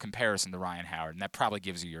comparable comparison to Ryan Howard, and that probably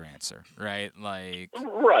gives you your answer, right? Right.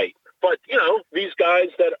 But, these guys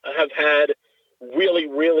that have had really,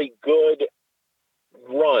 really good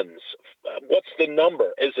runs, what's the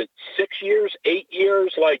number? Is it 6 years, 8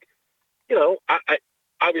 years? Like, I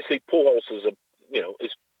obviously Pujols is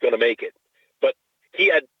going to make it. But he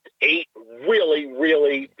had 8 really,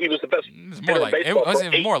 really, he was the best hitter in baseball. It was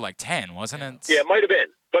more like 10, wasn't it? Yeah, it might have been.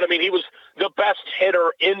 But, I mean, he was the best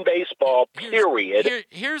hitter in baseball, period.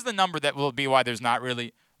 Here's the number that will be why there's not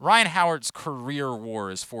really – Ryan Howard's career WAR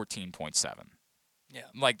is 14.7. Yeah.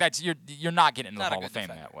 Like, that's you're not getting into the Hall of Fame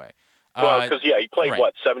that way. Well, because, he played,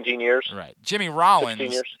 17 years? Right. Jimmy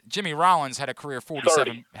Rollins had a career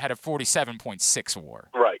 47.6 WAR.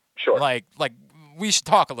 Right, sure. Like we should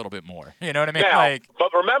talk a little bit more. You know what I mean? Now,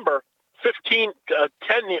 but remember, 10,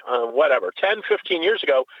 15 years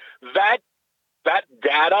ago, that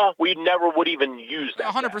data, we never would even use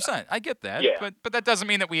that 100%. data. I get that. Yeah. But that doesn't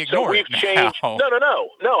mean that we ignore it now. Changed. No,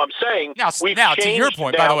 I'm saying now to your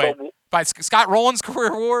point, by the way, Scott Rowland's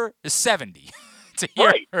career WAR is 70. to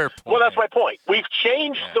your point. Well, that's my point. We've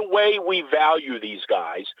changed the way we value these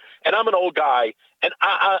guys, and I'm an old guy, and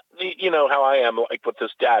I you know how I am, like, with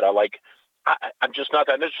this data, like, I'm just not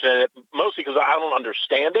that interested in it, mostly because I don't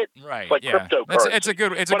understand it. Right. Like cryptocurrency. It's a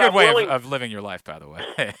good way of living your life, by the way.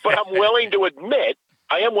 But I am willing to admit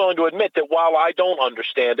that while I don't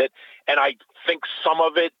understand it, and I think some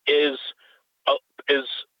of it is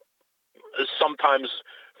sometimes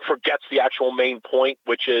forgets the actual main point,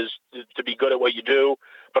 which is to be good at what you do.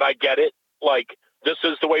 But I get it. Like, this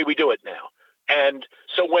is the way we do it now. And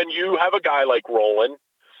so when you have a guy like Roland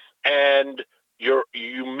and you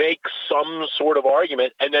make some sort of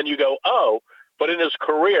argument, and then you go, oh, but in his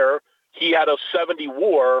career, he had a 70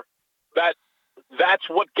 WAR, that's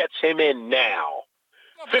what gets him in now.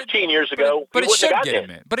 15 years ago, but he it should wouldn't have get gotten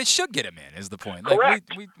him in. But it should get him in, is the point. Correct.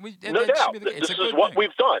 No doubt. This is what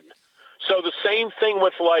we've done. So the same thing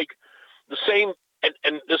with the same,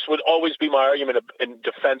 and this would always be my argument in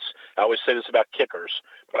defense. I always say this about kickers,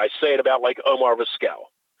 but I say it about Omar Vizquel.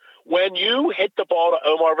 When you hit the ball to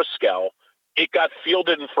Omar Vizquel, it got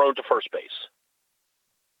fielded and thrown to first base.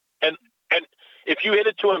 And if you hit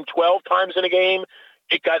it to him 12 times in a game,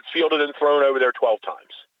 it got fielded and thrown over there 12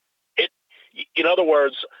 times. In other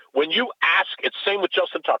words, when you ask, it's the same with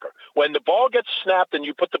Justin Tucker. When the ball gets snapped and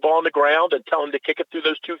you put the ball on the ground and tell him to kick it through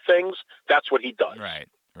those two things, that's what he does. Right.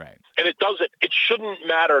 And it shouldn't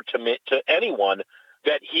matter to anyone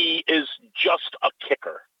that he is just a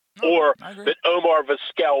kicker or that Omar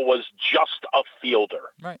Vizquel was just a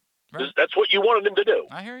fielder. Right. That's what you wanted him to do.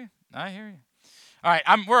 I hear you. All right,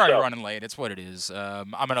 we're already running late. It's what it is.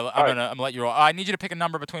 I'm gonna let you roll. I need you to pick a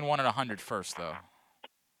number between 1 and 100 first, though.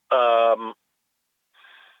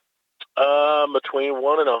 Between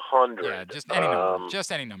 1 and 100. Yeah, just any number.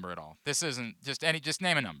 Just any number at all. This isn't just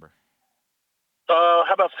name a number.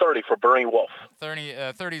 How about 30 for Bernie Wolf? 30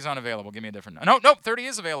 is unavailable. Give me a different number. No, 30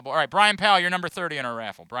 is available. All right, Brian Powell, you're number 30 in our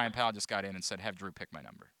raffle. Brian Powell just got in and said, have Drew pick my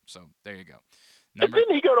number. So there you go.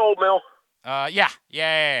 Didn't he go to Old Mill? Yeah.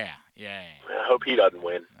 I hope he doesn't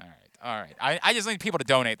win. All right. I just need people to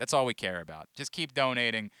donate. That's all we care about. Just keep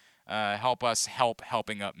donating. Help us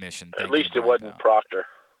helping up mission. At least it wasn't Proctor.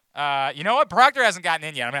 You know what? Proctor hasn't gotten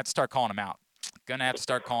in yet. I'm going to have to start calling him out.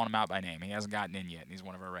 By name. He hasn't gotten in yet. He's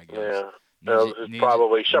one of our regulars. Yeah.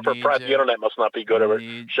 Probably Shepard Pratt. The internet must not be good over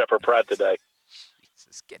Shepard Pratt today.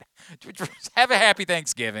 Jesus, have a happy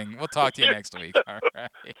Thanksgiving. We'll talk to you next week. All right.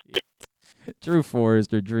 Drew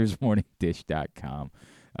Forrester, Drew'sMorningDish.com.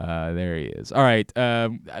 There he is. All right.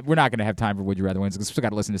 We're not going to have time for Would You Rather Wins because we've still got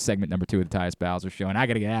to listen to segment number 2 of the Tyus Bowser Show, and I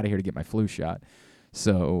got to get out of here to get my flu shot.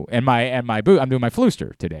 So, I'm doing my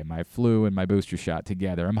Flooster today, my flu and my booster shot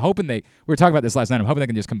together. I'm hoping we were talking about this last night. I'm hoping they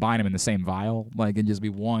can just combine them in the same vial, and just be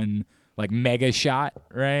one mega shot,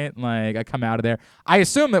 right? I come out of there. I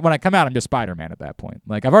assume that when I come out, I'm just Spider-Man at that point.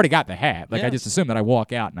 I've already got the hat. I just assume that I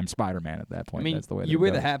walk out and I'm Spider-Man at that point. That's the way. You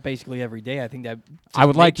wear the hat basically every day. I think that. I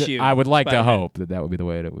would like to hope that would be the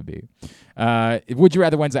way it would be. Would You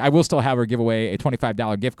Rather Wednesday? I will still have her give away a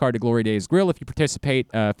 $25 gift card to Glory Days Grill if you participate.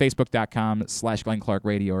 Facebook.com/Glenn Clark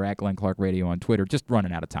Radio or @Glenn Clark Radio on Twitter. Just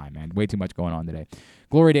running out of time, man. Way too much going on today.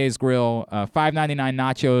 Glory Days Grill, $5.99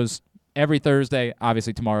 nachos every Thursday.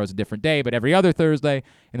 Obviously, tomorrow is a different day, but every other Thursday.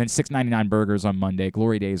 And then $6.99 burgers on Monday.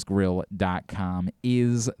 GloryDaysGrill.com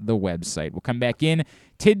is the website. We'll come back in.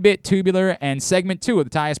 Tidbit, Tubular, and segment 2 of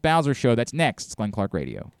the Tyus Bowser Show. That's next. It's Glenn Clark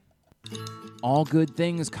Radio. All good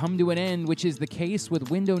things come to an end, which is the case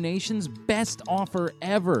with Window Nation's best offer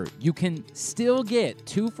ever. You can still get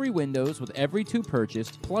 2 free windows with every 2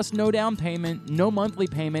 purchased, plus no down payment, no monthly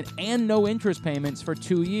payment, and no interest payments for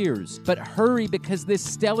 2 years. But hurry, because this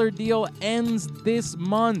stellar deal ends this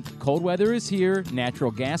month. Cold weather is here,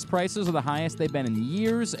 natural gas prices are the highest they've been in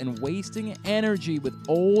years, and wasting energy with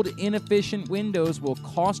old, inefficient windows will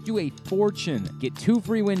cost you a fortune. Get 2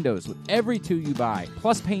 free windows with every 2 you buy,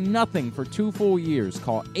 plus pay nothing for 2 full years.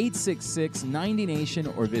 Call 866-90-NATION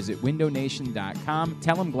or visit windownation.com.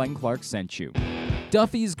 Tell them Glenn Clark sent you.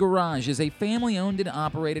 Duffy's Garage is a family-owned and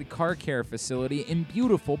operated car care facility in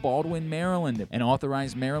beautiful Baldwin, Maryland. An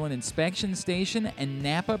authorized Maryland inspection station and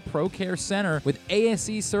Napa Pro Care Center with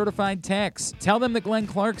ASE-certified techs. Tell them that Glenn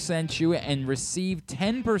Clark sent you and receive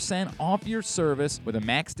 10% off your service with a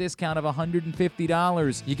max discount of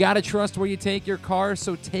 $150. You gotta trust where you take your car,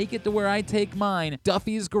 so take it to where I take mine.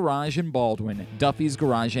 Duffy's Garage in Baldwin.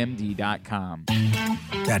 Duffy'sGarageMD.com.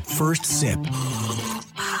 That first sip.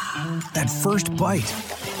 That first bite.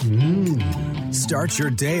 Start your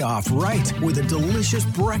day off right with a delicious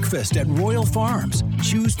breakfast at Royal Farms.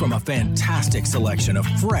 Choose from a fantastic selection of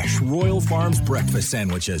fresh Royal Farms breakfast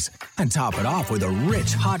sandwiches and top it off with a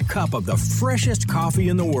rich hot cup of the freshest coffee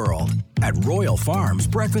in the world. At Royal Farms,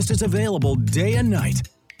 breakfast is available day and night.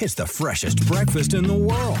 It's the freshest breakfast in the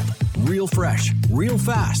world. Real fresh, real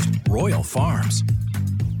fast. Royal Farms.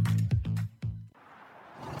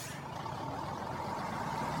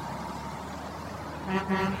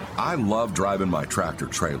 I love driving my tractor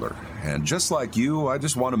trailer, and just like you, I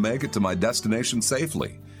just want to make it to my destination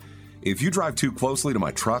safely. If you drive too closely to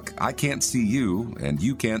my truck, I can't see you, and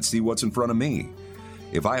you can't see what's in front of me.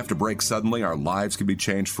 If I have to brake suddenly, our lives can be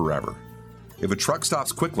changed forever. If a truck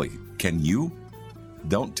stops quickly, can you?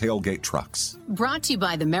 Don't tailgate trucks. Brought to you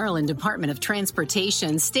by the Maryland Department of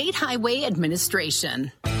Transportation State Highway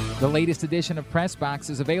Administration. The latest edition of Press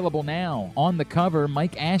Box is available now. On the cover,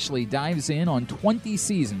 Mike Ashley dives in on 20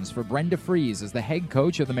 seasons for Brenda Fries as the head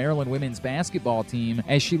coach of the Maryland women's basketball team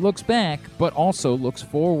as she looks back, but also looks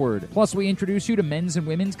forward. Plus, we introduce you to men's and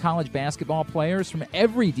women's college basketball players from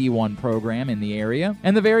every D1 program in the area,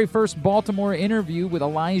 and the very first Baltimore interview with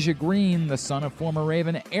Elijah Green, the son of former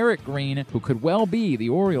Raven Eric Green, who could well be the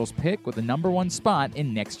Orioles pick with the #1 spot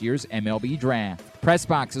in next year's MLB draft.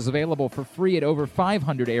 Pressbox is available for free at over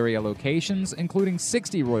 500 area locations, including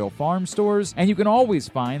 60 Royal Farm stores, and you can always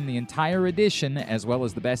find the entire edition as well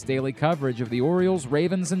as the best daily coverage of the Orioles,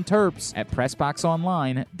 Ravens, and Terps at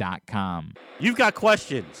PressBoxOnline.com. You've got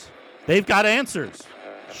questions. They've got answers.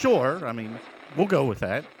 Sure, I mean, we'll go with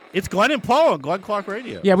that. It's Glenn and Paul on Glenn Clark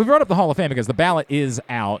Radio. Yeah, we brought up the Hall of Fame because the ballot is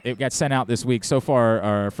out. It got sent out this week. So far,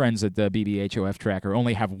 our friends at the BBHOF Tracker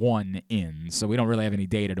only have one in, so we don't really have any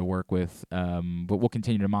data to work with, but we'll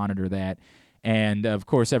continue to monitor that. And, of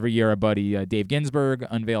course, every year our buddy Dave Ginsburg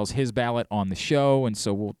unveils his ballot on the show, and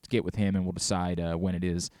so we'll get with him and we'll decide when it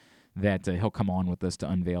is that he'll come on with us to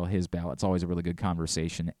unveil his ballot. It's always a really good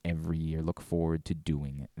conversation every year. Look forward to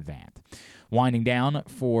doing that. Winding down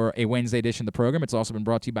for a Wednesday edition of the program, it's also been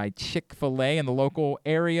brought to you by Chick-fil-A and the local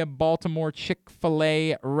area Baltimore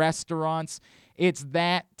Chick-fil-A restaurants. It's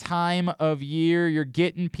that time of year. You're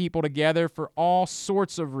getting people together for all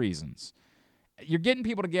sorts of reasons. You're getting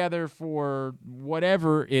people together for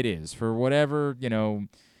whatever it is, for whatever,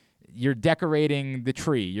 you're decorating the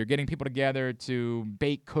tree. You're getting people together to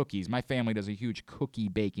bake cookies. My family does a huge cookie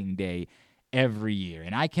baking day every year,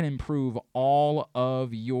 and I can improve all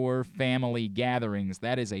of your family gatherings.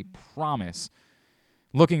 That is a promise.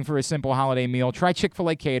 Looking for a simple holiday meal? Try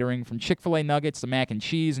Chick-fil-A catering. From Chick-fil-A nuggets to mac and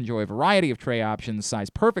cheese, enjoy a variety of tray options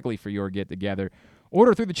sized perfectly for your get-together.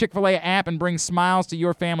 Order through the Chick-fil-A app and bring smiles to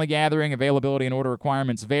your family gathering. Availability and order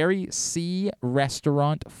requirements vary. See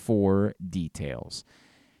restaurant for details.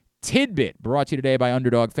 Tidbit, brought to you today by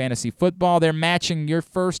Underdog Fantasy Football. They're matching your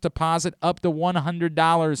first deposit up to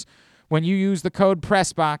 $100 when you use the code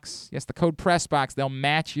PRESSBOX. Yes, the code PRESSBOX. They'll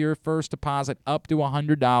match your first deposit up to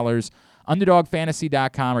 $100.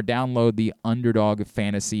 UnderdogFantasy.com or download the Underdog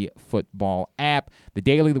Fantasy Football app. The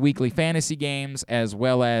daily, the weekly fantasy games, as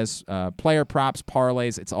well as player props,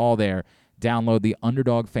 parlays, it's all there. Download the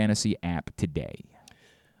Underdog Fantasy app today.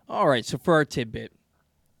 All right, so for our tidbit,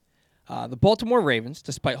 the Baltimore Ravens,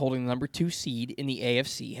 despite holding the #2 seed in the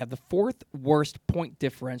AFC, have the 4th worst point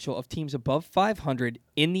differential of teams above 500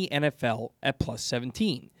 in the NFL at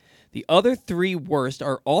 +17. The other 3 worst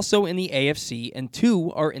are also in the AFC, and 2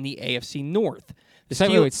 are in the AFC North.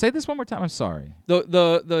 Wait, say this one more time. I'm sorry.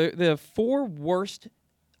 The 4 worst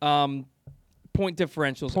point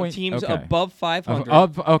differentials of teams above 500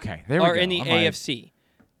 are in the AFC.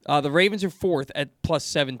 The Ravens are 4th at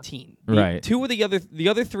 +17. Right. The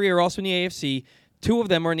other 3 are also in the AFC. 2 of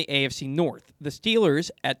them are in the AFC North. The Steelers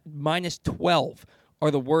at -12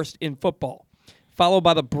 are the worst in football, followed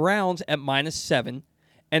by the Browns at -7,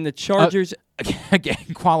 and the Chargers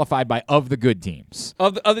again qualified by of the good teams.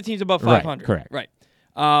 Of the other teams above 500. Right, correct. Right.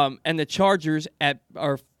 And the Chargers have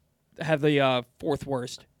the 4th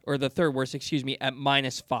worst, or the 3rd worst, at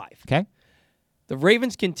 -5. Okay. The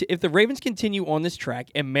Ravens if the Ravens continue on this track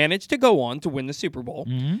and manage to go on to win the Super Bowl,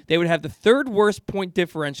 they would have the 3rd worst point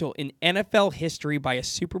differential in NFL history by a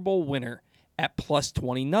Super Bowl winner at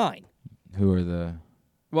 +29. Who are the?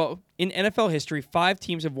 Well, in NFL history, 5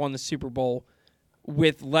 teams have won the Super Bowl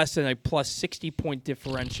with less than a +60 point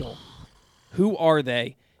differential. Who are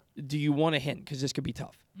they? Do you want a hint? Because this could be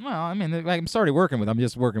tough. Well, I mean, I'm already working with. I'm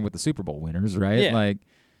just working with the Super Bowl winners, right? Yeah.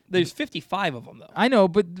 There's 55 of them, though. I know,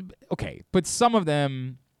 but okay. But some of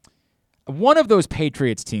them, one of those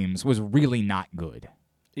Patriots teams was really not good.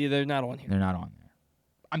 Yeah, they're not on here. They're not on there.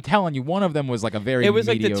 I'm telling you, one of them was like a very It was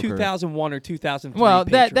mediocre. like the 2001 or 2003 Well,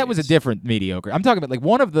 Patriots. that was a different mediocre. I'm talking about like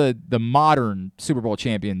one of the modern Super Bowl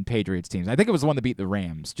champion Patriots teams. I think it was the one that beat the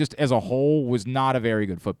Rams. Just as a whole, was not a very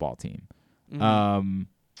good football team. Mm-hmm.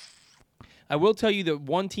 I will tell you that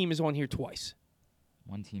one team is on here twice.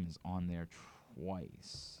 One team is on there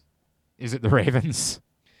twice. Is it the Ravens?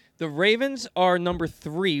 The Ravens are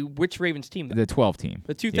 #3. Which Ravens team, though? The 12 team.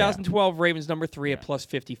 The 2012 Ravens #3 at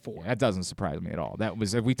 +54. Yeah, that doesn't surprise me at all. That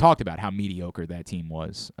was we talked about how mediocre that team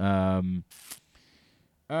was. How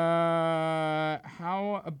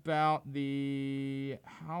about the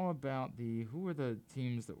who are the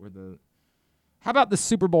teams that were the? How about the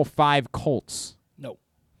Super Bowl 5 Colts? No.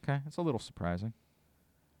 Okay, that's a little surprising.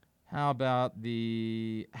 How about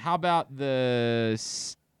the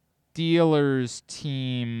Steelers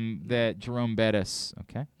team that Jerome Bettis?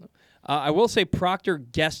 Okay. I will say Proctor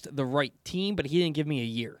guessed the right team, but he didn't give me a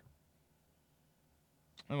year.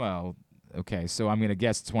 Well, okay, so I'm going to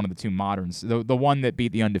guess it's one of the two moderns. The one that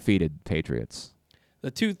beat the undefeated Patriots. The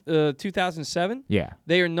 2007? Yeah.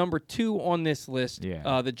 They are number 2 on this list.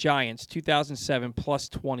 Yeah. The Giants, 2007 plus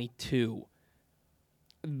 22.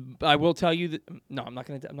 I will tell you that. No, I'm not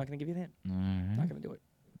gonna give you that. All I'm right. not gonna do it.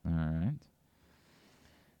 All right.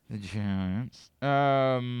 The Giants.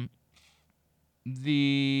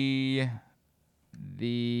 The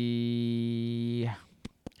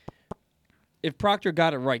If Proctor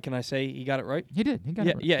got it right, can I say he got it right? He did. He got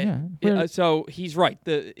it right. Yeah. Yeah. So he's right.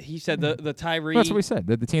 He said the Tyree. That's what we said.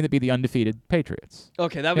 The team that beat the undefeated Patriots.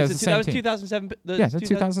 Okay, that Yeah, was it's the that same was team. 2007. Yes, that's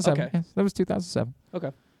 2007. Okay. Yes, that was 2007.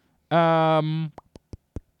 Okay.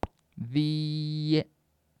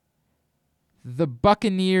 The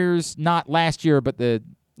Buccaneers, not last year, but the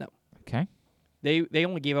No. Okay. They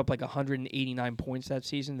only gave up like 189 points that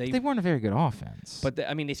season. They weren't a very good offense. But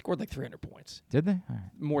they scored like 300 points. Did they? All right.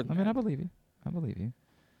 More than I mean, that. I believe you.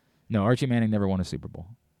 No, Archie Manning never won a Super Bowl.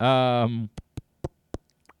 My.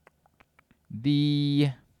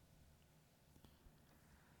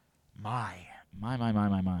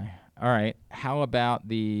 All right. How about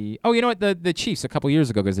the? Oh, you know what? The Chiefs a couple years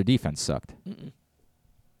ago because their defense sucked. Mm-mm.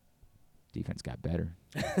 Defense got better.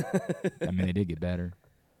 I mean, they did get better.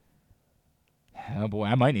 Oh boy,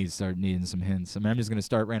 I might need to start needing some hints. I mean, I'm just gonna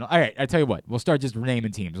start random. All right, I tell you what, we'll start just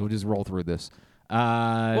naming teams. We'll just roll through this.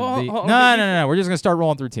 No. We're just gonna start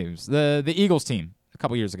rolling through teams. The Eagles team a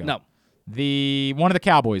couple years ago. No. One of the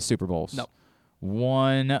Cowboys Super Bowls. No.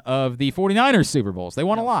 One of the 49ers Super Bowls. They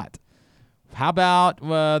won a lot. How about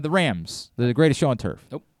the Rams, the greatest show on turf?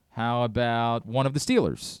 Nope. How about one of the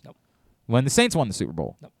Steelers? Nope. When the Saints won the Super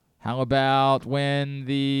Bowl? Nope. How about when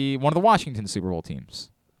one of the Washington Super Bowl teams?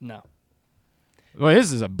 No. Well,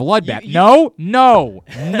 this is a bloodbath. No.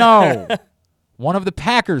 One of the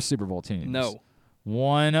Packers Super Bowl teams. No.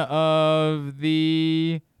 One of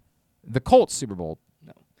the Colts Super Bowl.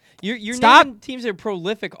 No. You're Stop. naming teams that are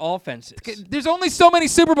prolific offenses. There's only so many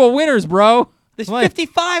Super Bowl winners, bro. There's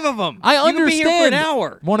 55 of them. I You understand. could be here for an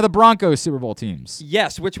hour. One of the Broncos Super Bowl teams.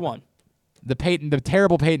 Yes, which one? The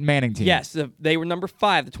terrible Peyton Manning team. Yes, they were number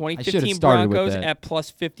 5. The 2015 started with Broncos that. at plus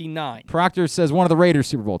 59. Proctor says one of the Raiders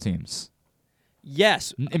Super Bowl teams.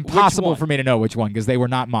 Yes. Impossible which for me to know which one because they were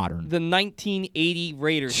not modern. The 1980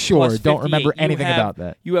 Raiders. Sure, plus don't remember 58. anything about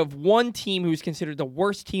that. You have one team who's considered the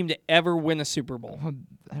worst team to ever win a Super Bowl.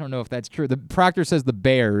 I don't know if that's true. The Proctor says the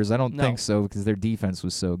Bears. I don't No. think so because their defense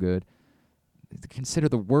was so good. Consider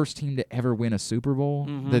the worst team to ever win a Super Bowl.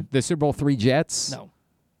 Mhm. The Super Bowl III Jets. No.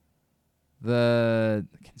 Considered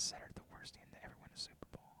the worst team to ever win a Super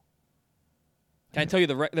Bowl. Can I tell you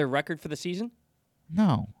their record for the season?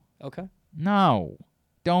 No. Okay. No.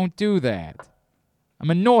 Don't do that. I'm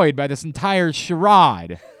annoyed by this entire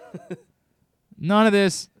charade. None of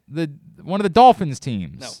this. One of the Dolphins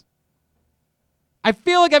teams. No. I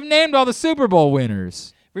feel like I've named all the Super Bowl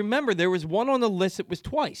winners. Remember, there was one on the list that was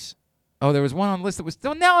twice. Oh, there was one on the list that was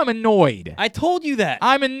still. Now I'm annoyed. I told you that.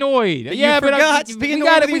 I'm annoyed. But yeah, you but forgot. we Being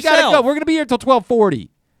got annoyed with to go. yourself. We're gonna be here till 12:40.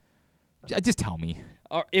 Just tell me.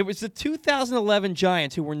 It was the 2011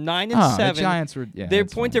 Giants who were 9-7. The Giants were. Yeah, Their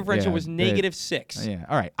that's point fine. differential Yeah, was -6. Yeah.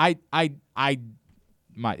 All right.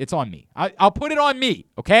 It's on me. I'll put it on me.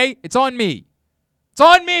 Okay. It's on me. It's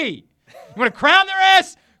on me. You want to crown their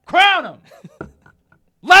ass? Crown them.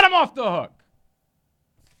 Let them off the hook.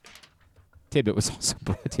 Tidbit was also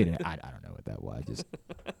brought to you. I don't know what that was.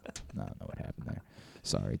 I don't know what happened there.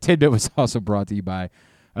 Sorry. Tidbit was also brought to you by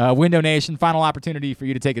Window Nation. Final opportunity for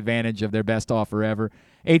you to take advantage of their best offer ever.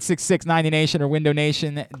 866-90Nation or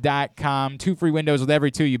windownation.com. 2 free windows with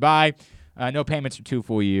every 2 you buy. No payments for 2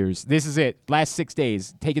 full years. This is it. Last 6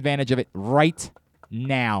 days. Take advantage of it right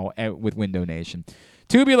now with Window Nation.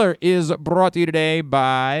 Tubular is brought to you today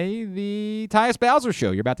by the Tyus Bowser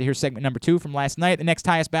Show. You're about to hear segment number 2 from last night. The next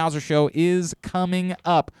Tyus Bowser Show is coming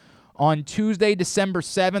up on Tuesday, December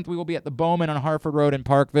 7th. We will be at the Bowman on Hartford Road in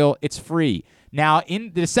Parkville. It's free. Now,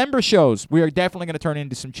 in the December shows, we are definitely going to turn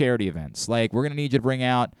into some charity events. Like, we're going to need you to bring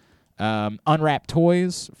out unwrapped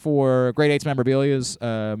toys for Grade 8's Memorabilia's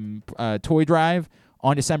toy drive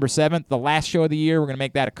on December 7th. The last show of the year, we're going to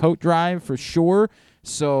make that a coat drive for sure.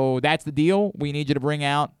 So that's the deal. We need you to bring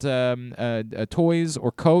out toys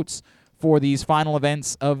or coats for these final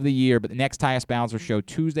events of the year. But the next Tyus Bowser Show,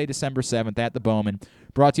 Tuesday, December 7th at the Bowman,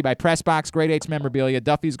 brought to you by Pressbox, Grade 8's Memorabilia,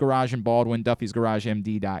 Duffy's Garage in Baldwin,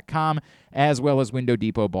 Duffy'sGarageMD.com, as well as Window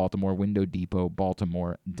Depot Baltimore,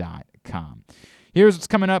 WindowDepotBaltimore.com. Here's what's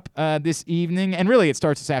coming up this evening, and really it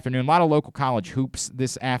starts this afternoon. A lot of local college hoops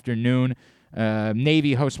this afternoon.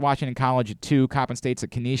 Navy hosts Washington College at 2. Coppin State's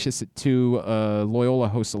at Canisius at 2. Loyola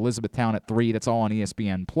hosts Elizabethtown at 3. That's all on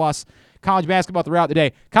ESPN+. College basketball throughout the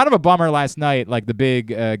day. Kind of a bummer last night, like the big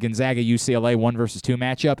Gonzaga-UCLA 1-2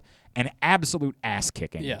 matchup. An absolute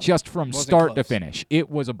ass-kicking, just from start to finish. It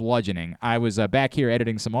was a bludgeoning. I was back here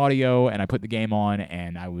editing some audio, and I put the game on,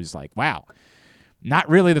 and I was like, wow. Not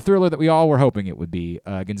really the thriller that we all were hoping it would be.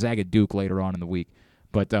 Gonzaga-Duke later on in the week.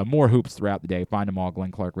 But more hoops throughout the day. Find them all,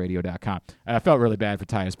 GlennClarkRadio.com. I felt really bad for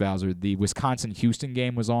Tyus Bowser. The Wisconsin-Houston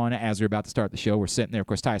game was on as we were about to start the show. We're sitting there. Of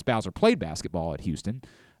course, Tyus Bowser played basketball at Houston.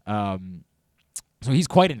 So he's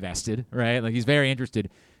quite invested, right? Like, he's very interested.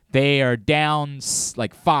 They are down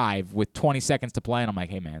like 5 with 20 seconds to play, and I'm like,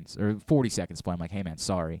 hey, man, or 40 seconds to play. I'm like, hey, man,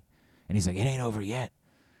 sorry. And he's like, it ain't over yet.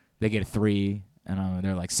 They get a 3, and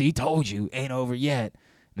they're like, see, told you, ain't over yet.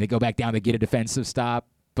 And they go back down, they get a defensive stop,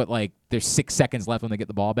 but like there's 6 seconds left when they get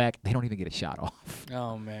the ball back. They don't even get a shot off.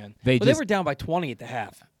 Oh, man. They were down by 20 at the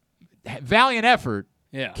half. Valiant effort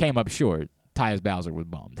came up short. Tyus Bowser was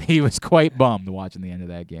bummed. He was quite bummed watching the end of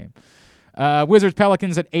that game. Wizards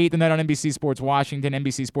Pelicans at 8 tonight on NBC Sports Washington.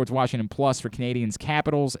 NBC Sports Washington Plus for Canadians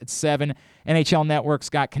Capitals at 7. NHL Network's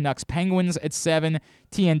got Canucks Penguins at 7.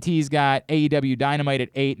 TNT's got AEW Dynamite at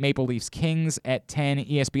 8. Maple Leafs Kings at 10.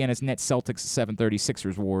 ESPN has Nets Celtics at 7:30.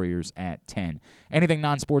 Sixers Warriors at 10. Anything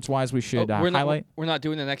non-sports wise we should highlight? We're not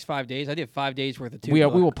doing the next 5 days. I did 5 days worth of 2. We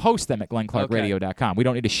will post them at GlennClarkRadio.com. We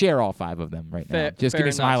don't need to share all 5 of them right now. Just give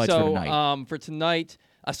me some highlights for tonight. For tonight.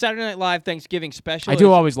 A Saturday Night Live Thanksgiving special. I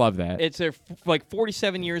do always love that. It's their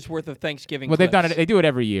 47 years worth of Thanksgiving. Well, clips. they've done it. They do it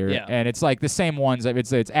every year, and it's like the same ones.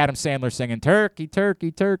 It's Adam Sandler singing "Turkey,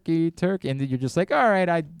 Turkey, Turkey, Turkey," and you're just like, all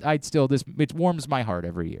right, I'd still this. It warms my heart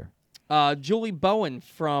every year. Julie Bowen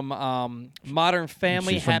from Modern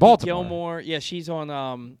Family, She's from Happy Baltimore. Gilmore. Yeah, she's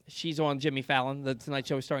on Jimmy Fallon, the Tonight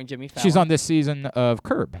Show starring Jimmy Fallon. She's on this season of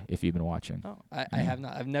Curb, if you've been watching. Oh, I have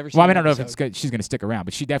not. I've never seen. Well, I don't know if she's going to stick around,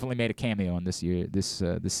 but she definitely made a cameo on this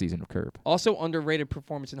season of Curb. Also underrated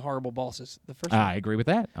performance in Horrible Bosses. The first one. I agree with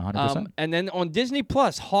that, 100%. And then on Disney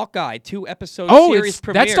Plus, Hawkeye 2-episode Oh, series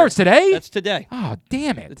premiere. that starts today? That's today. Oh,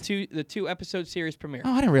 damn it! The 2-episode series premiere.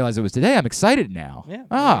 Oh, I didn't realize it was today. I'm excited now.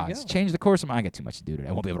 Yeah. It's changed the course of my. I got too much to do today.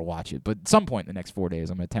 I won't be able to watch it, but at some point in the next 4 days,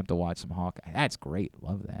 I'm going to attempt to watch some Hawkeye. That's great.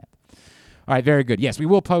 Love that. All right, very good. Yes, we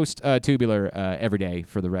will post Tubular every day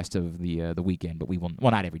for the rest of the weekend, but we will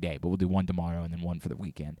not every day, but we'll do one tomorrow and then one for the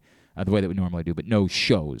weekend, the way that we normally do. But no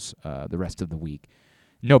shows the rest of the week.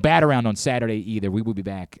 No Bat Around on Saturday either. We will be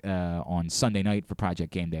back on Sunday night for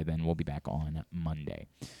Project Game Day. Then we'll be back on Monday.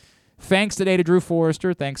 Thanks today to Drew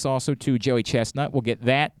Forrester. Thanks also to Joey Chestnut. We'll get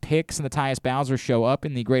that picks and the Tyus Bowser show up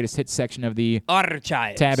in the greatest hits section of the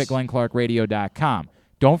Archives tab at GlennClarkRadio.com.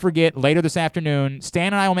 Don't forget, later this afternoon,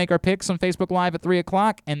 Stan and I will make our picks on Facebook Live at 3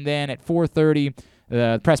 o'clock, and then at 4:30,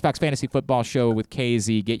 the Press Box Fantasy Football Show with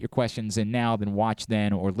KZ. Get your questions in now, then watch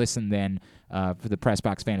then, or listen then for the Press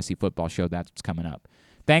Box Fantasy Football Show. That's what's coming up.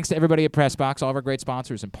 Thanks to everybody at PressBox, all of our great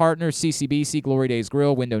sponsors and partners, CCBC, Glory Days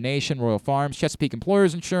Grill, Window Nation, Royal Farms, Chesapeake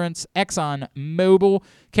Employers Insurance, Exxon Mobil,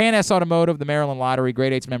 K&S Automotive, the Maryland Lottery,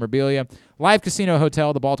 Grade 8's Memorabilia, Live Casino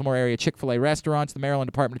Hotel, the Baltimore area Chick-fil-A restaurants, the Maryland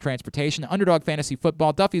Department of Transportation, Underdog Fantasy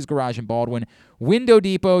Football, Duffy's Garage in Baldwin, Window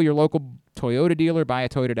Depot, your local Toyota dealer,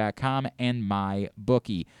 buyatoyota.com, and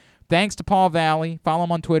MyBookie. Thanks to Paul Valley. Follow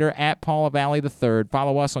him on Twitter at Paul Valley III.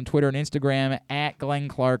 Follow us on Twitter and Instagram at Glenn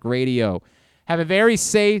Clark Radio. Have a very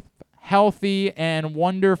safe, healthy, and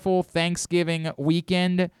wonderful Thanksgiving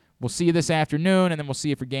weekend. We'll see you this afternoon, and then we'll see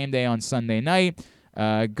you for game day on Sunday night.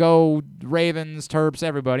 Go Ravens, Terps,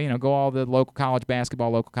 everybody. Go all the local college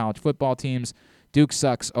basketball, local college football teams. Duke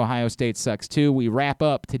sucks. Ohio State sucks, too. We wrap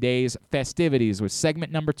up today's festivities with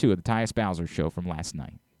segment number 2 of the Tyus Bowser Show from last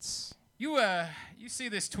night. You see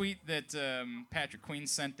this tweet that Patrick Queen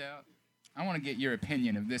sent out? I want to get your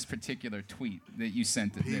opinion of this particular tweet that you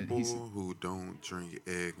sent. People who don't drink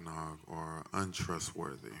eggnog are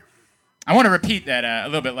untrustworthy. I want to repeat that a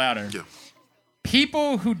little bit louder. Yeah.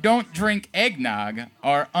 People who don't drink eggnog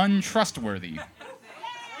are untrustworthy.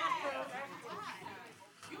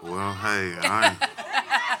 Well, hey,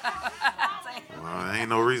 ain't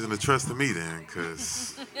no reason to trust me then,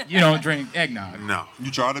 because... You don't drink eggnog? No. You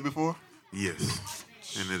tried it before? Yes.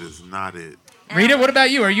 And it is not it. Rita, what about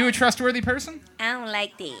you? Are you a trustworthy person? I don't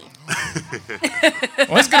like that.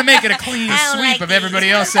 Well, it's going to make it a clean sweep of everybody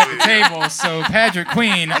else at the table. So, Patrick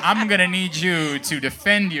Queen, I'm going to need you to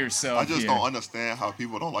defend yourself. I just don't understand how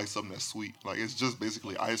people don't like something that's sweet. Like, it's just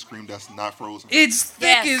basically ice cream that's not frozen. It's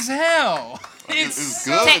thick as hell. It's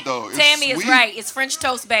good, though. It's Tammy sweet. is right. It's French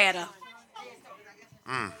toast batter.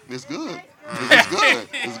 It's good. It's good.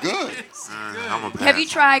 It's good. Have you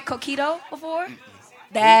tried coquito before?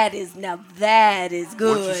 That is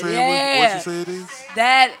good. What you say? Yeah. What you say it is?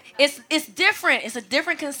 That it's different. It's a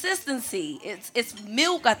different consistency. It's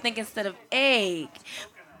milk, I think, instead of egg.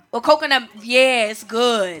 Well, coconut, yeah, it's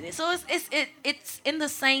good. So it's in the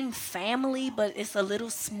same family, but it's a little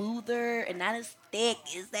smoother and not as thick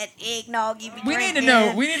as that eggnog you be We drinking.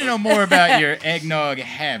 need to know more about your eggnog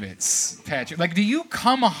habits, Patrick. Like, do you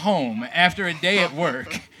come home after a day at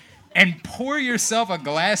work and pour yourself a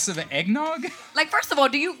glass of eggnog? Like, first of all,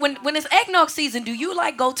 do you when it's eggnog season, do you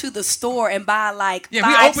like go to the store and buy like Yeah,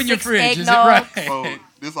 5, we open your 6 fridge. Is it eggnogs? right? So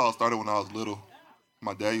this all started when I was little.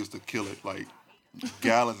 My dad used to kill it like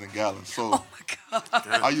gallons and gallons. So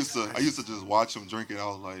I used to just watch him drink it. I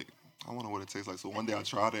was like, I wonder what it tastes like. So one day I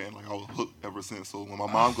tried it and like I was hooked ever since. So when my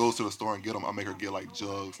mom goes to the store and get them, I make her get like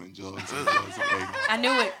jugs and jugs and jugs of eggnog. I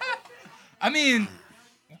knew it. I mean,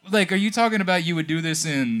 like, are you talking about you would do this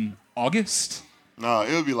in August? Nah,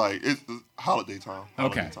 it would be like it's holiday time.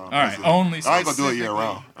 Okay. Time. All right. That's it. Only I ain't gonna do it year specifically.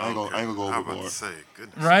 round. I ain't gonna go I was about overboard. to say,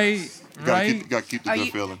 goodness. Right. You gotta keep the good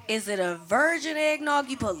feeling. Is it a virgin eggnog?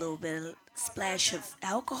 You put a little bit of splash of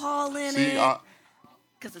alcohol in See, it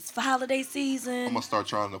because it's for holiday season. I'm gonna start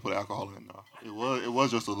trying to put alcohol in now. It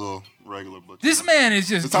was just a little regular, but This man is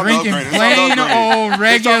just It's time to drinking upgrade. It's time to plain upgrade. old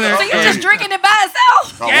It's time to regular. So you're just drinking it by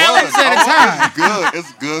itself? Gallons at a time. It's good.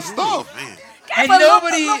 It's good stuff. And put a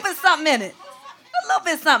little bit something in it. A little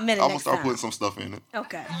bit something in it I'm gonna next start time. putting some stuff in it.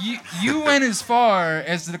 Okay. You went as far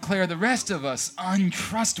as to declare the rest of us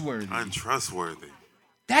untrustworthy. Untrustworthy.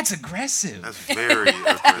 That's aggressive. That's very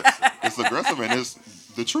aggressive. It's aggressive and it's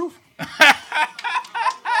the truth.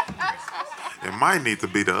 It might need to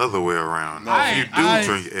be the other way around. No. If you do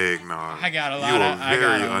drink eggnog, I got a lot you of. are I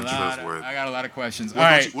very got a untrustworthy. I got a lot of questions. What All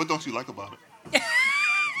don't right. you- what don't you like about it?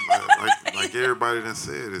 like everybody done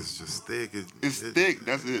said, it's just thick. It's thick.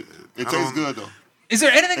 That's it. It I tastes don't- good though. Is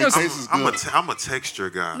there anything It else? tastes good. I'm a texture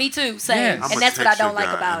guy. Me too. Same. Yes. I'm And a that's what I don't texture like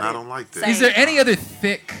guy, about and it. I don't like that. Same. Is there any other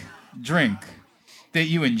thick drink that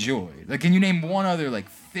you enjoy? Like, can you name one other like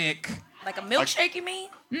thick? Like a milkshake, you mean?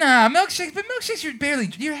 Nah, milkshake. But milkshakes,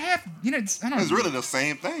 you're half. You know, I don't. It's really the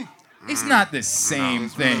same thing. It's not the same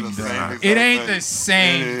it's really thing, the though. same It exact ain't thing. the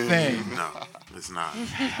same It is. thing. No, it's not.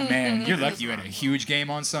 Man, you're lucky you had a huge game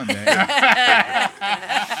on Sunday.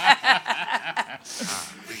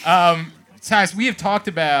 Tyus, we have talked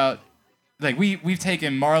about, like, we've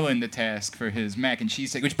taken Marlon to task for his mac and cheese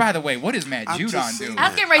steak, which, by the way, what is Matt I just Judon seen doing? I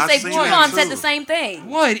was getting ready to say, seen that Judon too. said the same thing.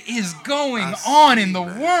 What is going on in the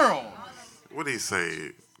world? What do you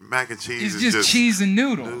say? Mac and cheese It's is just cheese and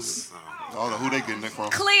noodles. I don't know who they getting it from.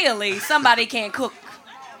 Clearly, somebody can't cook.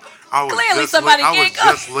 I was Clearly just somebody I was can't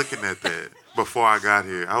cook. just looking at that before I got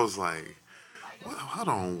here. I was like, hold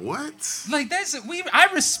on, what? Like, I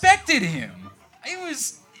respected him. It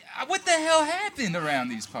was, what the hell happened around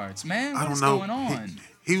these parts, man? I What's don't know. going on?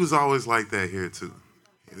 He was always like that here too.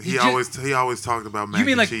 He ju- always talked about mac mean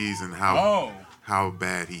and like- cheese and Oh. how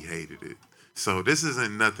bad he hated it. So this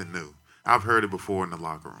isn't nothing new. I've heard it before in the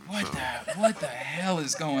locker room. What the hell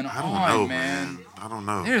is going I don't on, know, man? I don't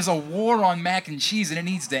know. There's a war on mac and cheese, and it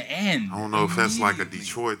needs to end. I don't know if that's like a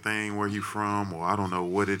Detroit thing where you from, or I don't know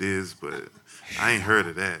what it is, but I ain't heard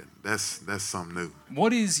of that. That's something new.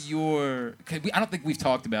 What is your? I don't think we've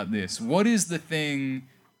talked about this. What is the thing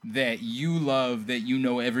that you love that you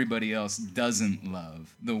know everybody else doesn't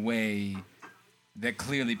love? The way that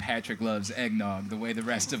clearly Patrick loves eggnog, the way the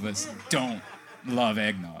rest of us don't love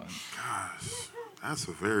eggnog. Gosh, that's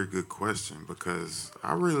a very good question because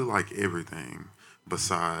I really like everything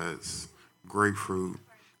besides grapefruit,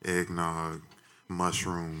 eggnog,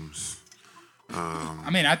 mushrooms. I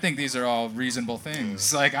mean, I think these are all reasonable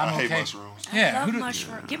things. Like, I'm I hate okay. mushrooms. Yeah, Love who do-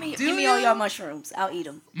 mushroom. Give me Do all you? your mushrooms. I'll eat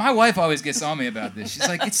them. My wife always gets on me about this. She's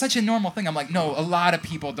like, it's such a normal thing. I'm like, no, a lot of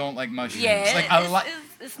people don't like mushrooms. Yeah, Like,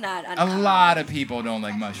 it's not a uncommon. lot of people don't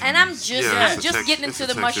like mushrooms. And I'm just Yeah, it's a just getting it's into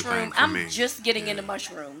a the texture mushroom. thing for I'm me. just getting into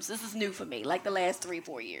mushrooms. This is new for me, like the last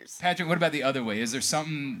 3-4 years. Patrick, what about the other way? Is there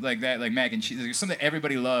something like that, like mac and cheese? Is there something that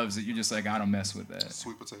everybody loves that you're just like, I don't mess with that?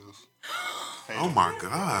 Sweet potatoes. Oh my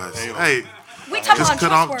gosh! Hate 'em. Hey, We talking just about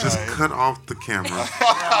cut off, trustworthy. just cut off the camera.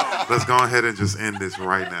 Let's go ahead and just end this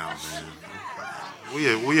right now, man.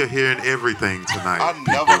 We are hearing everything tonight. I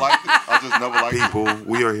never liked it. I just never liked it. People,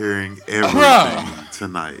 we are hearing everything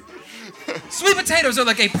tonight. Sweet potatoes are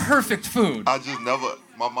like a perfect food. I just never.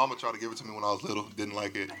 My mama tried to give it to me when I was little. Didn't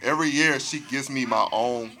like it. Every year she gives me my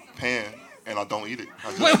own pan, and I don't eat it.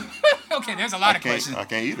 I just, Okay, there's a lot of can't, questions. I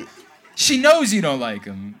can't eat it. She knows you don't like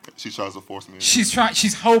them. She tries to force me. She's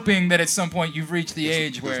hoping that at some point you've reached the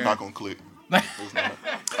age It's where not gonna click. It's not.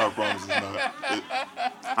 I promise it's not.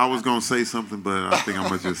 I was gonna say something, but I think I'm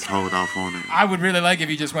gonna just hold off on it. I would really like if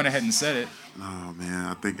you just went ahead and said it. No, man.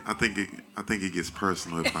 I think it gets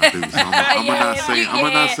personal if I do. So I'm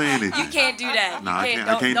gonna not say anything. You can't do that. No, I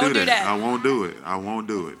can't do that. I won't do it. I won't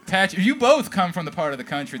do it. Patrick, you both come from the part of the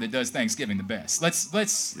country that does Thanksgiving the best.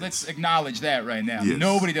 Let's acknowledge that right now. Yes.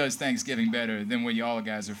 Nobody does Thanksgiving better than where y'all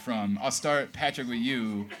guys are from. I'll start, Patrick, with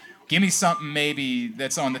you. Give me something maybe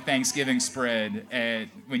that's on the Thanksgiving spread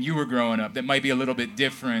when you were growing up that might be a little bit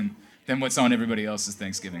different than what's on everybody else's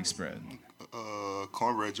Thanksgiving spread.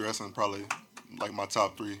 Cornbread dressing, probably like my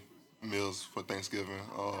top 3 meals for Thanksgiving.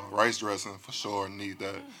 Rice dressing, for sure, need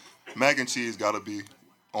that. Mac and cheese got to be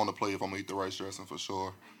on the plate if I'm going to eat the rice dressing, for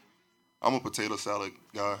sure. I'm a potato salad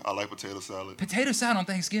guy. I like potato salad. Potato salad on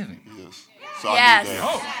Thanksgiving? Yes. So Yes. I need that.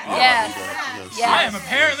 Oh, Yes. Yes. I am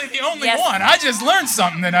apparently the only Yes. one. I just learned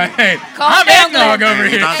something tonight. Calm I'm down, eggnog Glenn. over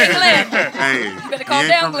here. Hey, Glenn. Hey, You better calm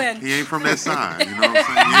down, Glenn. He ain't from that side. You know what I'm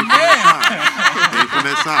saying? He ain't from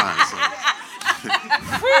that side.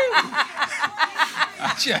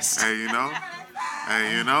 I just. Hey, you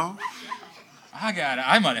know. I got it.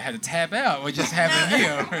 I might have had to tap out. What just happened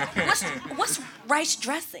here? What's rice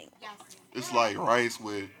dressing? It's like rice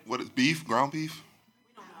with, what is beef, ground beef?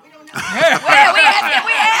 We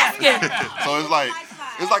asking. So it's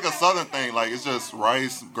like a southern thing. Like it's just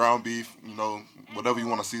rice, ground beef, whatever you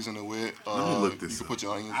want to season it with. Let me look this You can put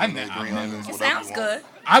your onions I in there, green onions, It whatever sounds you want. good.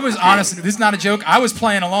 I was honestly, this is not a joke. I was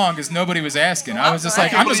playing along because nobody was asking. I was just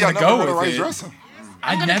like, I'm just going to go with it. Dressing.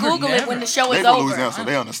 I'm gonna Google it when the show They is from over. Louisiana, so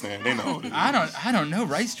they understand. They know. What it is. I don't know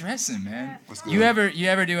rice dressing, man. That's good. You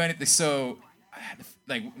ever do anything? So,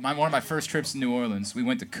 like one of my first trips to New Orleans, we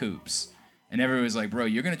went to Coops, and everyone was like, "Bro,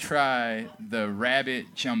 you're gonna try the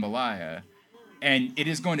rabbit jambalaya, and it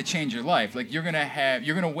is going to change your life. Like you're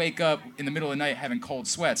gonna wake up in the middle of the night having cold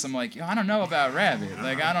sweats." I'm like, "Yo, I don't know about rabbit.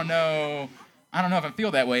 Like I don't know if I feel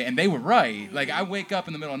that way." And they were right. Like I wake up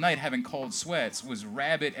in the middle of the night having cold sweats. Was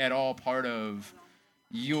rabbit at all part of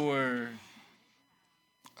your?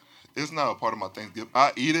 It's not a part of my Thanksgiving.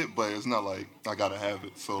 I eat it, but it's not like I gotta have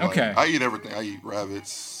it. So like, Okay. I eat everything. I eat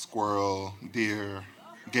rabbits, squirrel, deer,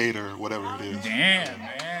 gator, whatever it is. Damn,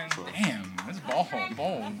 man. Damn, that's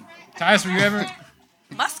bold. Tyus, were you ever?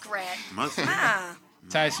 Muskrat. Muskrat. Ah.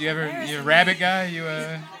 Tyus, you a rabbit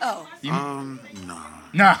guy? Oh.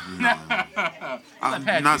 Nah.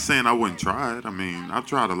 I'm not saying I wouldn't try it. I mean, I've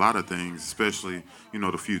tried a lot of things, especially,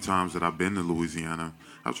 the few times that I've been to Louisiana.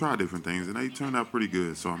 I've tried different things, and they turned out pretty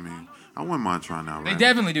good. So, I mean, I wouldn't mind trying out. They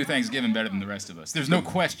definitely do Thanksgiving better than the rest of us. There's no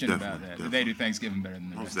question about that. Definitely. They do Thanksgiving better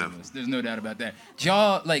than the Most rest of us. There's no doubt about that.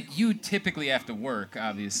 Y'all, like, you typically have to work,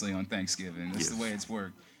 obviously, on Thanksgiving. That's the way it's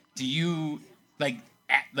worked. Do you, like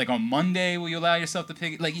on Monday, will you allow yourself to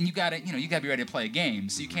pick? Like, and you gotta be ready to play a game.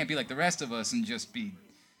 So you can't be like the rest of us and just be,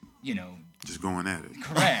 just going at it.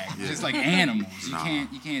 Correct. Yeah. Just like animals. Nah.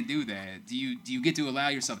 You can't do that. Do you get to allow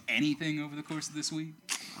yourself anything over the course of this week?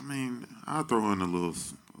 I mean, I'll throw in a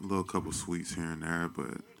little couple sweets here and there,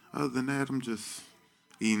 but other than that, I'm just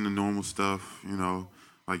eating the normal stuff.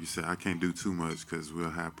 Like you said, I can't do too much because we'll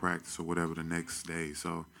have practice or whatever the next day.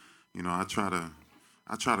 So, I try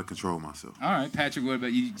to control myself. All right, Patrick. What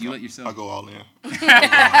about you? Do you let yourself? I go all in.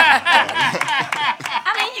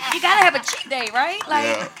 I mean, you gotta have a cheat day, right? Like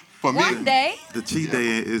Yeah. For me, one day. The cheat day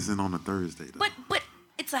isn't on a Thursday, though. But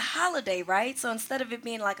it's a holiday, right? So instead of it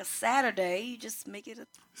being like a Saturday, you just make it a.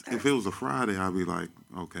 If it was a Friday, I'd be like,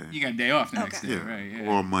 okay. You got a day off the next day, Yeah. right? Yeah.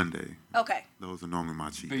 Or a Monday. Okay. Those are normally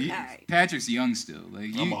my cheat But days. Patrick's young still.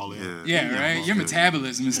 Like I'm all in. Yeah, right. Your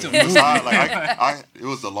metabolism is still It's moving. hard, it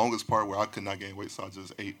was the longest part where I could not gain weight, so I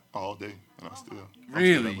just ate all day, and I'm still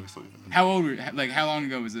Really? that way, so, yeah. How old were? Like how long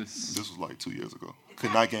ago was this? This was like 2 years ago.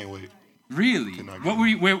 Could not gain weight. Really? Could not gain What were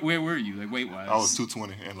you? Where were you? Like weight wise? I was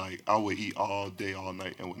 220, and like I would eat all day, all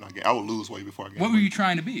night, and would not gain. I would lose weight before I gained What weight. were you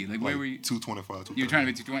trying to be? Like where were you? 225. You were trying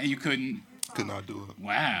to be 220, and you couldn't. Could not do it.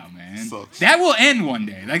 Wow, man. Sucks. That will end one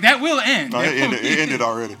day. Like that will end. No, it ended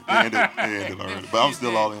already. It ended already. But I'm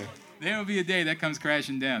still all in. There will be a day that comes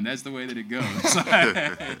crashing down. That's the way that it goes.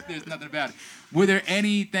 There's nothing about it. Were there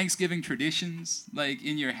any Thanksgiving traditions like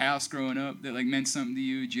in your house growing up that like meant something to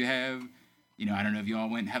you? Did you have, I don't know if y'all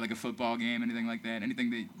went and had like a football game, anything like that?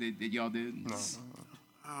 Anything that y'all did? No.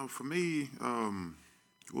 For me,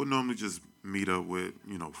 we'll normally just meet up with,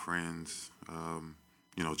 friends,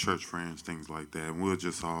 church friends, things like that. And we'll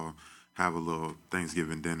just all have a little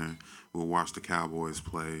Thanksgiving dinner. We'll watch the Cowboys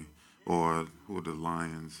play or the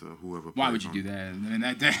Lions or whoever. Why plays would you on. do that? I mean,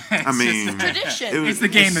 that's I mean, It's a tradition. It's the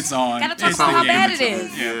game it's on. Gotta talk It's about the how game bad it's it on.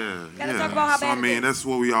 is. Yeah. Gotta talk about how so, bad I mean, it is. that's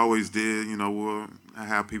what we always did. We'll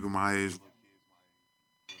have people my age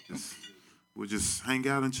just we'll just hang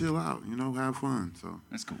out and chill out, have fun. So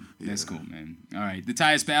that's cool. Yeah. That's cool, man. All right. The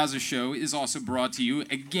Tyus Bowser Show is also brought to you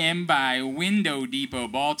again by Window Depot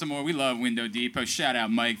Baltimore. We love Window Depot. Shout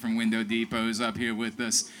out Mike from Window Depot is up here with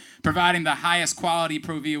us, providing the highest quality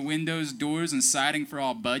Provia windows, doors, and siding for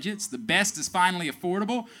all budgets. The best is finally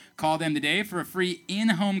affordable. Call them today for a free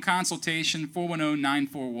in-home consultation,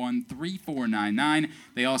 410-941-3499.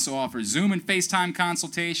 They also offer Zoom and FaceTime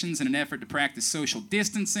consultations in an effort to practice social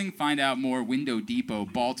distancing. Find out more,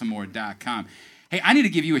 WindowDepotBaltimore.com. Hey, I need to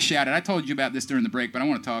give you a shout-out. I told you about this during the break, but I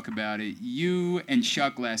want to talk about it. You and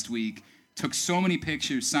Chuck last week took so many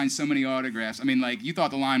pictures, signed so many autographs. I mean, like, you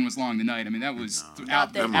thought the line was long tonight. I mean, that was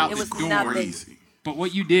out the door. But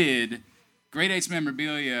what you did, Great 8's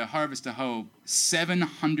memorabilia, Harvest of Hope,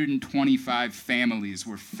 725 families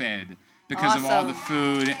were fed because of all the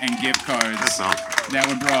food and gift cards that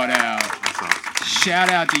were brought out. Shout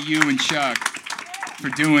out to you and Chuck for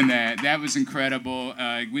doing that. That was incredible.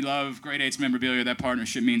 We love Great 8's memorabilia. That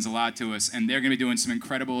partnership means a lot to us. And they're going to be doing some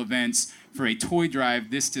incredible events for a toy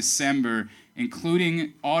drive this December,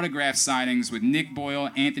 including autograph signings with Nick Boyle,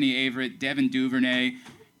 Anthony Averett, Devin Duvernay,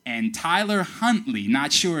 and Tyler Huntley.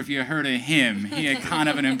 Not sure if you heard of him. He had kind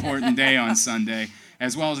of an important day on Sunday,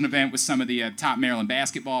 as well as an event with some of the top Maryland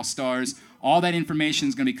basketball stars. All that information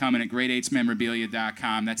is going to be coming at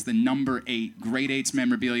great8smemorabilia.com. That's the number 8,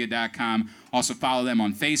 great8smemorabilia.com. Also follow them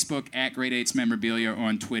on Facebook at Great 8's Memorabilia or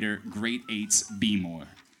on Twitter, Great 8's Be More.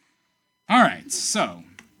 All right, so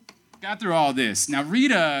got through all this. Now,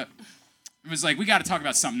 Rita was like, we got to talk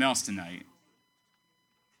about something else tonight.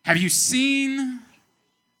 Have you seen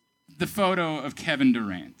the photo of Kevin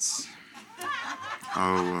Durant?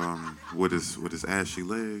 Oh, with his ashy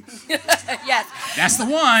legs. Yes. That's the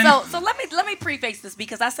one. So let me preface this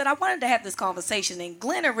because I said I wanted to have this conversation, and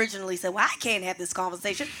Glenn originally said, "Well, I can't have this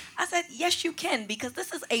conversation." I said, "Yes, you can because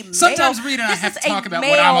this is a male." Sometimes Rita and I have to talk about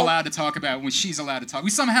what I'm allowed to talk about when she's allowed to talk. We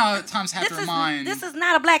somehow at times have to remind. This is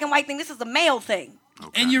not a black and white thing. This is a male thing.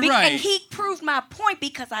 Okay. And you're right. And he proved my point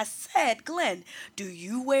because I said, "Glenn, do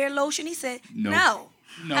you wear lotion?" He said, "No."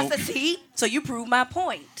 I said, "See, so you proved my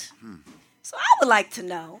point." So I would like to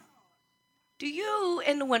know, do you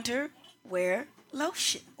in the winter wear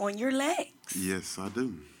lotion on your legs? Yes, I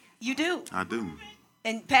do. You do? I do.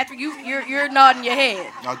 And Patrick, you're nodding your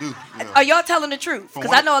head. I do. Yeah. Are y'all telling the truth?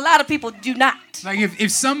 Because I know a lot of people do not. Like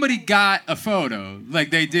if somebody got a photo like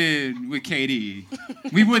they did with KD,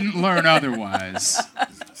 we wouldn't learn otherwise.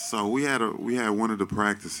 So we had one of the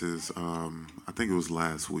practices. I think it was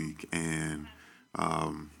last week, and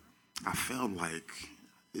I felt like.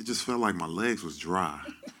 It just felt like my legs was dry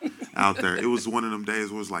out there. It was one of them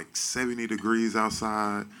days where it was like 70 degrees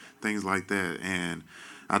outside, things like that. And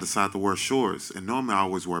I decided to wear shorts. And normally I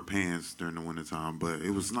always wear pants during the wintertime, but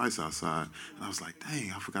it was nice outside. And I was like,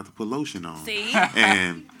 dang, I forgot to put lotion on. See?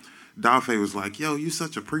 And Dafe was like, yo, you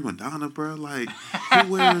such a prima donna, bro. Like,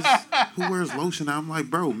 who wears lotion? I'm like,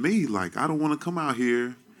 bro, me. Like, I don't want to come out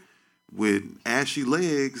here with ashy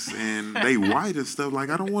legs and they white and stuff. Like,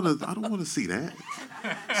 I don't want to see that.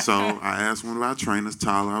 So I asked one of our trainers,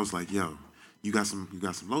 Tyler. I was like, "Yo, you got some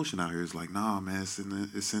lotion out here?" He's like, "Nah, man, it's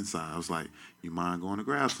inside." I was like, "You mind going to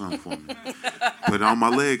grab something for me?" Put it on my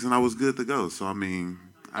legs, and I was good to go. So I mean,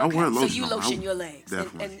 I wear lotion. So you lotion your legs,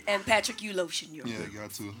 definitely. And Patrick, you lotion your legs. Yeah, you got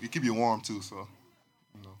to. You keep you warm too, so.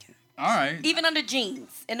 All right. Even under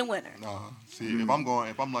jeans in the winter. Nah, see, if I'm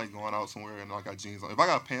going out somewhere and I got jeans on, if I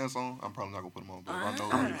got pants on, I'm probably not gonna put them on. But I know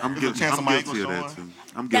I'm guilty of that too.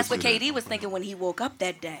 That's what KD was thinking when he woke up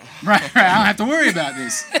that day. Right. I don't have to worry about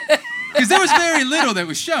this. Because there was very little that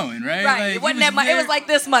was showing, right? Right. Like, it wasn't that much. It was like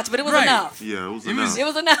this much, but it was enough. Yeah, it was enough. It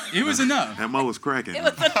was enough. It was enough. That mo was cracking. It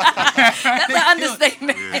was enough. That's an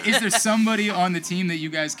understatement. Yeah. Is there somebody on the team that you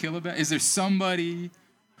guys kill about? Is there somebody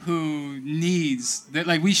who needs that?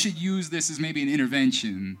 Like, we should use this as maybe an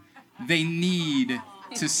intervention. They need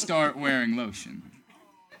to start wearing lotion.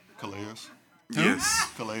 Calais. Yes.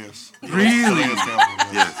 Calais. Really?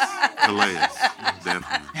 Yes. Calais.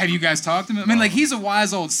 Definitely. Have you guys talked to him? I mean, like, he's a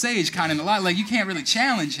wise old sage kind of in a lot. Like, you can't really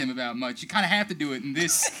challenge him about much. You kind of have to do it in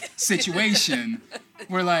this situation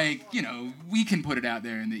where, like, you know, we can put it out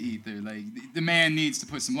there in the ether. Like, the man needs to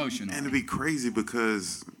put some lotion on. And it'd be crazy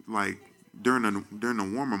because, like, during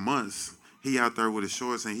the warmer months, he out there with his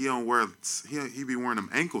shorts and he be wearing them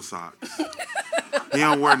ankle socks. He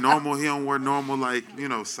don't wear normal like, you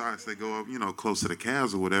know, socks that go up, you know, close to the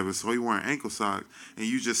calves or whatever. So he wearing ankle socks and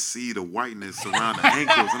you just see the whiteness around the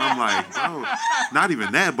ankles. And I'm like, bro, not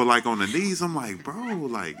even that, but like on the knees, I'm like, bro,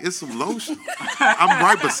 like it's some lotion. I'm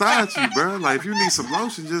right beside you, bro. Like if you need some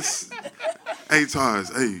lotion, just, hey, Tars,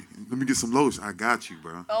 hey, let me get some lotion. I got you,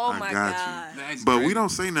 bro. Oh I my got God. you. But we don't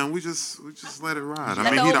say nothing. We just let it ride.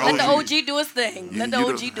 Let the OG do his thing. Let the OG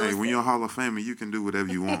do his thing. When you're a Hall of Famer, you can do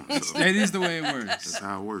whatever you want. So. That is the way it works. That's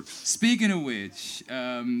how it works. Speaking of which,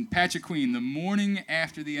 Patrick Queen, the morning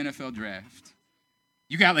after the NFL draft,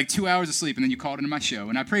 you got like 2 hours of sleep, and then you called into my show,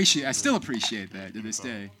 and I still appreciate that to this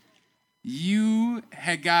day. You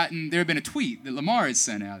had there had been a tweet that Lamar had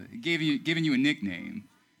sent out, giving you a nickname.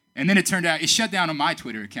 And then it turned out it shut down on my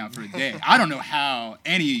Twitter account for a day. I don't know how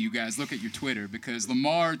any of you guys look at your Twitter, because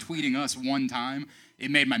Lamar tweeting us one time,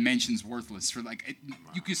 it made my mentions worthless. For like,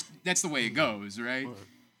 that's the way it goes, right?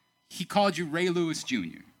 He called you Ray Lewis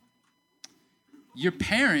Jr. Your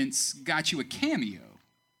parents got you a cameo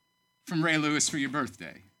from Ray Lewis for your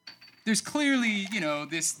birthday. There's clearly,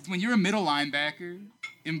 this, when you're a middle linebacker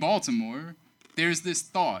in Baltimore, there's this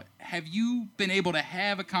thought. Have you been able to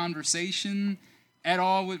have a conversation at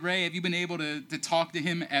all with Ray? Have you been able to talk to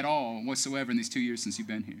him at all whatsoever in these 2 years since you've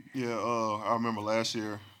been here? Yeah, I remember last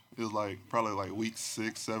year, it was probably week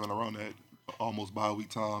 6, 7, around that almost bye-week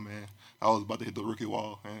time, and I was about to hit the rookie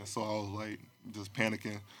wall, and so I was just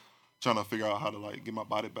panicking, trying to figure out how to get my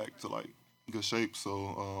body back to good shape.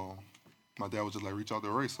 So my dad was just reach out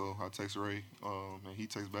to Ray, so I text Ray, and he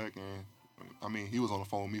texts back, and he was on the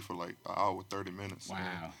phone with me for an hour with 30 minutes.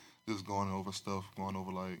 Wow. Just going over stuff, going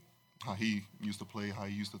over how he used to play, how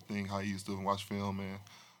he used to think, how he used to watch film,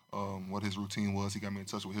 and what his routine was. He got me in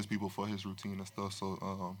touch with his people for his routine and stuff.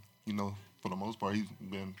 So, for the most part, he's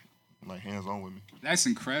been hands-on with me. That's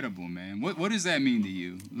incredible, man. What does that mean to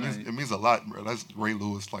you? It means a lot, bro. That's Ray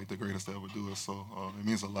Lewis, the greatest to ever do it. So it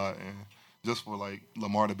means a lot, and just for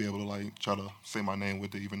Lamar to be able to try to say my name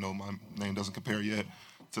with it, even though my name doesn't compare yet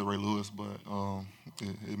to Ray Lewis, but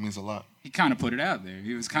it means a lot. He kind of put it out there.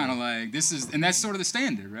 He was kind of this is, and that's sort of the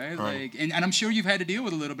standard, right? And I'm sure you've had to deal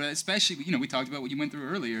with a little bit, especially, we talked about what you went through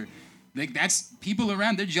earlier. That's people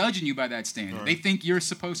around, they're judging you by that standard. Right. They think you're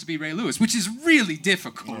supposed to be Ray Lewis, which is really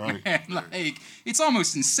difficult, man. It's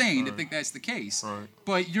almost insane to think that's the case. Right.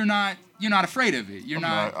 But you're not afraid of it.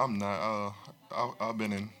 I'm not. I've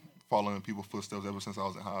been following people's footsteps ever since I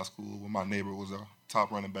was in high school, when my neighbor was a top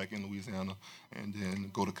running back in Louisiana, and then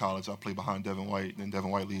go to college. I play behind Devin White, and Devin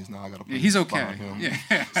White leaves. Now I got to play he's okay. behind him.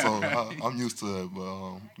 Yeah. So I'm used to it,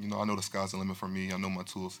 but I know the sky's the limit for me. I know my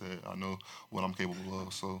tool set. I know what I'm capable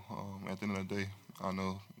of. So at the end of the day, I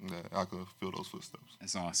know that I could fill those footsteps.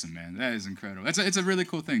 That's awesome, man. That is incredible. It's a really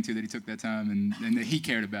cool thing too that he took that time and that he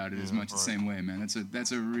cared about it as much the same way, man.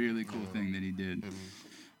 That's a really cool thing that he did.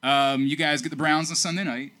 You guys get the Browns on Sunday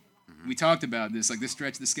night. We talked about this, this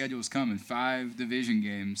stretch of the schedule is coming. 5 division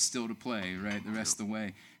games still to play, right, the rest of the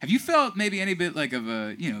way. Have you felt maybe any bit of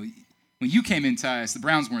a, when you came in, Tyus, the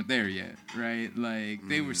Browns weren't there yet, right?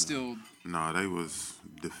 They were still... No, they was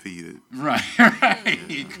defeated. Right,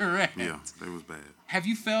 yeah. Correct. Yeah, they was bad. Have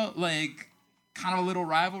you felt kind of a little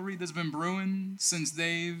rivalry that's been brewing since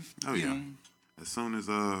they've, As soon as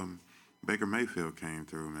Baker Mayfield came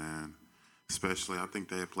through, man, especially, I think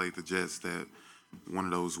they had played the Jets that... one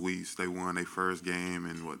of those weeks, they won their first game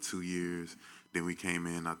in, 2 years. Then we came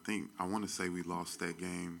in, I want to say we lost that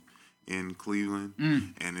game in Cleveland.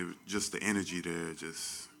 And it was just the energy there,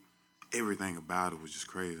 just everything about it was just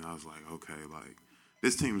crazy. And I was like, okay,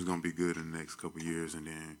 this team is going to be good in the next couple of years. And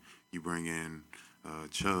then you bring in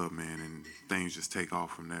Chubb, man, and things just take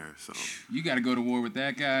off from there. So you got to go to war with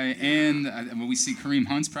that guy, and we see Kareem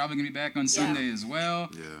Hunt's probably gonna be back on Sunday as well.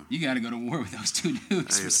 Yeah, you got to go to war with those two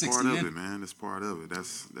dudes for 60 minutes. It's part of it, man. It's part of it.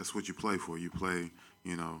 That's what you play for. You play,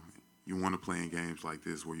 you want to play in games like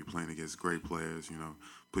this where you're playing against great players.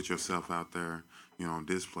 Put yourself out there, on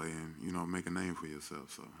display, and make a name for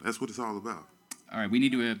yourself. So that's what it's all about. All right, we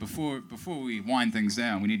need to, before we wind things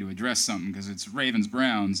down, we need to address something because it's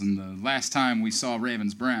Ravens-Browns, and the last time we saw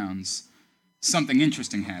Ravens-Browns, something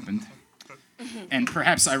interesting happened, and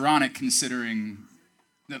perhaps ironic considering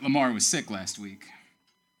that Lamar was sick last week.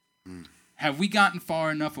 Have we gotten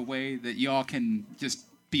far enough away that y'all can just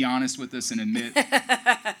be honest with us and admit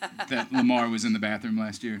that Lamar was in the bathroom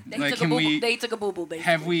last year? They took a boo-boo,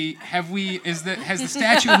 basically. Has the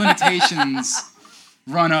statute of limitations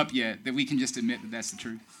run up yet that we can just admit that that's the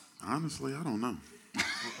truth? Honestly, I don't know.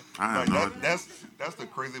 That's the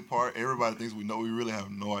crazy part. Everybody thinks we know. We really have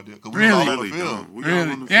no idea. Cause we was all on the field.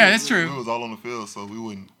 Really? Yeah, that's true. We was all on the field, so we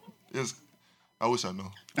wouldn't. I wish I knew.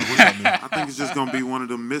 I think it's just gonna be one of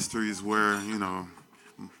the mysteries where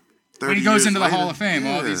when he goes into the Hall of Fame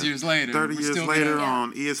all these years later. 30 years later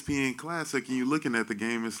on ESPN Classic, and you're looking at the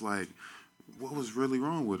game, it's like, what was really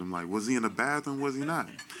wrong with him? Was he in the bathroom? Was he not?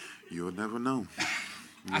 You'll never know.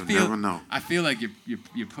 You'll never know. I feel like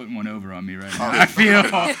you're putting one over on me right now. I feel. For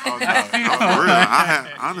real.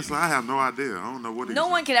 Honestly, I have no idea. I don't know what it is. No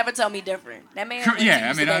one can ever tell me different. That man.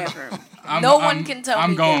 Yeah, I mean, no one can tell me.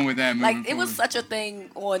 I'm going different. with that. Like it was such a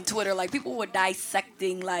thing on Twitter. Like people were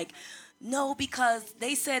dissecting. Like, no, because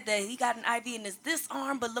they said that he got an IV in this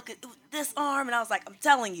arm, but look at this arm, and I was like, I'm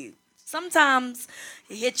telling you. Sometimes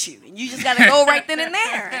it hits you, and you just got to go right then and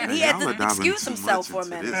there. And he had to excuse himself for a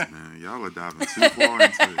minute. Y'all are diving too far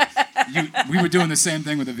into this. We were doing the same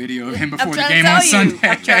thing with a video of him before the game on Sunday.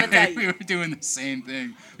 I'm trying to tell you. We were doing the same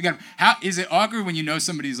thing. How is it awkward when you know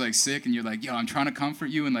somebody's like sick and you're like, yo, I'm trying to comfort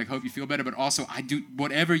you and like hope you feel better, but also I do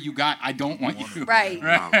whatever you got, I don't want you. Right.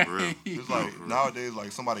 Nah, for real. It's like nowadays,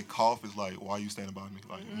 like somebody cough is like, why are you standing by me?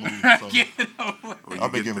 Like, move. So,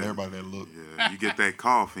 I've been giving everybody that look. Yeah, you get that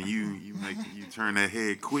cough and you turn that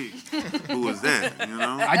head quick. Who is that? You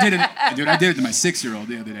know? I did it to my 6-year-old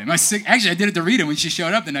the other day. Actually, I did it to Rita when she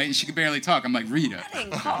showed up the night and she could barely talk. I'm like, Rita. I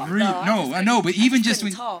didn't cough, no, I know, but even just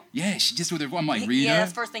when, talk. yeah, she just with her. I'm like, Rita. Yeah,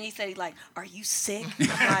 that's the first thing he said. He's like, "Are you sick?"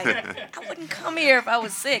 I'm like, I wouldn't come here if I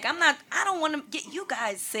was sick. I don't want to get you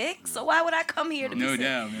guys sick. So why would I come here to be sick? No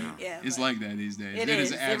doubt, man. Yeah, it's like that these days. It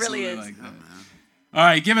is. Absolutely It really is. like that. All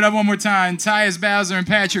right, give it up one more time. Tyus Bowser and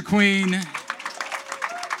Patrick Queen.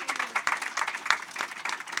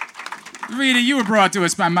 Rita, you were brought to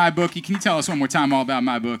us by MyBookie. Can you tell us one more time all about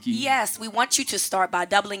MyBookie? Yes, we want you to start by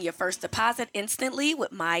doubling your first deposit instantly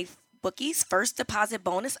with MyBookie's first deposit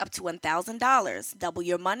bonus up to $1,000. Double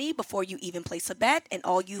your money before you even place a bet, and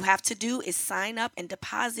all you have to do is sign up and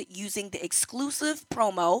deposit using the exclusive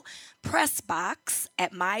promo PressBox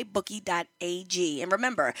at mybookie.ag. And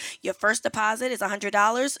remember, your first deposit is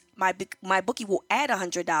 $100. MyBookie will add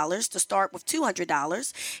 $100 to start with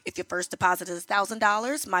 $200. If your first deposit is $1,000,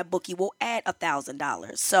 MyBookie will add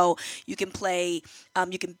 $1,000. So you can play,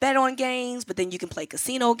 you can bet on games, but then you can play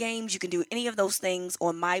casino games. You can do any of those things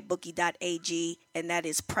on mybookie.ag, and that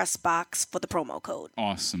is PressBox for the promo code.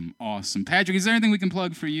 Awesome. Patrick, is there anything we can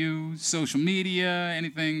plug for you? Social media,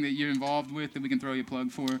 anything that you're involved with that we can throw you a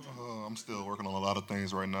plug for? I'm still working on a lot of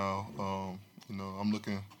things right now. I'm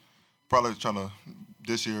looking, probably trying to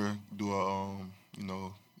this year do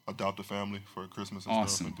adopt a family for Christmas and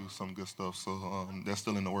stuff and do some good stuff. So that's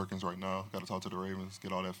still in the workings right now. Got to talk to the Ravens,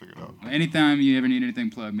 get all that figured out. Anytime you ever need anything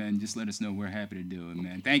plugged, man, just let us know. We're happy to do it,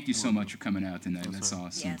 man. Thank you so much for coming out tonight. That's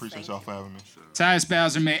awesome. Yes, appreciate y'all for having me. Tyus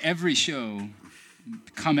Bowser, may every show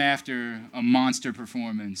come after a monster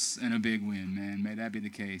performance and a big win, man. May that be the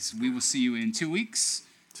case. We will see you in 2 weeks.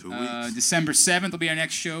 2 weeks. December 7th will be our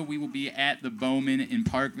next show. We will be at the Bowman in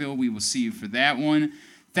Parkville. We will see you for that one.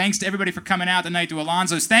 Thanks to everybody for coming out tonight, to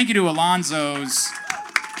Alonzo's. Thank you to Alonzo's.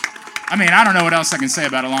 I mean, I don't know what else I can say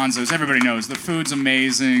about Alonzo's. Everybody knows. The food's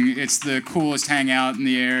amazing. It's the coolest hangout in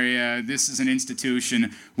the area. This is an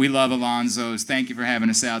institution. We love Alonzo's. Thank you for having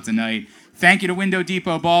us out tonight. Thank you to Window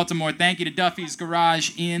Depot Baltimore. Thank you to Duffy's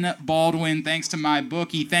Garage in Baldwin. Thanks to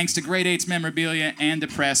MyBookie. Thanks to Grade 8's Memorabilia and to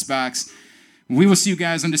PressBox. We will see you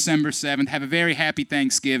guys on December 7th. Have a very happy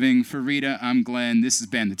Thanksgiving. For Rita, I'm Glenn. This has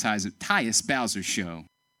been the Tyus Bowser Show.